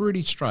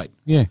pretty straight.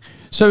 Yeah.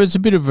 So it's a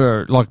bit of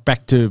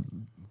back to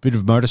bit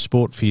of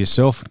motorsport for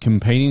yourself,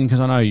 competing, because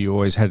I know you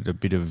always had a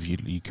bit of,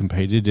 you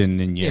competed and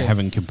then you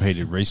haven't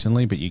competed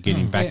recently, but you're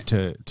getting back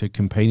to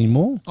competing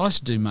more? I used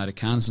to do motor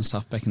cars and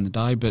stuff back in the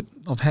day, but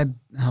I've had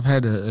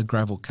a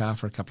gravel car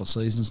for a couple of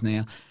seasons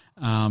now,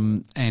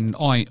 and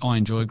I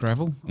enjoy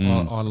gravel.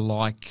 I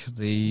like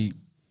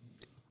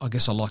I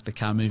guess I like the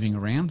car moving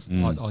around.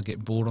 I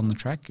get bored on the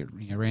track.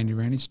 Roundy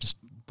it just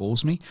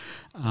bores me.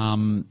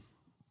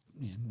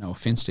 No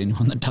offence to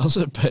anyone that does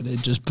it, but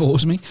it just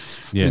bores me.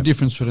 Yeah. The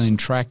difference between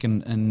track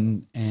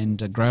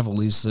and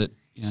gravel is that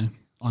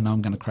I know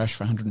I'm going to crash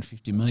for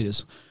 150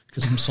 metres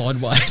because I'm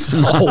sideways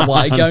the whole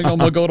way going, oh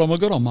my God,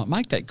 I might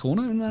make that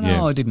corner. And then,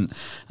 I didn't.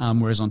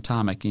 Whereas on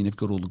tarmac, you've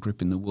got all the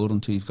grip in the world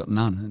until you've got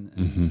none,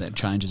 and that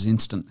change is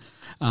instant.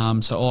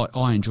 So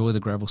I enjoy the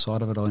gravel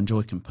side of it. I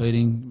enjoy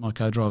competing. My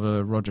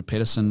co-driver, Roger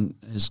Pedersen,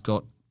 has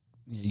got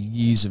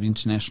years of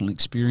international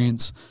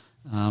experience.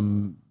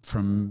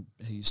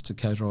 He used to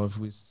co-drive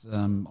with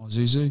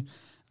Isuzu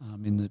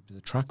in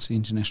the trucks, the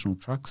international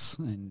trucks,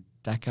 and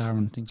Dakar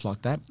and things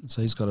like that.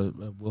 So he's got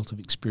a wealth of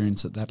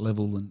experience at that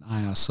level in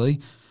ARC.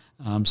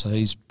 So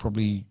he's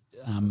probably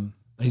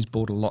he's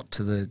brought a lot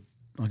to the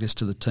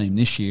team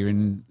this year,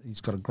 and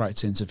he's got a great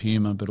sense of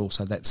humour, but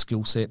also that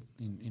skill set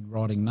in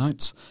writing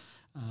notes.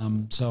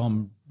 So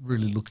I'm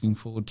really looking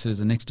forward to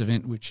the next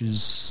event, which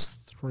is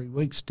 3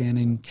 weeks down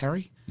in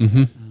Carry,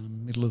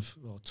 middle of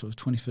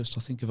 21st,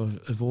 I think,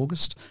 of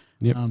August.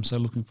 Yep. So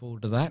looking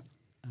forward to that.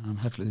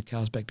 Hopefully the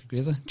car's back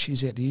together.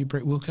 Cheers out to you,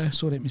 Brett Wilco.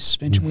 Sort out my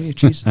suspension, will you?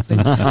 Cheers.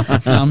 Thanks.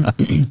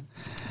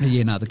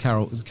 The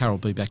car will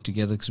be back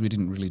together because we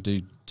didn't really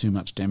do too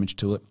much damage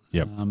to it.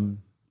 Yep.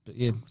 But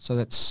yeah, so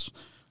that's,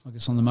 I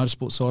guess, on the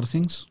motorsport side of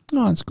things.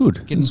 Oh, it's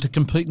good. Getting to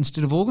compete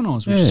instead of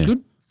organise, which is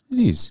good. It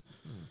is.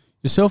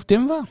 Yourself,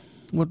 Denver?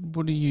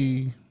 What do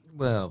you...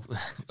 Well,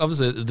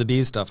 obviously the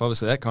beer stuff,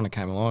 obviously that kind of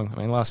came along.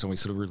 I mean, last time we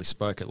sort of really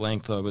spoke at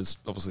length,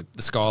 obviously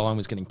the Skyline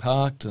was getting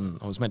parked and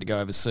I was meant to go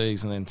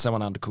overseas, and then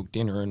someone undercooked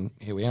dinner and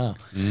here we are.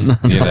 Yeah,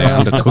 they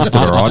undercooked it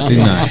all right,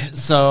 didn't they?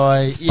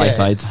 So Space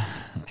aids.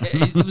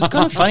 It was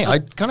kind of funny. I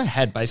kind of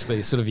had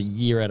basically sort of a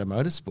year out of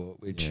motorsport,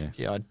 which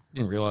I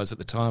didn't realise at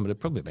the time, but it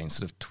probably been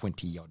sort of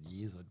 20-odd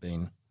years I'd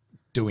been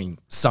doing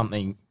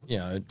something,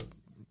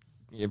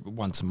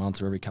 once a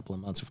month or every couple of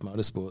months with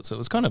motorsport. So it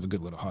was kind of a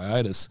good little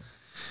hiatus.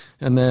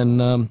 And then,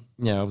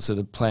 obviously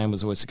the plan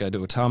was always to go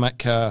do a tarmac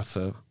car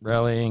for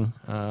rallying.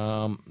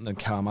 The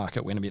car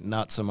market went a bit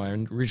nuts, so my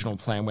original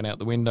plan went out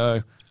the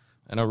window.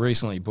 And I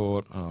recently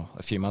bought,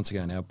 a few months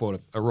ago now,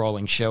 bought a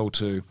rolling shell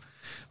to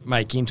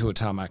make into a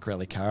tarmac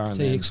rally car. And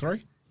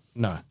TX3?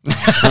 No.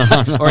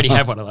 Already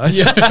have one of those.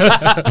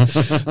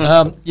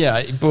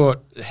 I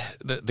bought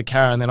the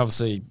car, and then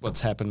obviously what's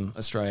happened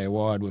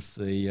Australia-wide with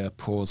the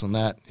pause on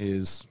that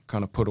is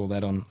kind of put all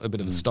that on a bit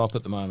of a stop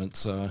at the moment.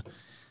 So...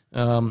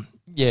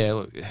 Yeah,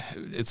 look,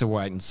 it's a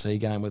wait and see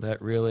game with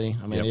that, really.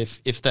 I mean,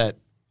 if the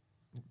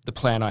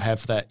plan I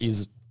have for that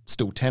is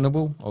still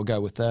tenable, I'll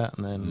go with that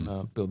and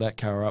then build that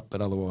car up.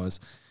 But otherwise,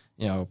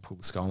 I'll pull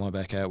the Skyline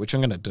back out, which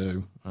I'm going to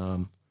do.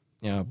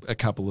 A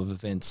couple of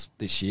events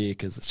this year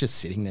because it's just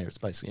sitting there. It's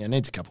basically it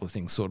needs a couple of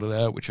things sorted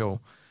out, which I've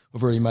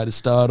already made a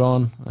start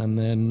on, and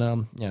then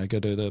go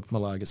do the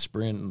Malaga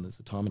Sprint, and there's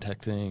the time attack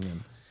thing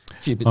and a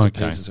few bits and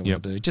pieces I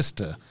want to do just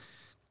to,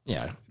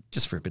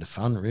 just for a bit of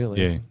fun,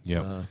 really.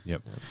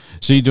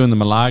 So you're doing the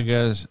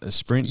Malaga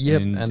Sprint?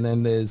 Yep, and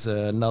then there's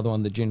another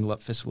one, the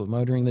Joondalup Festival of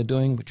Motoring they're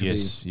doing, which will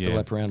be the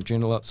lap around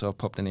Joondalup, so I've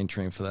popped an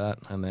entry in for that.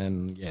 And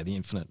then, the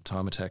Infinite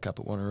Time Attack up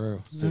at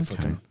Wanneroo. See if I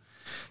can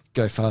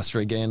go faster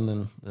again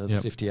than the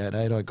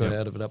 58.8 I got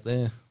out of it up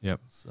there. Yep.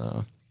 So,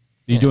 Are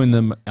you doing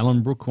the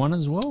Ellenbrook one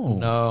as well? Or?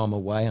 No, I'm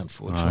away,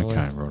 unfortunately.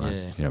 Okay, right.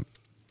 Yeah. Yep.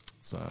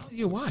 So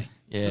you're away.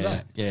 Yeah. For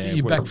that. Yeah.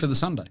 You're back for the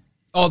Sunday.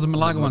 Oh, the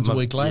Malaga one's a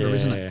week later,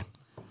 isn't it?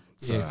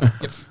 So,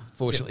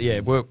 fortunately,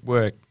 work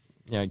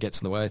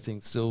gets in the way of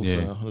things still.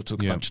 So I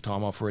took a bunch of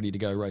time off ready to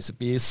go race at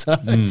beers. So,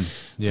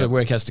 so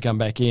work has to come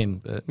back in.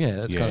 But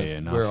that's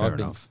kind of where I've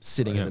been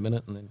sitting at the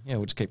minute. And then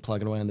we'll just keep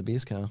plugging away on the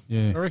beers car.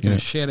 I reckon a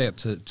shout out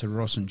to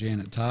Ross and Jan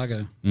at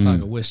Targa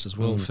West as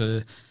well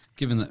for,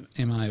 given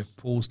that MA have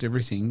paused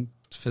everything,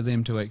 for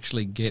them to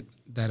actually get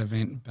that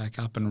event back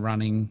up and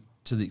running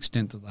to the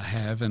extent that they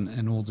have,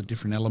 and all the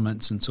different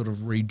elements, and sort of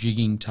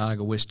rejigging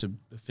Targa West to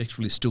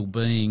effectively still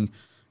being,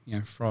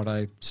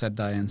 Friday,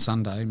 Saturday and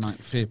Sunday.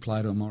 Mate, fair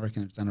play to them. I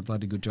reckon they've done a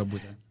bloody good job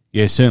with that.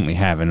 Yeah, certainly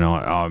have. And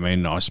I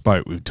mean, I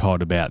spoke with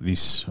Todd about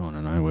this, I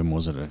don't know, when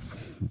was it?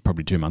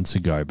 Probably 2 months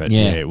ago. But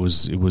it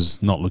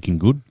was not looking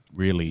good,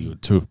 really,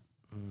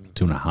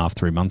 2.5,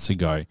 3 months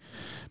ago.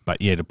 But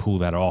to pull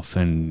that off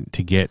and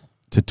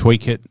to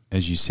tweak it,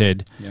 as you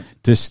said,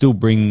 to still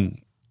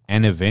bring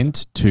an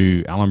event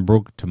to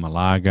Ellenbrook, to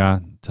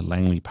Malaga, to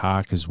Langley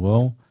Park as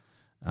well.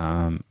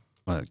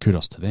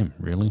 Kudos to them,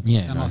 really.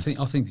 Yeah, and I think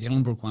the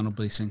Ellenbrook one will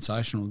be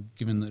sensational,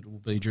 given that it will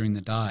be during the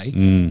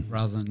day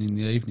rather than in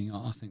the evening.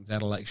 I think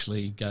that'll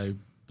actually go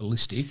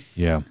ballistic.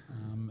 Yeah,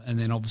 and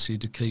then obviously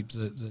to keep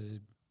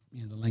the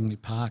Langley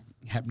Park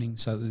happening,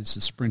 so that it's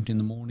a sprint in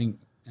the morning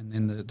and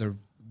then the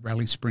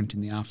rally sprint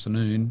in the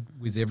afternoon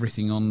with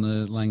everything on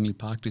the Langley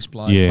Park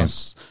display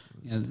plus.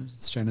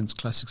 Shannon's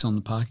Classics on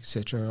the park,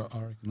 etc. I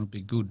reckon will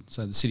be good.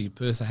 So the City of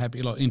Perth are happy.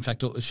 In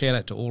fact, a shout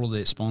out to all of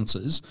their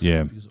sponsors.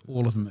 Yeah, because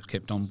all of them have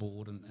kept on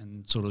board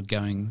and sort of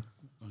going,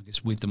 I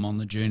guess, with them on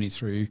the journey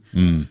through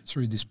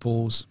this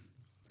pause.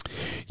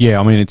 Yeah,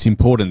 I mean, it's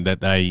important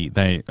that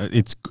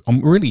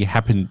I'm really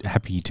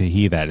happy to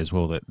hear that as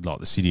well. That like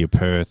the City of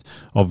Perth,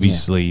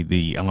 obviously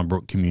the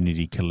Ellenbrook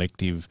Community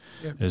Collective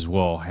as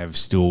well have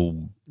still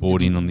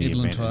bought in on the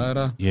Midland event.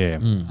 Toyota. Yeah,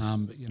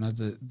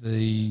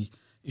 but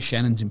the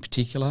Shannon's in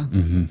particular,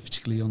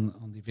 particularly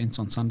on the events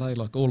on Sunday,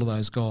 like all of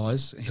those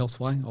guys,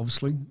 Healthway,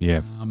 obviously.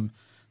 Yeah.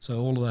 So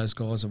all of those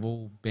guys have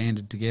all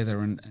banded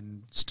together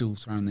and still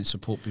thrown their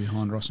support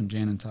behind Ross and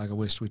Jan and Targa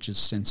West, which is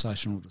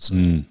sensational to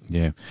see.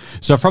 Yeah.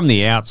 So from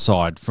the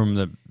outside, from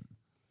the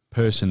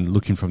person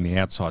looking from the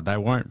outside, they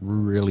won't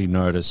really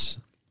notice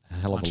a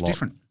hell of a lot.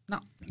 Different. No.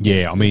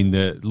 Yeah, I mean,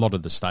 a lot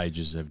of the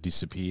stages have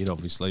disappeared,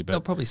 obviously. But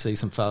they'll probably see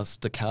some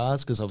faster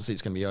cars because obviously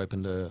it's going to be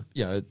open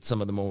to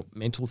some of the more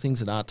mental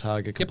things that aren't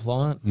Targa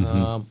compliant,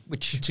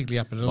 which particularly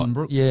up at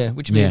Ellenbrook.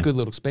 Which would be a good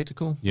little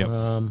spectacle.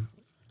 Yeah.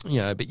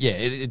 But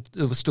it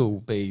will still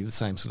be the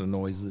same sort of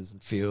noises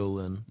and feel,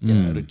 and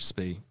it'll just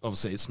be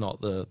obviously it's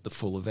not the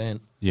full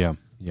event. Yeah.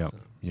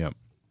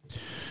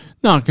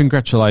 No,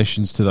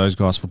 congratulations to those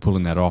guys for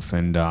pulling that off,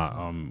 and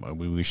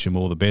we wish them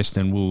all the best.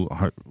 And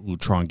we'll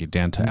try and get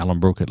down to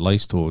Ellenbrook at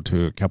least, or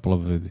to a couple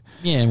of the.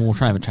 Yeah, and we'll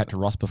try and have a chat to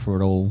Ross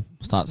before it all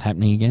starts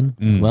happening again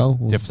as well.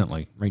 We'll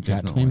definitely reach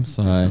out to him.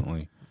 So.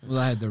 Definitely. Well,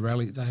 they had the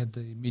rally. They had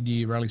the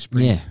mid-year rally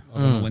sprint. Yeah. I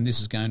don't know when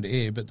this is going to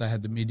air, but they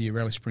had the mid-year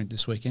rally sprint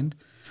this weekend,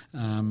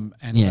 and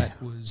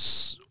that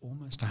was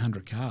almost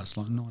 100 cars,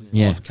 like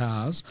 95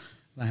 cars.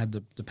 They had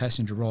the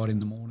passenger ride in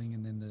the morning,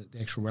 and then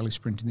the actual rally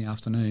sprint in the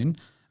afternoon.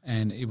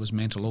 And it was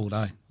mental all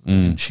day.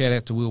 And shout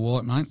out to Will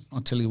White, mate.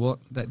 I'll tell you what,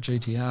 that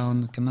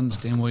GTR, I can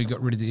understand why he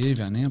got rid of the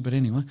Evo now, but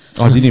anyway.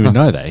 I didn't even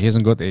know that. He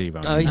hasn't got the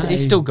Evo. No,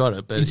 he's still got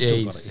it, but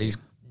he's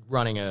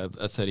running a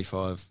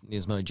 35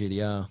 Nismo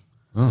GTR.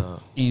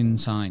 So.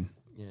 Insane.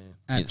 Yeah.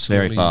 Absolutely it's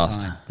very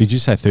fast. Insane. Did you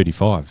say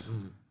 35?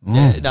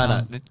 Yeah,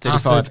 no,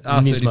 35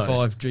 Nismo.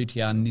 R35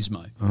 GTR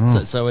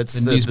Nismo. So it's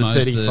the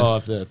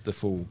 35, the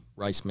full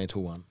race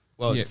metal one.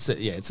 Well, it's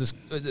just,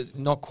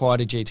 not quite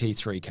a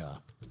GT3 car.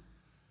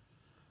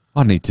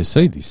 I need to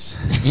see this.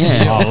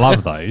 Yeah. I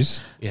love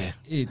those. Yeah.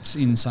 It's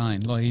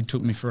insane. Like, he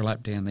took me for a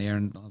lap down there,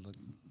 and I was like,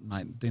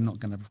 mate, they're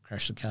not going to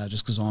crash the car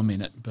just because I'm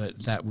in it.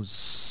 But that was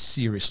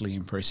seriously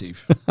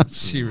impressive.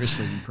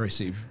 Seriously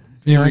impressive.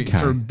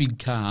 For a big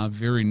car,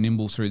 very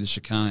nimble through the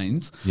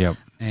chicanes. Yep.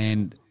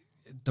 And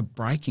the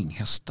braking,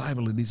 how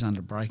stable it is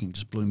under braking,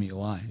 just blew me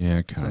away. Yeah,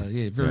 okay. So,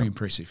 very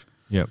impressive.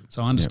 Yep.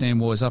 So I understand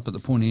why he's up at the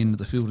pointy end of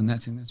the field in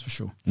that thing, that's for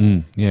sure.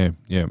 Yeah.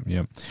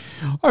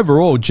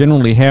 Overall,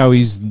 generally, how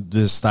is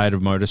the state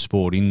of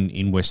motorsport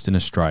in Western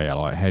Australia?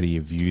 Like, how do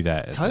you view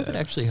that? COVID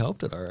actually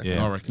helped it, I reckon.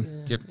 Yeah. I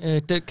reckon. Yep. Yeah,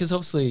 because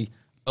obviously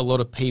a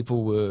lot of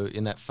people were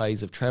in that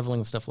phase of travelling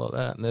and stuff like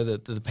that, and they're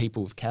the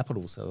people with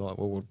capital. So they're like,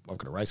 well, I've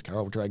got a race car,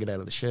 I'll drag it out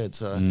of the shed.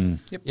 So,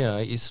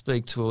 you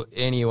speak to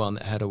anyone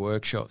that had a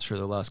workshop through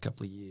the last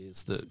couple of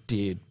years that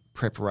did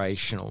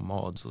preparation or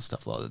mods or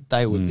stuff like that,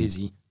 they were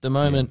busy. The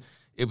moment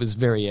it was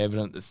very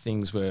evident that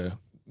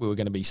we were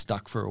going to be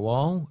stuck for a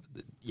while,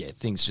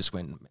 things just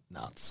went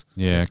nuts.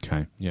 Yeah,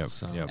 okay. Yep.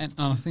 So- Yep. And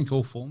I think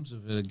all forms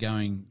of it are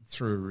going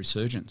through a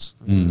resurgence.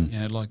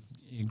 Like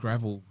in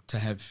gravel, to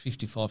have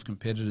 55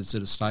 competitors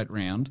at a state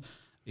round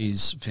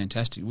is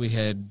fantastic. We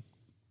had,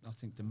 I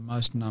think, the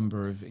most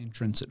number of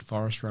entrants at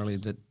Forest Rally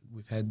that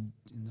we've had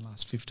in the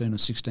last 15 or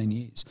 16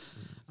 years.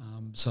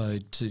 So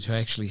to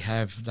actually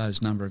have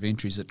those number of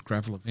entries at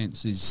gravel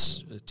events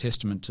is a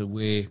testament to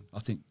where I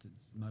think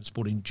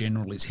motorsport in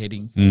general is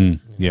heading.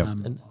 Yep.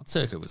 And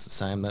circuit was the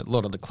same. That a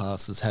lot of the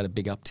classes had a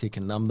big uptick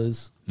in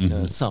numbers.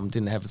 Some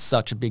didn't have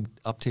such a big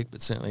uptick,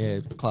 but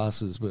certainly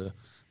classes were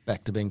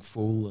back to being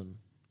full and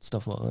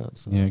stuff like that.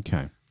 So, Yeah,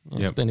 okay.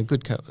 it's been a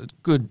good,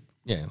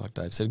 like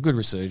Dave said, a good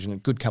resurgence, a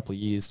good couple of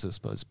years to, I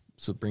suppose,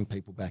 sort of bring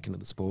people back into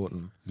the sport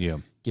and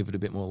give it a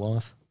bit more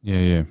life.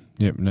 Yeah.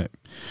 Yep. No.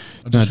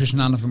 I just wish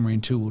none of them were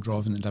in two-wheel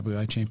drive in the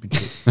WA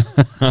Championship.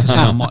 'Cause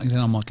then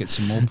I might get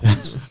some more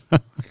points.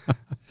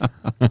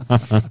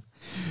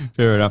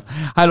 Fair enough.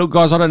 Hey, look,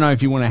 guys, I don't know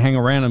if you want to hang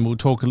around and we'll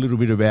talk a little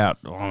bit about.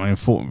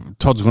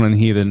 Todd's gone in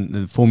here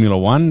the Formula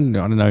One.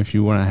 I don't know if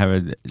you want to have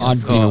a. I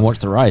didn't even watch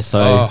the race,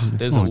 so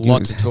There's a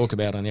lot to talk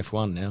about on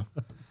F1 now.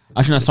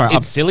 actually, no, sorry.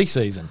 It's silly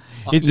season.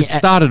 It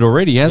started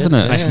already, hasn't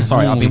it? Actually,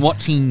 sorry, I've been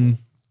watching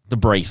the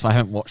briefs. I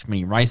haven't watched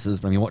many races,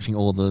 but I've been watching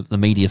all the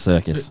media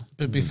circus.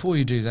 But before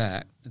you do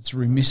that, it's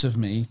remiss of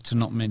me to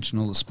not mention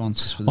all the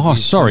sponsors for the Oh,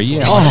 Beers sorry.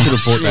 24. Yeah, I should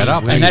have brought that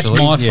up. And that's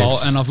actually. my Yes.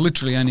 fault, and I've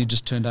literally only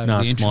just turned over No,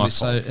 the it's entry my list.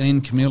 So,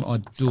 Ian, Camille, I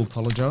do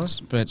apologise,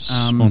 but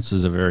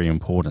Sponsors are very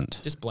important.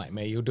 Just blame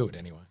me. You'll do it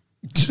anyway.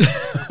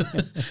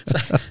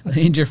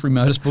 Ian Jeffrey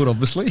Motorsport,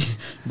 obviously,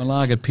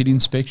 Malaga Pit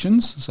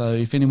Inspections. So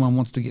if anyone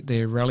wants to get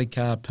their rally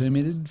car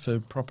permitted for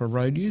proper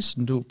road use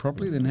and do it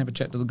properly, then have a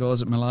chat to the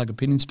guys at Malaga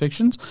Pit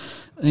Inspections.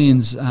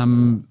 Ian's,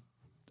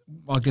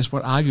 I guess,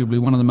 arguably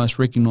one of the most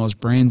recognised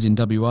brands in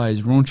WA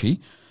is Raunchy.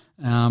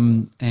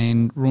 And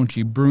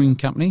Raunchy Brewing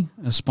Company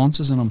are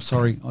sponsors, and I'm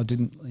sorry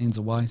Ian's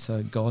away,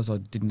 so guys, I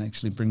didn't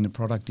actually bring the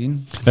product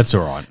in. That's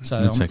all right.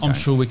 So That's I'm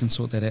sure we can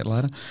sort that out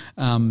later.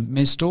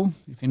 Mezstore,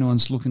 if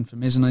anyone's looking for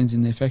mezzanines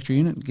in their factory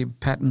unit, give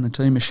Pat and the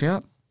team a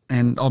shout.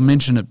 And I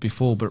mentioned it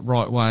before, but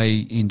Right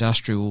Way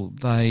Industrial,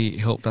 they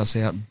helped us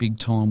out big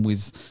time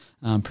with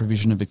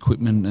provision of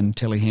equipment and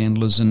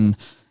telehandlers and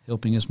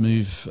helping us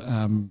move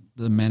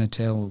the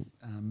Manitou,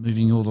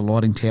 moving all the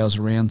lighting towers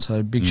around.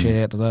 So big shout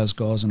out to those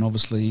guys, and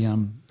obviously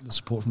the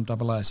support from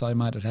AASA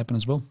made it happen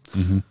as well.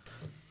 Mm-hmm.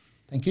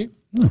 Thank you.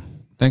 Oh,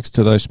 thanks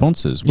to those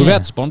sponsors.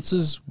 Without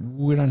sponsors,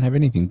 we don't have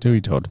anything, do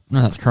we, Todd?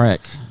 No, that's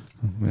correct.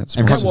 Without Is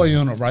that sponsors. why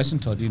you're not racing,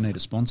 Todd? You need a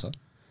sponsor.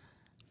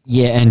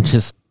 Yeah, and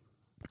just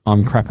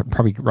I'm crap at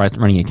probably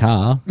running a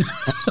car.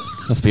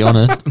 Let's be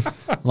honest.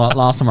 Like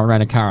last time I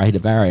ran a car, I hit a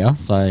barrier,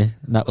 so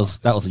that was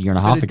a year and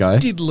a half But ago.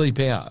 it did leap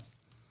out.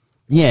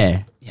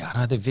 Yeah, Yeah, I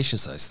know they're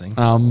vicious, those things.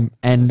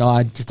 and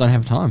I just don't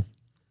have time.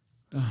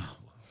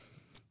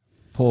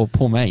 Poor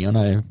me. I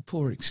know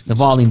Poor excuse. the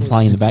violin's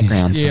playing in the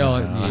background.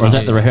 Yeah, Or is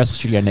that the rehearsal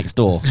studio next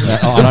door?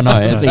 I don't know.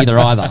 It's either.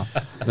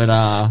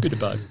 But bit of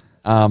both.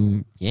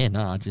 yeah,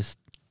 no, I just.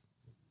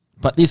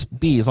 But this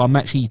beers, I'm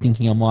actually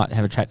thinking I might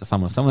have a chat to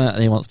someone. If someone out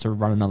there wants to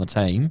run another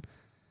team,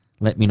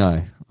 let me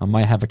know. I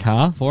may have a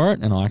car for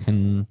it, and I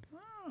can.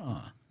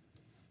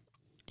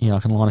 Yeah, I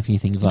can line a few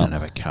things You up. don't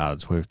have a car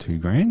that's worth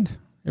 $2,000.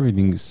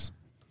 Everything's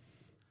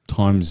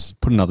times.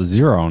 Put another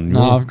zero on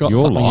No, your, I've got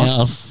your something line.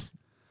 else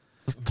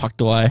just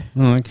tucked away.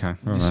 Oh, okay. All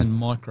right. Listen,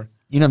 micro.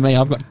 You know me,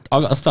 I've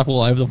got stuff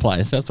all over the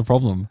place. That's the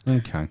problem.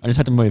 Okay. I just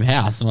had to move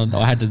house, and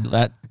I had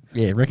to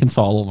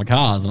reconcile all my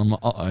cars, and I'm like,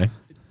 uh-oh.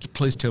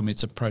 Please tell me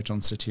it's a Proton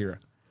Satira.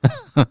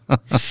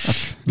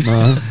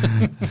 No.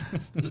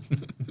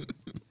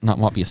 No, it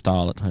might be a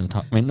Starlet.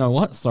 I mean, no,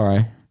 what?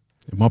 Sorry.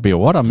 It might be a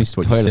what? I missed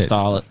what you Toyota said.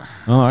 Starlet.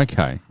 Oh,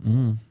 okay.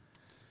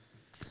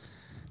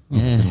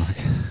 Yeah.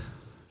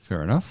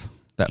 Fair enough.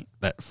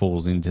 That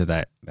falls into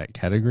that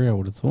category, I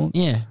would have thought.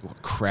 Yeah.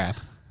 What crap.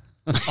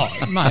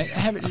 Oh,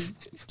 mate,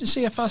 to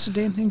see how fast the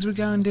damn things were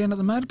going down at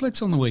the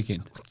Motorplex on the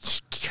weekend.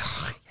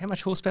 How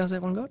much horsepower's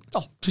that one got?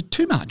 Oh,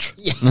 too much.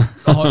 Yeah.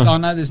 I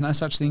know there's no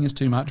such thing as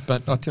too much,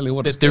 but I tell you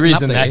what, it's There getting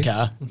is in up that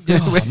there.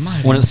 car. Oh,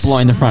 mate, When it's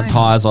blowing the front insane.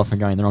 tyres off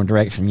and going the wrong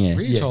direction, yeah.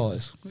 Rear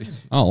tyres.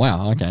 Oh,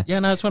 wow, okay. Yeah,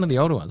 no, it's one of the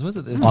older ones. Was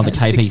it? Oh, the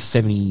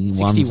KP71s.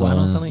 61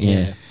 or something?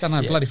 Yeah. Don't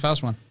know, bloody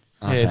fast one.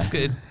 Yeah, it's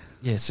good.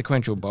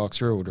 sequential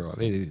box rear-wheel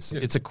drive. It is.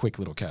 It's a quick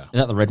little car. Is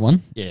that the red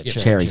one? Yeah,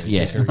 Cherries.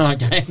 Yeah.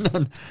 Okay.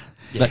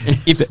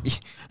 If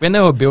when they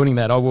were building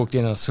that, I walked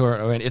in and I saw it.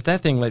 I went, if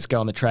that thing lets go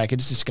on the track,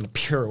 it's just going to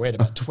pirouette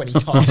about 20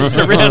 times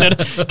around it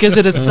because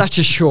it is such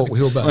a short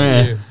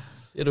wheelbase. Yeah.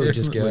 It'll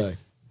just go.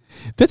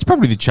 That's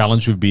probably the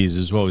challenge with beers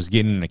as well, is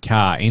getting in a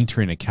car,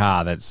 entering a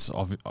car that's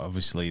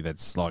obviously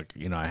that's like,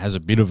 has a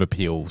bit of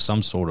appeal,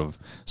 some sort of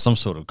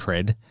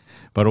cred,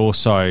 but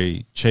also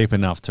cheap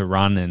enough to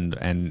run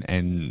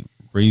and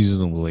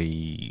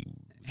reasonably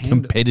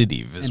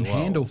competitive as and well.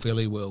 handle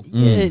fairly well.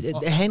 Yeah,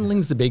 the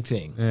handling's the big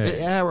thing.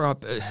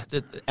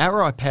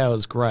 Outright power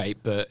is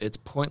great, but it's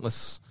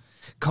pointless.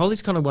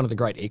 Colley's kind of one of the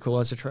great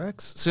equaliser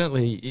tracks.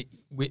 Certainly,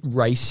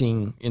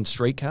 racing in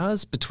street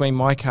cars, between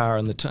my car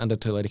and the under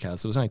 2 litre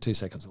cars, there was only 2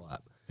 seconds a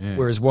lap. Yeah.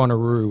 Whereas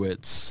Wanneroo,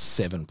 it's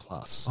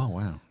 7+. Oh,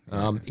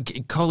 wow.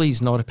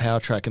 Colley's not a power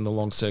track in the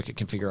long circuit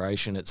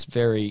configuration. It's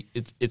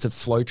a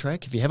flow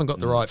track. If you haven't got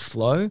the right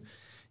flow,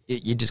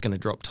 you're just going to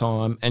drop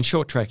time. And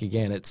short track,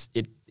 again, it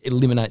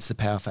eliminates the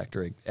power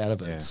factor out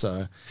of it. Yeah.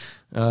 So,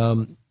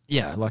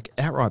 like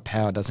outright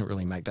power doesn't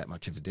really make that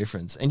much of a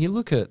difference. And you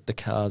look at the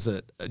cars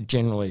that are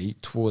generally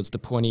towards the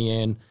pointy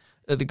end.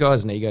 The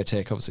guys in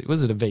Egotech, obviously,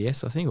 was it a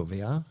VS, I think, or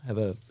VR? Have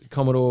a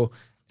Commodore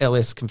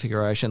LS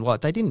configuration.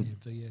 Like, they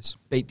didn't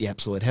beat the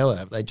absolute hell out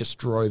of it. They just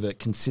drove it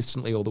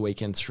consistently all the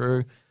weekend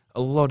through.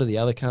 A lot of the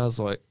other cars,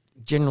 like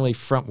generally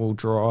front-wheel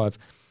drive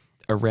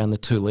around the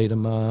 2 litre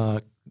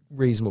mark,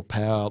 reasonable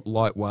power,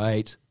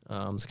 lightweight.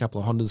 There's a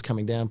couple of Hondas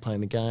coming down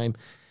playing the game.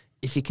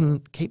 If you can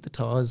keep the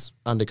tyres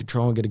under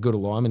control and get a good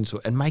alignment into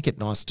it and make it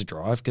nice to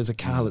drive, because a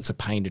car that's a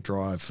pain to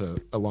drive for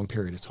a long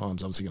period of time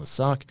is obviously going to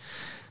suck.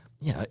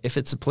 If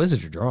it's a pleasure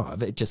to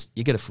drive,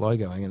 you get a flow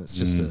going and it's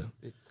just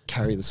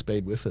carry the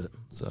speed with it.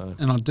 So,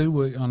 and I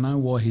know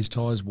why his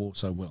tyres wore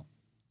so well.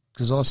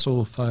 Because I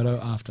saw photo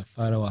after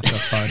photo after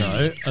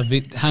photo of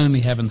it only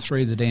having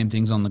 3 of the damn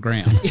things on the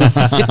ground. So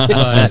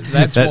that's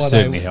that why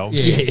certainly helps.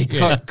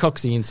 It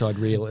cocks the inside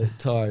rear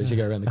tyre as you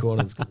go around the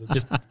corners because it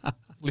just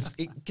lifts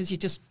because you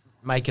just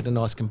make it a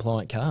nice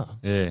compliant car.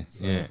 Yeah,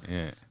 So,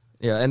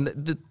 yeah. and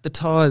the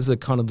tyres are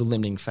kind of the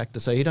limiting factor.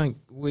 So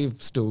we've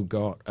still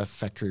got a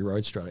factory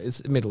road strut. It's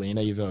admittedly an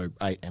Evo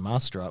 8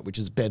 MR strut, which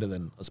is better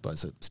than, I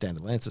suppose, a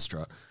standard Lancer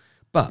strut.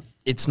 But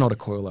it's not a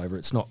coilover.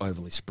 It's not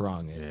overly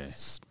sprung.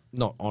 It's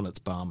not on its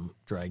bum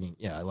dragging.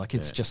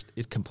 Just,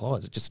 it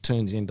complies. It just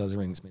turns in, does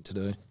everything it's meant to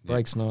do.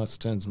 Brakes nice,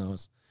 turns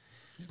nice,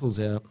 pulls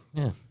out.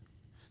 Yeah.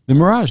 The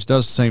Mirage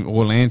does seem,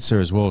 or Lancer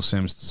as well,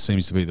 seems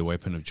to be the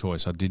weapon of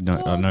choice. I did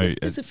know. I know.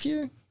 There's a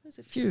few.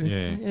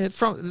 Yeah.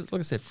 Like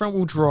I said, front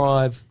wheel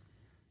drive,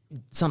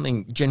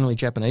 something generally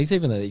Japanese,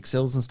 even the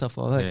Excels and stuff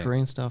like that, Yeah.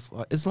 Korean stuff.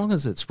 As long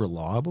as it's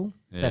reliable,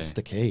 Yeah. that's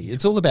the key.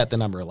 It's all about the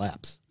number of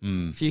laps.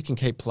 Mm. If you can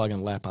keep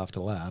plugging lap after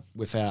lap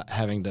without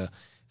having to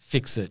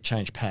fix it,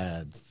 change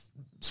pads,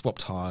 swap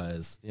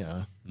tires,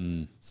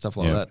 stuff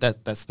like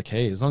that. That's the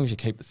key. As long as you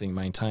keep the thing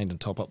maintained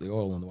and top up the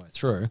oil on the way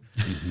through.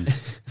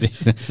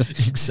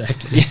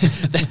 Exactly.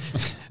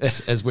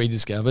 as we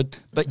discovered.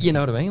 But you know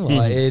what I mean?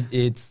 Like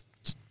it's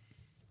just,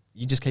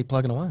 you just keep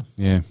plugging away.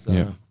 Yeah, So,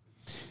 yeah.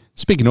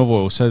 Speaking of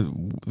oil, so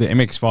the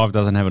MX-5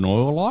 doesn't have an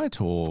oil light,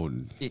 or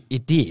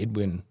It did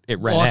when it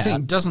ran Well, I out.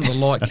 think, doesn't the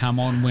light come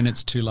on when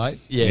it's too late?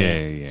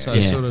 yeah. So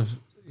Yeah. sort of,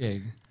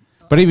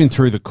 But even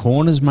through the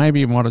corners,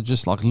 maybe it might have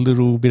just like a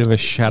little bit of a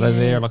shadow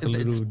there, like a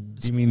it's- little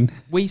dimming.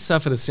 We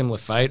suffered a similar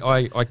fate.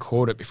 I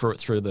caught it before it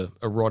threw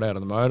a rod out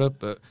of the motor,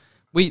 but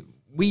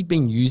we'd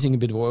been using a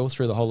bit of oil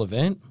through the whole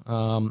event,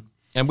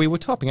 and we were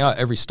topping out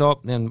every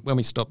stop. Then when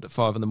we stopped at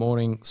 5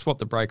 a.m, swapped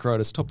the brake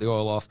rotors, topped the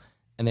oil off,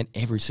 and then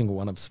every single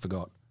one of us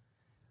forgot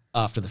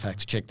after the fact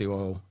to check the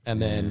oil.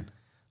 And then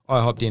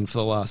I hopped in for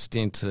the last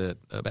stint at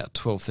about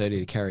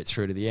 12:30 to carry it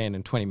through to the end,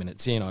 and 20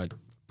 minutes in, I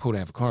pulled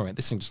out of a corner and went,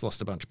 this thing just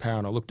lost a bunch of power,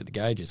 and I looked at the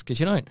gauges, because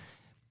you don't,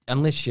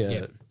 unless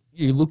you're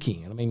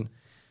looking, I mean,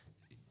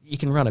 you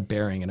can run a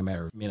bearing in a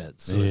matter of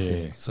minutes sort of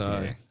thing.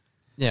 So,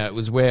 it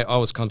was where I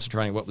was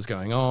concentrating what was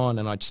going on,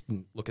 and I just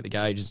didn't look at the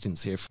gauges, didn't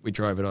see if we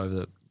drove it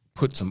over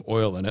put some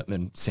oil in it and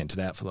then sent it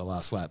out for the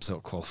last lap, so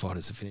it qualified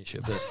as a finisher.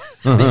 But,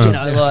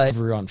 like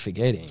everyone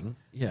forgetting,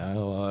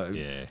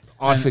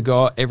 I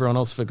forgot, everyone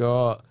else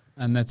forgot.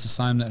 and that's the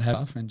same that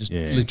happened and just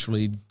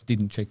literally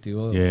didn't check the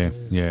oil.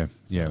 Yeah.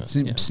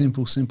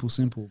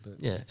 Simple, but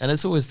Yeah, and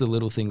it's always the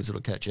little things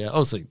that'll catch you out.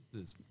 Obviously,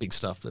 there's big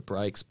stuff that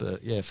breaks,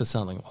 but for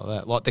something like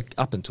that, like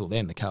up until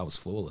then, the car was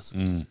flawless.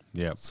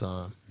 Yeah.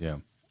 So Yeah.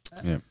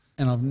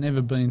 And I've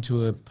never been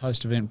to a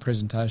post-event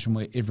presentation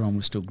where everyone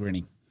was still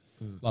grinning.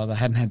 Like they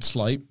hadn't had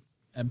sleep,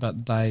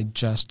 but they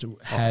just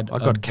had I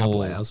got a couple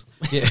ball. hours.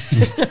 Yeah,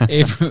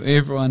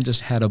 everyone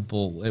just had a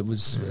ball. It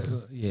was,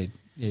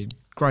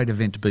 great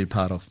event to be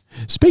part of.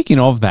 Speaking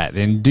of that,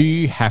 then, do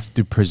you have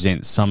to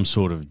present some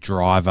sort of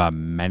driver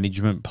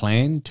management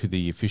plan to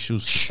the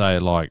officials to say,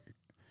 like,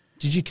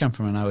 Did you come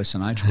from an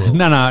OS&H world?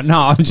 no,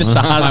 I'm just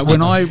Mate, asking.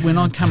 when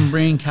I come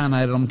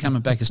reincarnated, I'm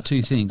coming back as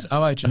two things: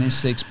 OH and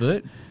S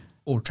expert,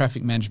 or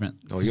traffic management.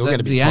 Oh, you're going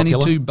to be the popular.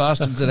 only two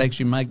bastards that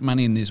actually make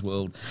money in this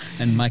world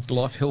and make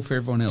life hell for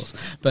everyone else.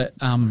 But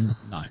no.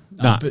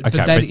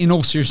 But in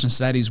all seriousness,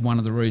 that is one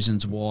of the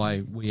reasons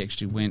why we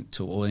actually went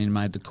to or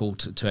made the call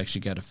to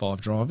actually go to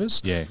 5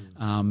 drivers. Yeah.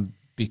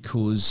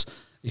 Because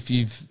if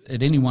you've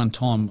at any one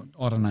time,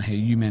 I don't know how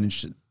you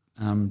managed it,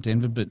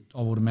 Denver, but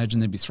I would imagine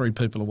there'd be 3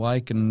 people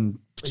awake and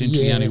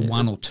potentially only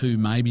 1 or 2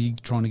 maybe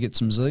trying to get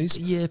some Z's.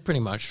 Yeah, pretty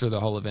much through the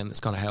whole event.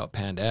 That's kind of how it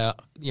panned out.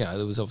 You know,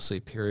 there was obviously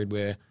a period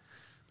where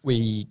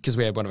because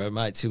we had one of our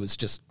mates who was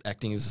just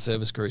acting as a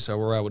service crew, so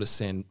we were able to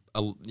send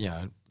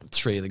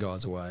 3 of the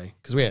guys away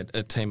because we had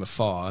a team of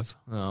 5.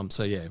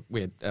 So yeah,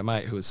 we had a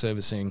mate who was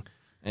servicing,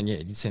 and yeah,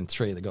 you send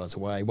 3 of the guys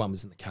away. 1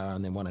 was in the car,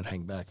 and then 1 had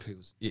hang back who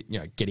was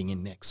getting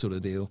in next sort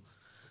of deal.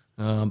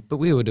 But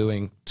we were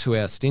doing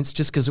 2-hour stints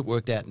just because it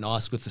worked out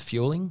nice with the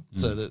fueling,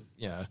 so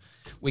that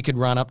we could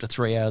run up to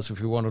 3 hours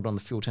if we wanted on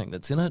the fuel tank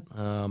that's in it.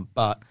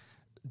 But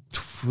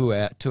 2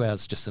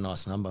 hours is just a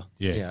nice number.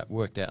 Yeah, it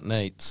worked out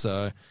neat.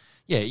 So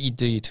yeah, you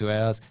do your 2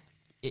 hours.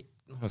 I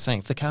was saying,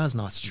 if the car's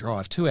nice to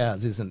drive, 2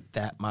 hours isn't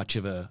that much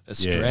of a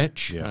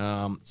stretch.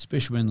 Yeah.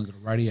 Especially when they've got a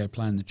radio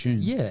playing the tune.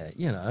 Yeah,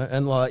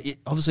 and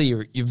obviously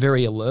you're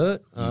very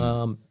alert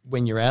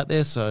when you're out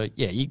there. So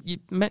yeah,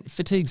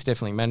 fatigue's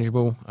definitely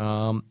manageable.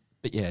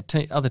 But yeah,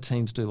 other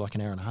teams do like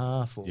an hour and a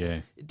half. Or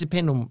it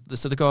depend on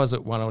the guys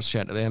that I was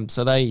chatting to them.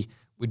 So they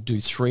would do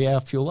 3-hour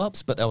fuel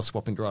ups, but they were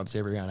swapping drivers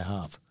every hour and a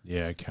half.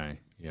 Yeah, okay.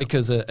 Yep.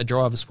 Because a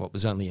driver swap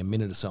was only a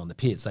minute or so on the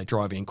pits. They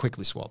drive in,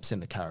 quickly swap,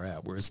 send the car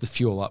out, whereas the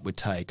fuel up would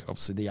take,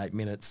 obviously, the 8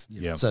 minutes.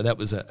 Yep. So that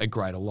was a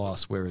greater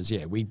loss, whereas,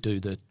 yeah, we do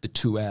the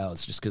 2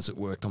 hours just because it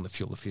worked on the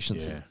fuel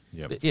efficiency.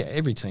 Yeah, But, yeah,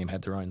 every team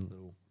had their own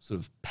little sort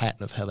of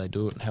pattern of how they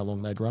do it and how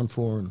long they'd run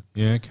for. And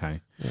yeah, okay.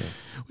 Yeah.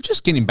 Well,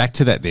 just getting back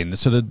to that then.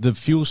 So the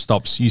fuel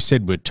stops you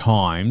said were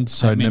timed.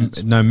 So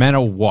no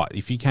matter what,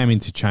 if you came in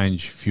to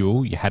change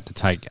fuel, you had to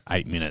take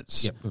 8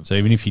 minutes. Yep. So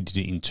even if you did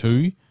it in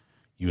 2,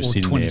 you were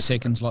sitting 20 there.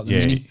 seconds like the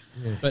mini.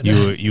 Yeah. But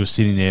You were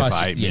sitting there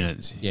for 8 yeah,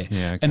 minutes. Yeah.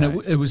 Okay. And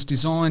it was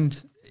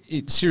designed,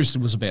 it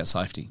seriously was about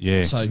safety.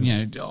 Yeah. So, I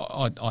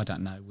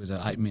don't know whether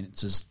 8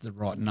 minutes is the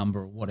right number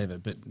or whatever,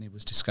 but there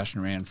was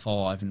discussion around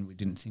 5 and we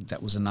didn't think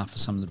that was enough for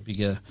some of the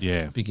bigger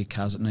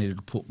cars that needed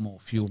to put more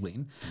fuel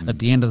in. At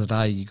the end of the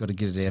day, you've got to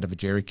get it out of a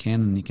jerry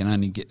can and you can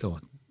only get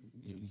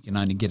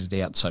it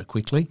out so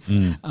quickly.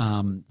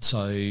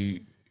 So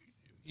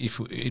if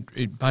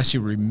it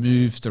basically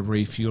removed the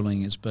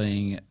refueling as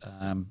being,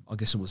 I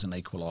guess it was an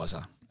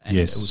equaliser. And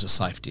yes. It was a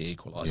safety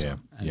equaliser.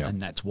 Yeah. And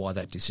that's why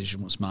that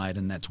decision was made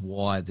and that's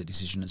why the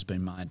decision has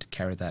been made to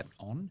carry that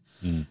on.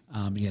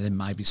 There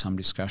may be some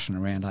discussion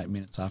around 8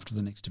 minutes after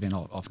the next event.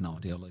 I've no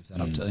idea. I'll leave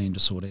that up to Ian to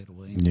sort out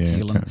or Ian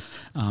Keelan.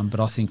 Okay. But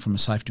I think from a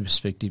safety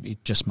perspective,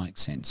 it just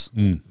makes sense.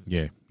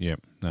 Yeah,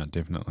 no,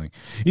 definitely.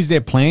 Is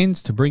there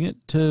plans to bring it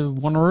to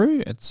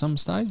Wanneroo at some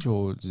stage,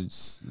 or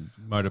is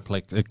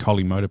Motorplex,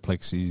 Collie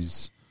Motorplex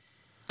is?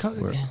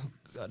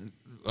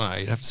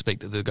 You'd have to speak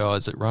to the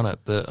guys that run it,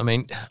 but I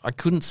mean, I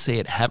couldn't see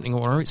it happening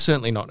on Wanneroo.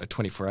 Certainly not in a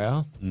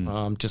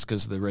 24-hour, just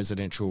because of the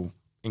residential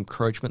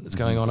encroachment that's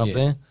going on up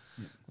there.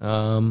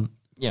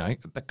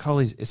 But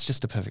Collie's, it's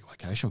just a perfect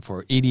location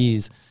for it. It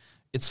is.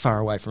 It's far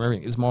away from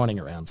everything. There's mining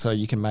around, so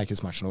you can make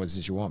as much noise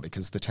as you want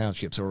because the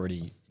township's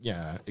already,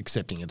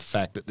 accepting of the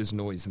fact that there's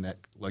noise in that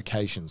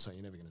location, so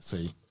you're never going to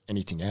see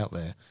anything out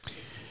there. A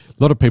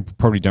lot of people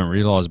probably don't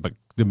realise, but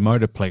the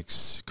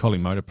Motorplex, Collie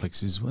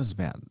Motorplex, is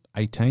about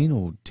 18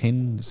 or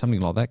 10, something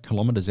like that,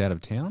 kilometres out of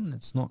town.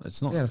 It's not.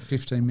 Yeah,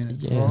 15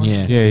 minutes. Yeah.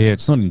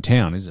 It's not in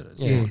town, is it?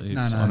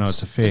 I know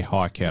it's a fair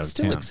hike out of town. It's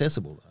still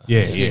accessible, though.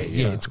 Yeah.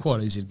 It's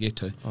quite easy to get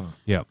to.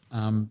 Yeah.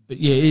 But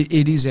yeah,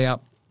 it is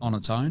out on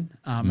its own,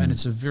 and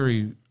it's a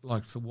very,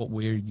 for what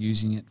we're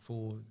using it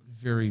for,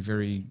 very,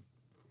 very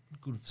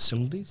good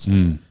facilities.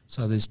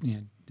 So there's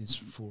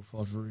 4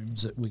 or 5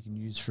 rooms that we can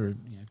use for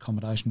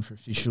accommodation for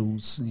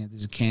officials.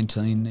 There's a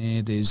canteen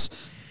there. There's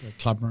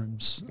club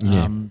rooms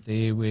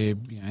there where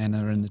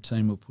Anna and the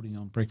team were putting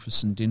on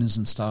breakfasts and dinners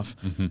and stuff.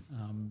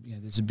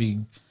 There's a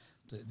big.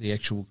 The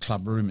actual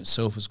club room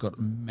itself has got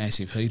a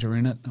massive heater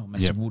in it, or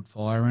massive wood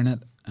fire in it.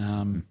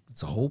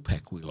 It's a whole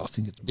pack wheel, I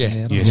think it's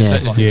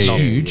it's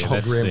huge.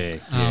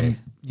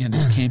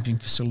 There's camping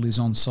facilities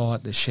on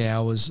site, there's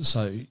showers.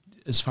 So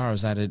as far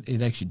as that,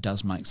 it actually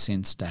does make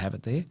sense to have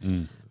it there.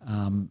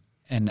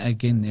 And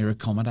again, they're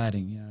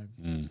accommodating,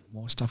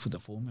 more stuff with the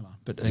formula.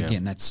 But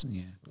again, that's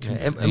and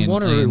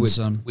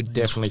Wanneroo would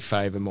definitely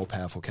favour more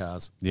powerful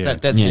cars. Yeah.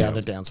 That's the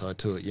other downside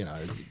to it.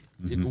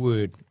 It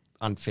would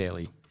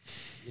unfairly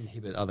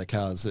inhibit other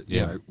cars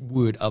that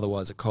would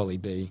otherwise at Collie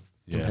be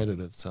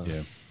competitive. So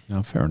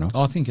no, fair enough.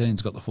 I think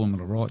Ian's got the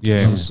formula right.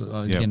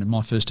 Again, in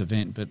my first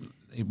event, but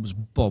it was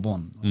bob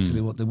on. I'll tell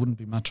you what, there wouldn't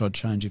be much I'd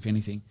change if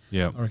anything.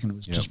 I reckon it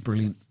was just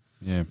brilliant.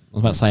 Yeah, I was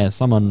about to say, as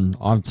someone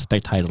I've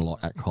spectated a lot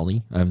at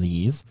Collie over the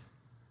years,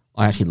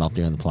 I actually love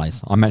doing the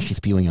place. I'm actually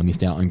spewing I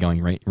missed out on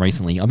going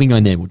recently. I've been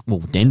going there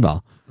with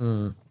Denver.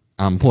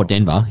 Poor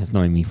Denver has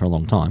known me for a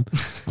long time.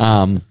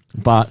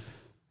 But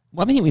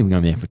I think we've been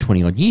going there for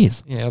 20 odd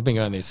years. Yeah, I've been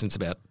going there since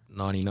about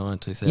 99,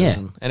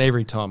 2000. And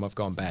every time I've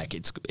gone back,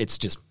 it's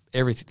just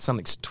everything.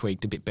 Something's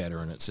tweaked a bit better,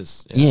 and it's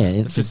just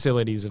the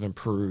facilities have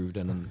improved,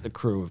 and the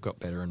crew have got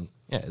better, and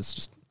it's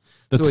just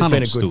The it's always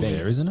been a tunnel's good still venue.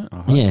 there, isn't it?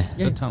 Yeah.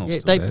 The tunnel's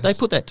still there. They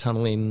put that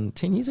tunnel in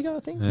 10 years ago, I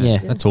think. Yeah,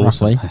 That's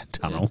awesome. roughly. That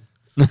tunnel.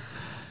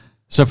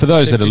 So for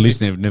those that are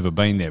listening who've never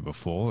been there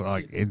before,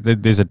 like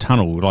there's a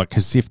tunnel, like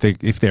because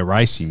if they're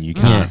racing, you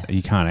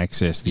can't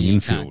access the You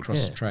infield. can't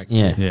cross the track.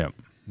 Yeah.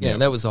 Yeah,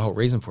 And that was the whole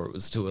reason for it,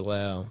 was to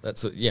allow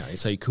so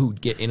you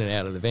could get in and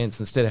out of the events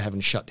instead of having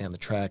to shut down the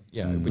track.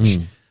 Which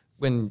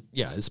when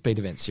a speed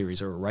event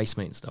series or a race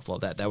meet and stuff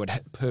like that, they would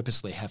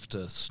purposely have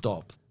to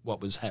stop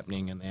what was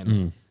happening and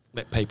then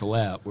let people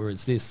out.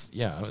 Whereas this,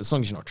 as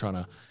long as you're not trying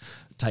to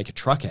take a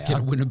truck out, Get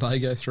a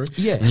Winnebago through.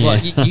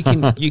 Like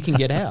you can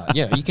get out.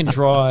 You can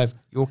drive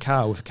your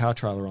car with a car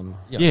trailer on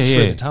through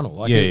the tunnel.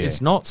 Like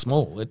it's not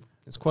small.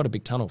 It's quite a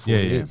big tunnel for what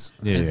it is.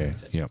 Yeah.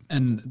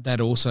 And that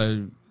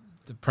also,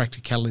 the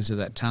practicalities of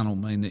that tunnel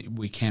mean that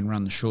we can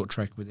run the short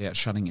track without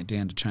shutting it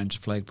down to change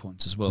the flag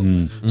points as well.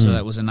 So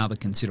that was another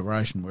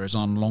consideration, whereas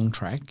on long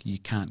track, you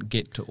can't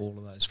get to all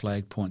of those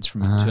flag points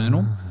from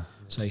internal,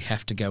 so you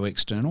have to go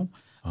external.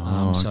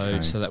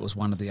 So that was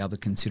one of the other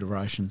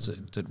considerations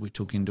that we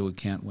took into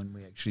account when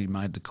we actually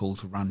made the call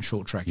to run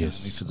short track only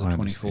for the I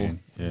 24. understand.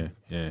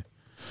 Yeah.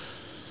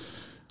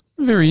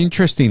 Very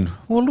interesting.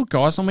 Well, look,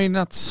 guys. I mean,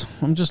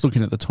 I'm just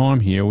looking at the time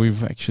here.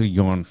 We've actually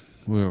gone.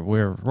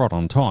 We're right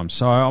on time.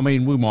 So I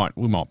mean, we might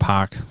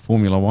park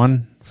Formula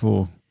One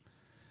for.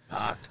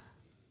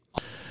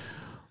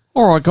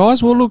 All right,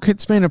 guys. Well, look,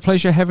 it's been a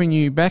pleasure having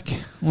you back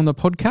on the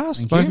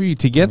podcast. Both of you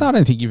together. I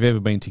don't think you've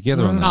ever been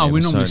together on that. No, we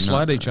episode, normally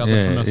slate each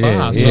other from afar.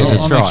 Yeah, so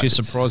that's I'm right. actually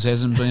surprised there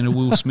hasn't been a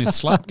Will Smith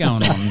slap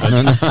going on.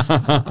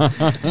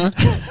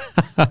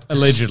 But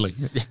allegedly.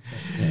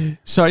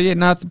 So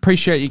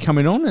appreciate you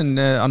coming on, and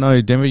I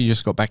know Denver, you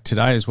just got back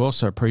today as well,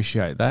 so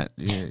appreciate that.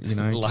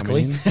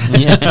 Luckily.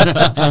 coming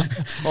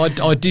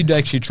in. I did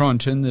actually try and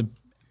turn the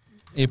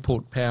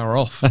airport power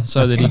off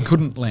so that he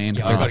couldn't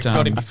land. I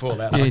got him before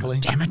that, luckily.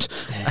 Damn it.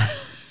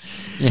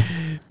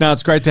 No,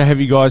 it's great to have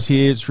you guys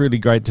here. It's really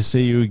great to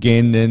see you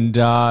again, and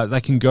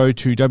they can go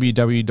to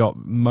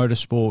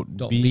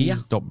www.motorsport.beer.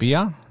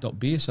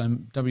 .beer, so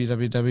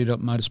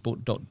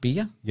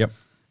www.motorsport.beer. Yep.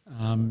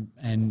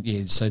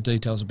 So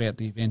details about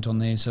the event on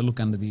there. So look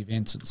under the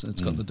events.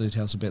 It's got the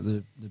details about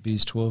the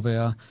Beers 12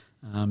 hour,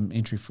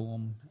 entry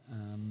form,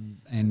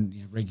 and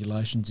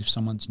regulations if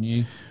someone's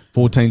new.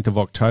 14th of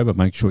October,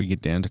 make sure you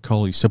get down to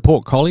Collie.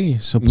 Support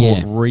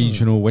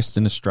regional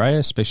Western Australia,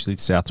 especially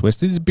the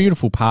southwest. It's a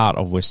beautiful part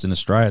of Western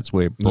Australia. It's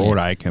where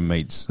Broadacre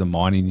meets the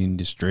mining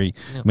industry,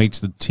 meets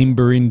the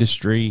timber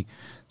industry.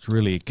 It's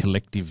really a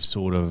collective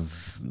sort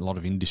of, a lot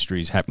of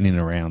industries happening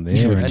around there.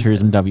 Sure,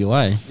 Tourism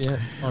WA. Yeah.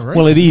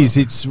 Well, it is.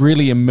 It's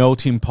really a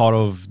melting pot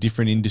of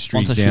different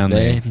industries Sponsorship down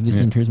there. If you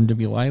visit Tourism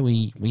WA,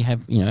 we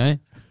have,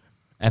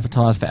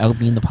 advertised for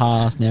Albany in the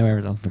past, now we're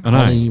advertising for I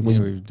know. Collie.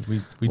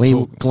 We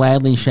talk-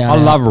 gladly shout I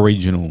out. love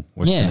regional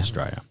Western Yeah.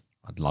 Australia.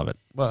 I'd love it.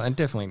 Well, and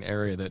definitely an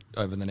area that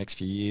over the next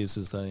few years,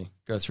 as they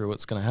go through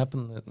what's going to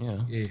happen, that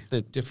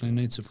They definitely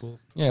need support.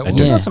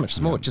 not so much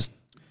support, just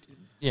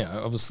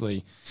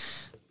obviously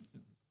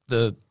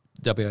the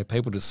WA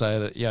people to say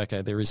that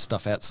there is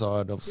stuff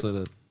outside,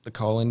 obviously the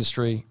coal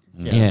industry,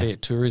 be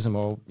it tourism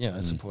or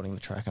supporting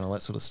the track and all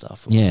that sort of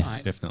stuff. Yeah.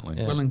 Mate, Definitely.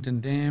 Yeah. Wellington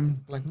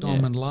Dam, Black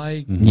Diamond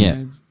Lake.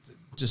 Yeah.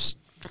 Just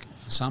for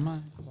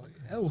summer,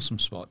 awesome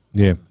spot.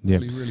 Yeah.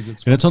 Really, really good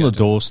spot. And it's on to the go to.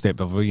 doorstep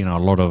of a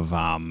lot of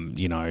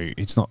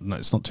it's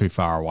not too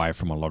far away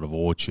from a lot of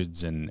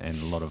orchards and a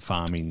lot of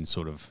farming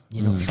sort of.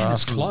 You're not far And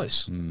it's from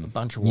close. a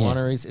bunch of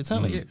wineries. It's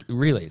only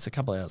really it's a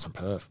couple of hours from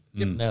Perth.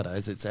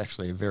 Nowadays, it's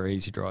actually a very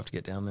easy drive to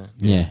get down there.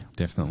 Yeah.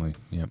 Definitely.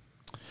 Yep.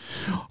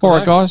 All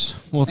right, guys.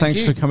 Well, Thank thanks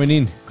you. for coming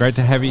in. Great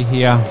to have you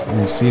here.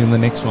 We'll see you in the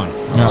next one.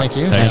 Thank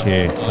you. Take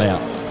care. Play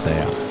out. See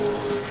ya.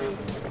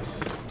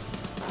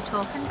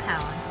 Talk and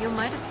Power, your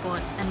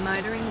motorsport and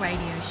motoring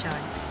radio show.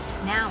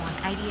 Now on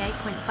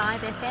 88.5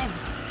 FM,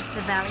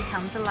 The Valley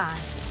Comes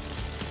Alive.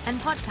 And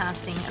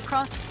podcasting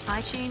across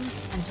iTunes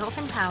and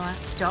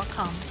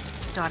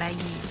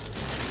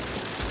talkandpower.com.au.